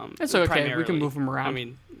 It's okay. We can move them around. I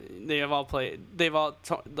mean, they have all played. They've all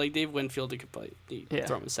like Dave Winfield. He could play.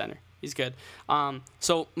 Throw him in center. He's good.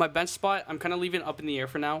 So my bench spot, I'm kind of leaving up in the air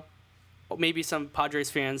for now. Maybe some Padres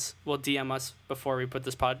fans will DM us before we put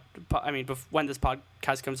this when this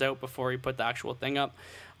podcast comes out, before we put the actual thing up,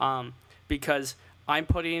 because I'm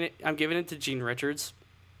giving it to Gene Richards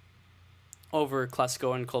over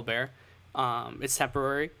Klesko and Colbert. It's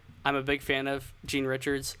temporary. I'm a big fan of Gene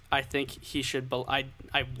Richards. I think he should. I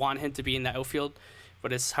want him to be in the outfield,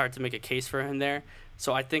 but it's hard to make a case for him there.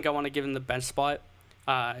 So I think I want to give him the bench spot.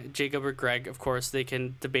 Jacob or Greg, of course, they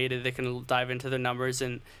can debate it. They can dive into their numbers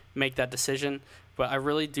and make that decision. But I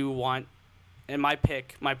really do want, in my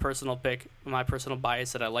personal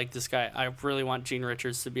bias that I like this guy, I really want Gene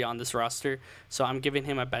Richards to be on this roster. So I'm giving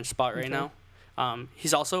him a bench spot right now.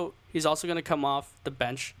 He's also going to come off the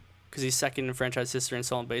bench because he's second in franchise history in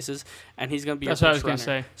stolen bases, and he's going to be a pinch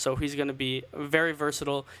runner. So he's going to be very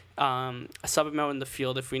versatile. Sub him out in the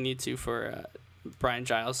field if we need to for Brian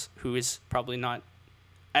Giles, who is probably not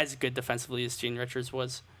as good defensively as Gene Richards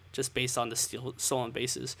was, just based on the stolen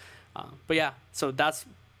bases. But yeah, so that's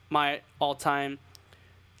my all-time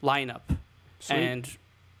lineup. Sweet. And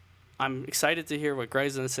I'm excited to hear what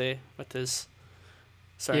Greg's going to say with his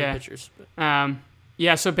starting pitchers.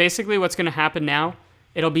 So basically what's going to happen now,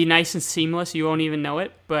 it'll be nice and seamless. You won't even know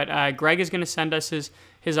it. But Greg is going to send us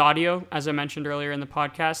his audio, as I mentioned earlier in the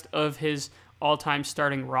podcast, of his all-time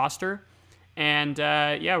starting roster. And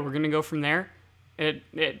we're going to go from there. It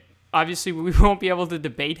obviously we won't be able to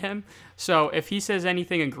debate him. So if he says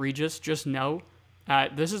anything egregious, just know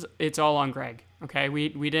it's all on Greg. Okay, we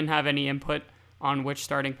didn't have any input on which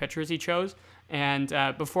starting pitchers he chose. And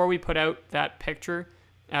before we put out that picture,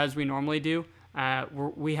 as we normally do,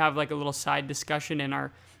 we have like a little side discussion in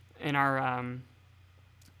our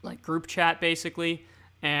like group chat basically.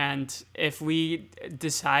 And if we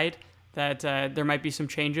decide that there might be some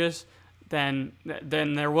changes, then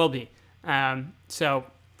there will be.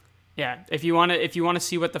 If you want to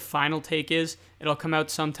see what the final take is, it'll come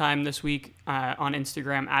out sometime this week on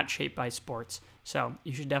Instagram at Shaped by Sports. So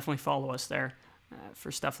you should definitely follow us there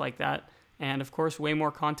for stuff like that. And of course, way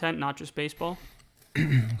more content, not just baseball.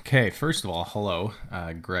 Okay, first of all, hello,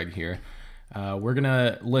 Greg here. We're going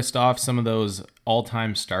to list off some of those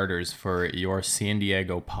all-time starters for your San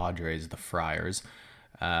Diego Padres, the Friars.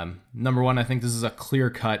 Number one, I think this is a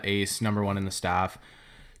clear-cut ace, number one in the staff.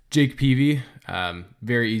 Jake Peavy,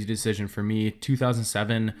 very easy decision for me.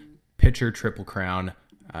 2007 pitcher triple crown,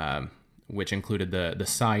 which included the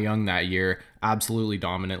Cy Young that year. Absolutely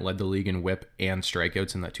dominant, led the league in WHIP and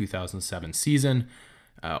strikeouts in that 2007 season.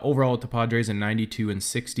 Overall with the Padres, a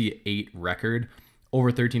 92-68 record, over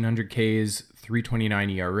 1,300 Ks,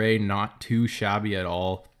 3.29 ERA, not too shabby at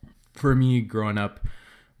all. For me, growing up,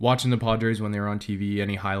 watching the Padres when they were on TV,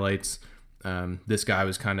 any highlights. This guy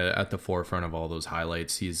was kind of at the forefront of all those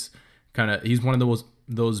highlights. He's one of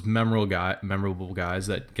those memorable guys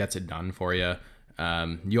that gets it done for you.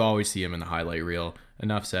 You always see him in the highlight reel.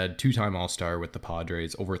 Enough said. 2-time All-Star with the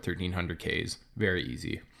Padres, over 1,300 Ks. Very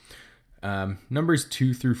easy. Numbers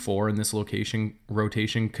 2 through 4 in this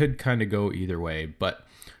rotation could kind of go either way, but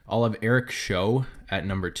I'll have Eric Show at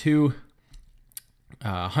number 2.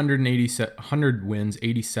 100 wins,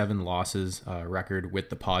 87 losses record with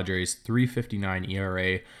the Padres, 3.59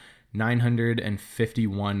 ERA,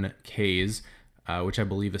 951 Ks, which I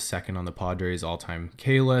believe is second on the Padres all-time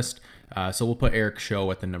K list. So we'll put Eric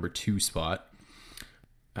Show at the number 2 spot.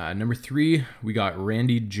 Number 3, we got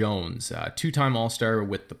Randy Jones, 2-time All-Star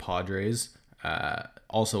with the Padres,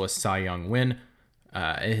 also a Cy Young win,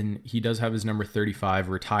 and he does have his number 35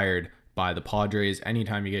 retired by the Padres.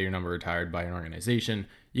 Anytime you get your number retired by an organization,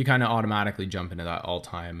 you kind of automatically jump into that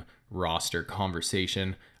all-time roster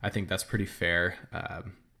conversation. I think that's pretty fair.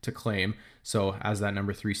 to claim. So as that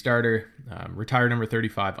number 3 starter, retired number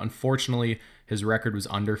 35. Unfortunately, his record was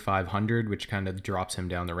under 500, which kind of drops him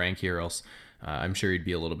down the rank here, else I'm sure he'd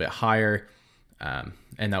be a little bit higher.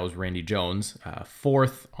 And that was Randy Jones,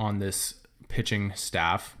 4th on this pitching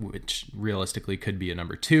staff, which realistically could be a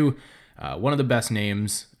number 2. One of the best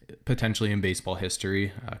names potentially in baseball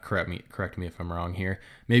history. Correct me if I'm wrong here.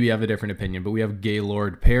 Maybe I have a different opinion, but we have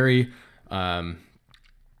Gaylord Perry.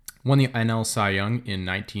 Won the NL Cy Young in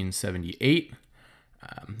 1978.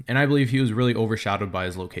 And I believe he was really overshadowed by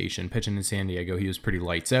his location. Pitching in San Diego, he was pretty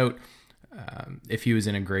lights out. If he was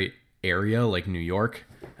in a great area like New York,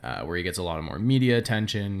 where he gets a lot of more media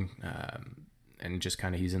attention, and just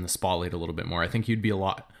kind of he's in the spotlight a little bit more, I think he'd be a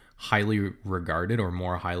lot highly regarded or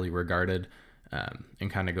more highly regarded,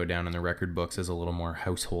 and kind of go down in the record books as a little more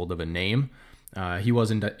household of a name. He was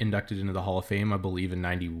inducted into the Hall of Fame, I believe, in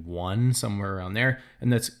 91, somewhere around there.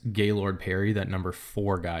 And that's Gaylord Perry, that number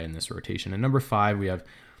 4 guy in this rotation. And number 5, we have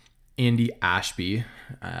Andy Ashby.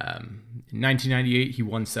 In 1998, he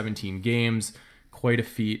won 17 games. Quite a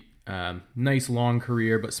feat. Nice long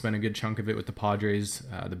career, but spent a good chunk of it with the Padres.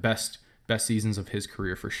 The best seasons of his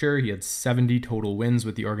career for sure. He had 70 total wins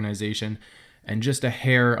with the organization and just a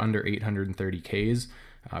hair under 830 Ks,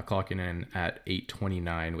 clocking in at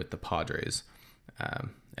 829 with the Padres.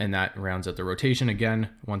 And that rounds out the rotation again.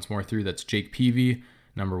 Once more through, that's Jake Peavy,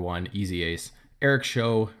 number 1, easy ace. Eric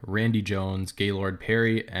Show, Randy Jones, Gaylord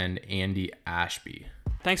Perry, and Andy Ashby.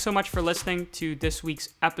 Thanks so much for listening to this week's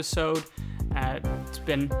episode. It's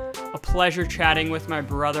been a pleasure chatting with my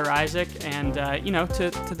brother Isaac and,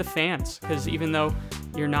 to the fans, because even though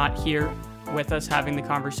you're not here with us having the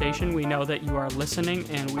conversation, we know that you are listening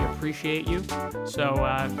and we appreciate you. So,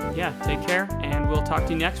 take care, and we'll talk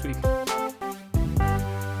to you next week.